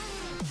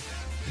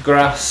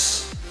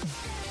 grass,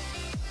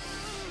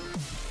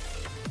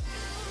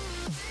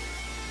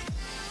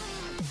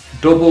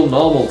 double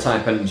normal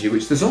type energy,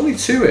 which there's only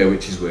 2 here,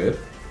 which is weird.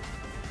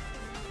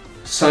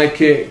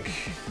 Psychic,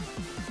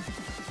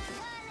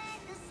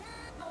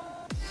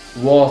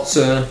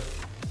 water,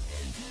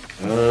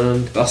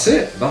 and that's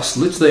it. That's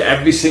literally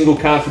every single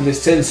card from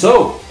this tin.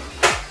 So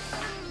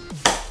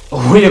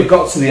we have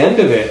got to the end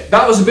of it.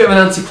 That was a bit of an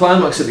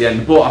anticlimax at the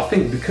end, but I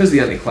think because of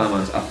the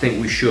anticlimax, I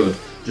think we should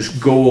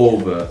just go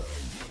over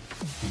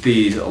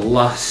these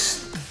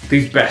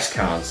best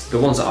cards, the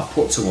ones that I've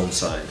put to one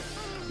side.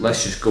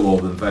 Let's just go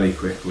over them very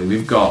quickly.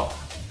 We've got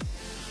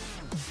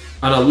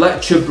an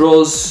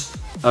Electabuzz,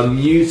 a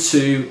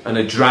Mewtwo, and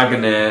a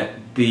Dragonair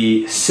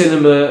the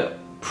cinema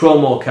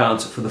promo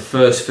cards for the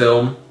first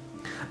film.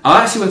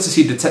 I actually went to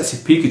see Detective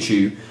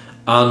Pikachu,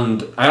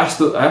 and I asked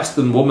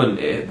the woman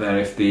there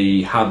if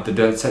they had the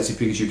Detective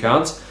Pikachu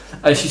cards,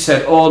 and she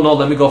said, "Oh no,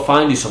 let me go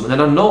find you some." And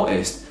then I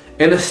noticed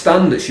in a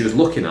stand that she was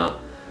looking at,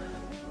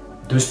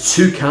 there was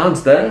 2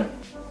 cards there,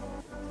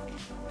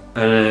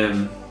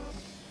 and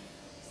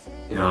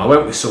you know, I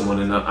went with someone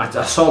and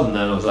I saw them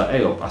there, and I was like,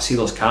 "Hey, I see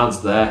those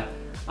cards there."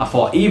 I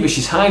thought either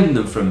she's hiding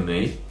them from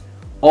me,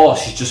 or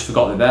she's just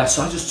forgot they're there.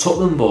 So I just took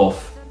them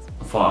both.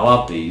 I thought, I'll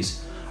have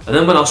these. And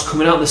then when I was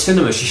coming out of the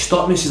cinema, she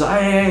stopped me. She's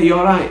like, "Hey, you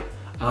alright?"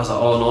 And I was like,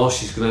 "Oh no,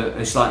 she's gonna." And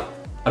she's like,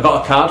 "I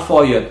got a card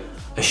for you."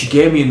 And she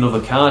gave me another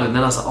card, and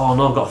then I was like, "Oh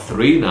no, I've got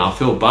 3 now. I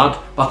feel bad."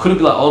 But I couldn't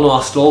be like, "Oh no,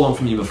 I stole one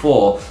from you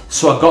before."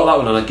 So I got that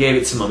one and I gave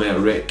it to my mate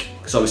Rick,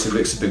 because obviously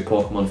Rick's a big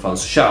Pokemon fan.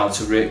 So shout out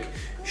to Rick.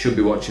 You should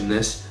be watching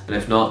this, and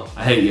if not,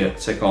 I hate you.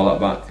 Take all that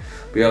back.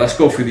 But yeah, let's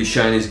go through these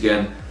shinies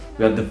again.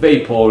 We had the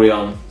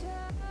Vaporeon,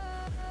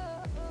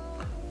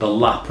 the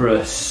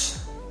Lapras,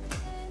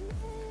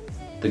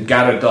 the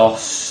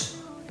Gyarados,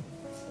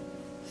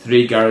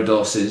 3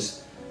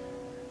 Gyaradoses,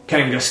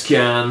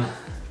 Kangaskhan,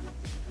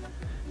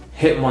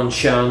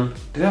 Hitmonchan.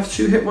 Did I have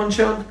 2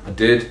 Hitmonchan? I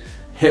did.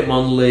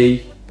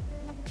 Hitmonlee,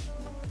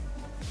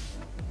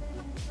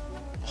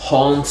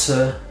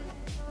 Haunter,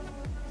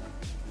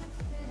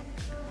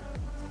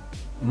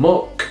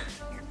 Muck,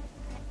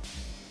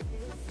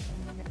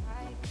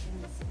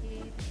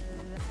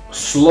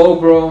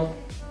 Slowbro,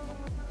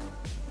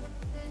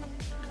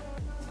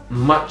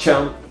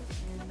 Machamp,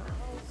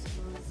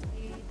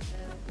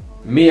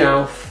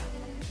 Meowth,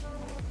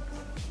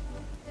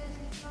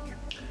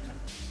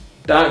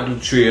 Dark Blue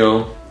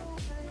Trio,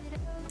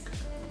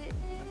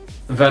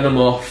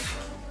 Venomoth,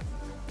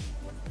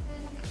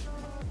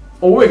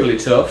 a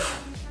Wigglytuff,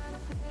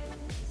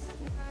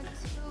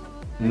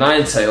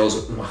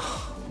 Ninetales.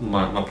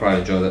 My pride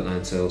enjoyed that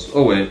Ninetales.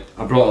 Oh wait,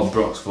 I brought up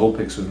Brock's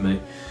Vulpix with me.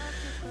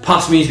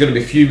 Past me's going to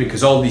be fuming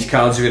because all these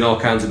cards are in all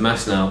kinds of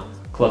mess now.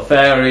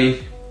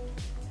 Clefairy,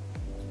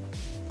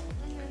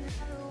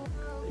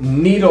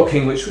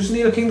 Nidoking, which was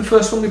Nidoking the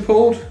first one we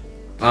pulled?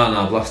 Ah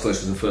no, Blastoise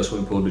was the first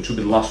one we pulled, which will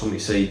be the last one we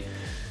see.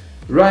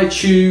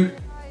 Raichu,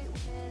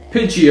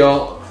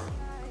 Pidgeot,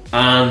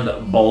 and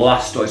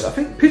Blastoise. I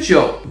think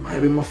Pidgeot might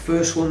have been my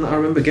first one that I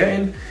remember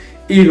getting.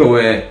 Either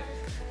way,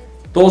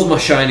 those are my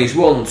shinies.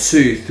 1,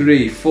 2,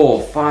 3,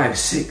 4, 5,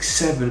 6,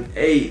 7,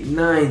 8,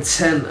 9,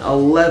 10,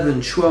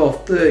 11,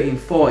 12, 13,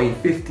 14,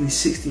 15,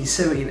 16,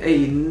 17,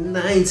 18,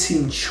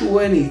 19,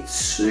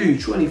 22,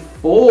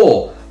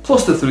 24.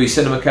 Plus the 3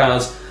 cinema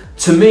cards.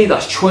 To me,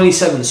 that's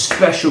 27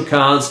 special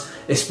cards.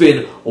 It's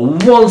been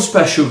one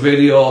special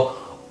video,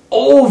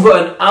 over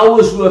an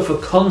hour's worth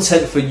of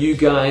content for you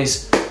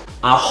guys.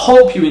 I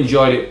hope you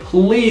enjoyed it.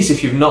 Please,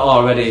 if you've not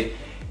already,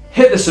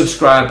 hit the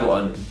subscribe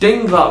button,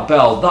 ding that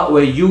bell, that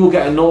way you will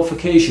get a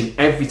notification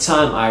every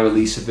time I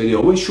release a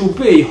video, which will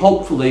be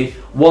hopefully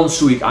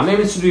once a week. I'm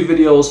aiming to do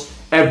videos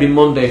every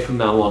Monday from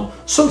now on.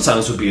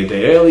 Sometimes it'll be a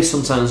day early,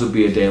 sometimes it'll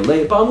be a day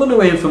late, but I'm going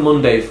to aim for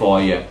Monday for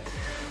you.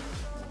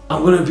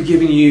 I'm going to be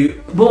giving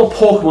you more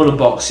Pokemon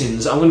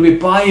unboxings, I'm going to be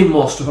buying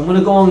more stuff, I'm going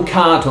to go on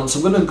card hunts,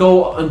 I'm going to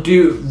go and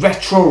do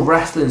retro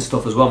wrestling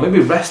stuff as well, maybe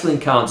wrestling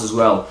cards as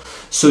well.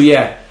 So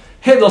yeah,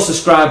 hit those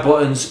subscribe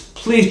buttons.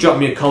 Please drop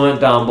me a comment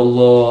down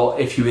below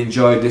if you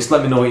enjoyed this.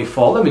 Let me know what you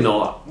thought. Let me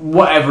know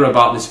whatever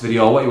about this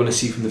video, what you want to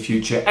see from the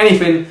future.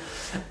 Anything,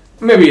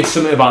 maybe it's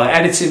something about the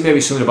editing,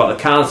 maybe something about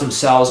the cards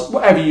themselves.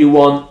 Whatever you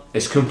want,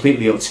 it's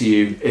completely up to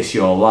you. It's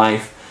your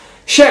life.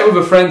 Share it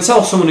with a friend.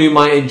 Tell someone who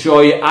might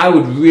enjoy it. I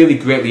would really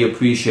greatly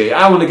appreciate it.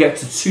 I want to get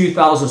to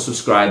 2,000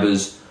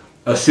 subscribers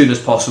as soon as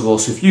possible.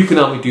 So if you can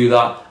help me do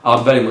that,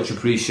 I'd very much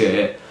appreciate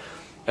it.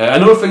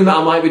 Another thing that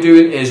I might be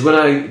doing is when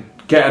I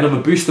get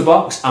another booster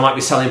box, I might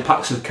be selling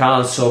packs of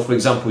cards. So for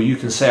example, you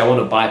can say I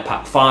want to buy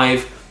pack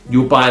 5,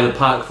 you'll buy the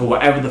pack for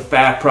whatever the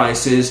fair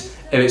price is.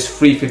 If it's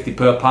 $3.50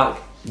 per pack,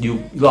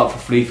 you got it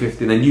for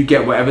 $3.50, and then you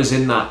get whatever's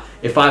in that.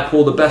 If I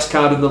pull the best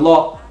card in the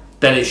lot,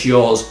 then it's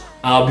yours.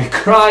 I'll be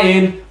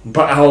crying,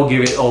 but I'll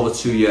give it over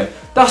to you.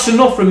 That's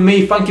enough from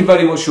me. Thank you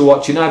very much for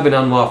watching. I've been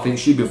Anwar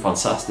Finch. You've been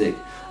fantastic.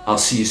 I'll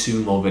see you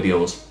soon, more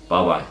videos.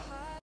 Bye bye.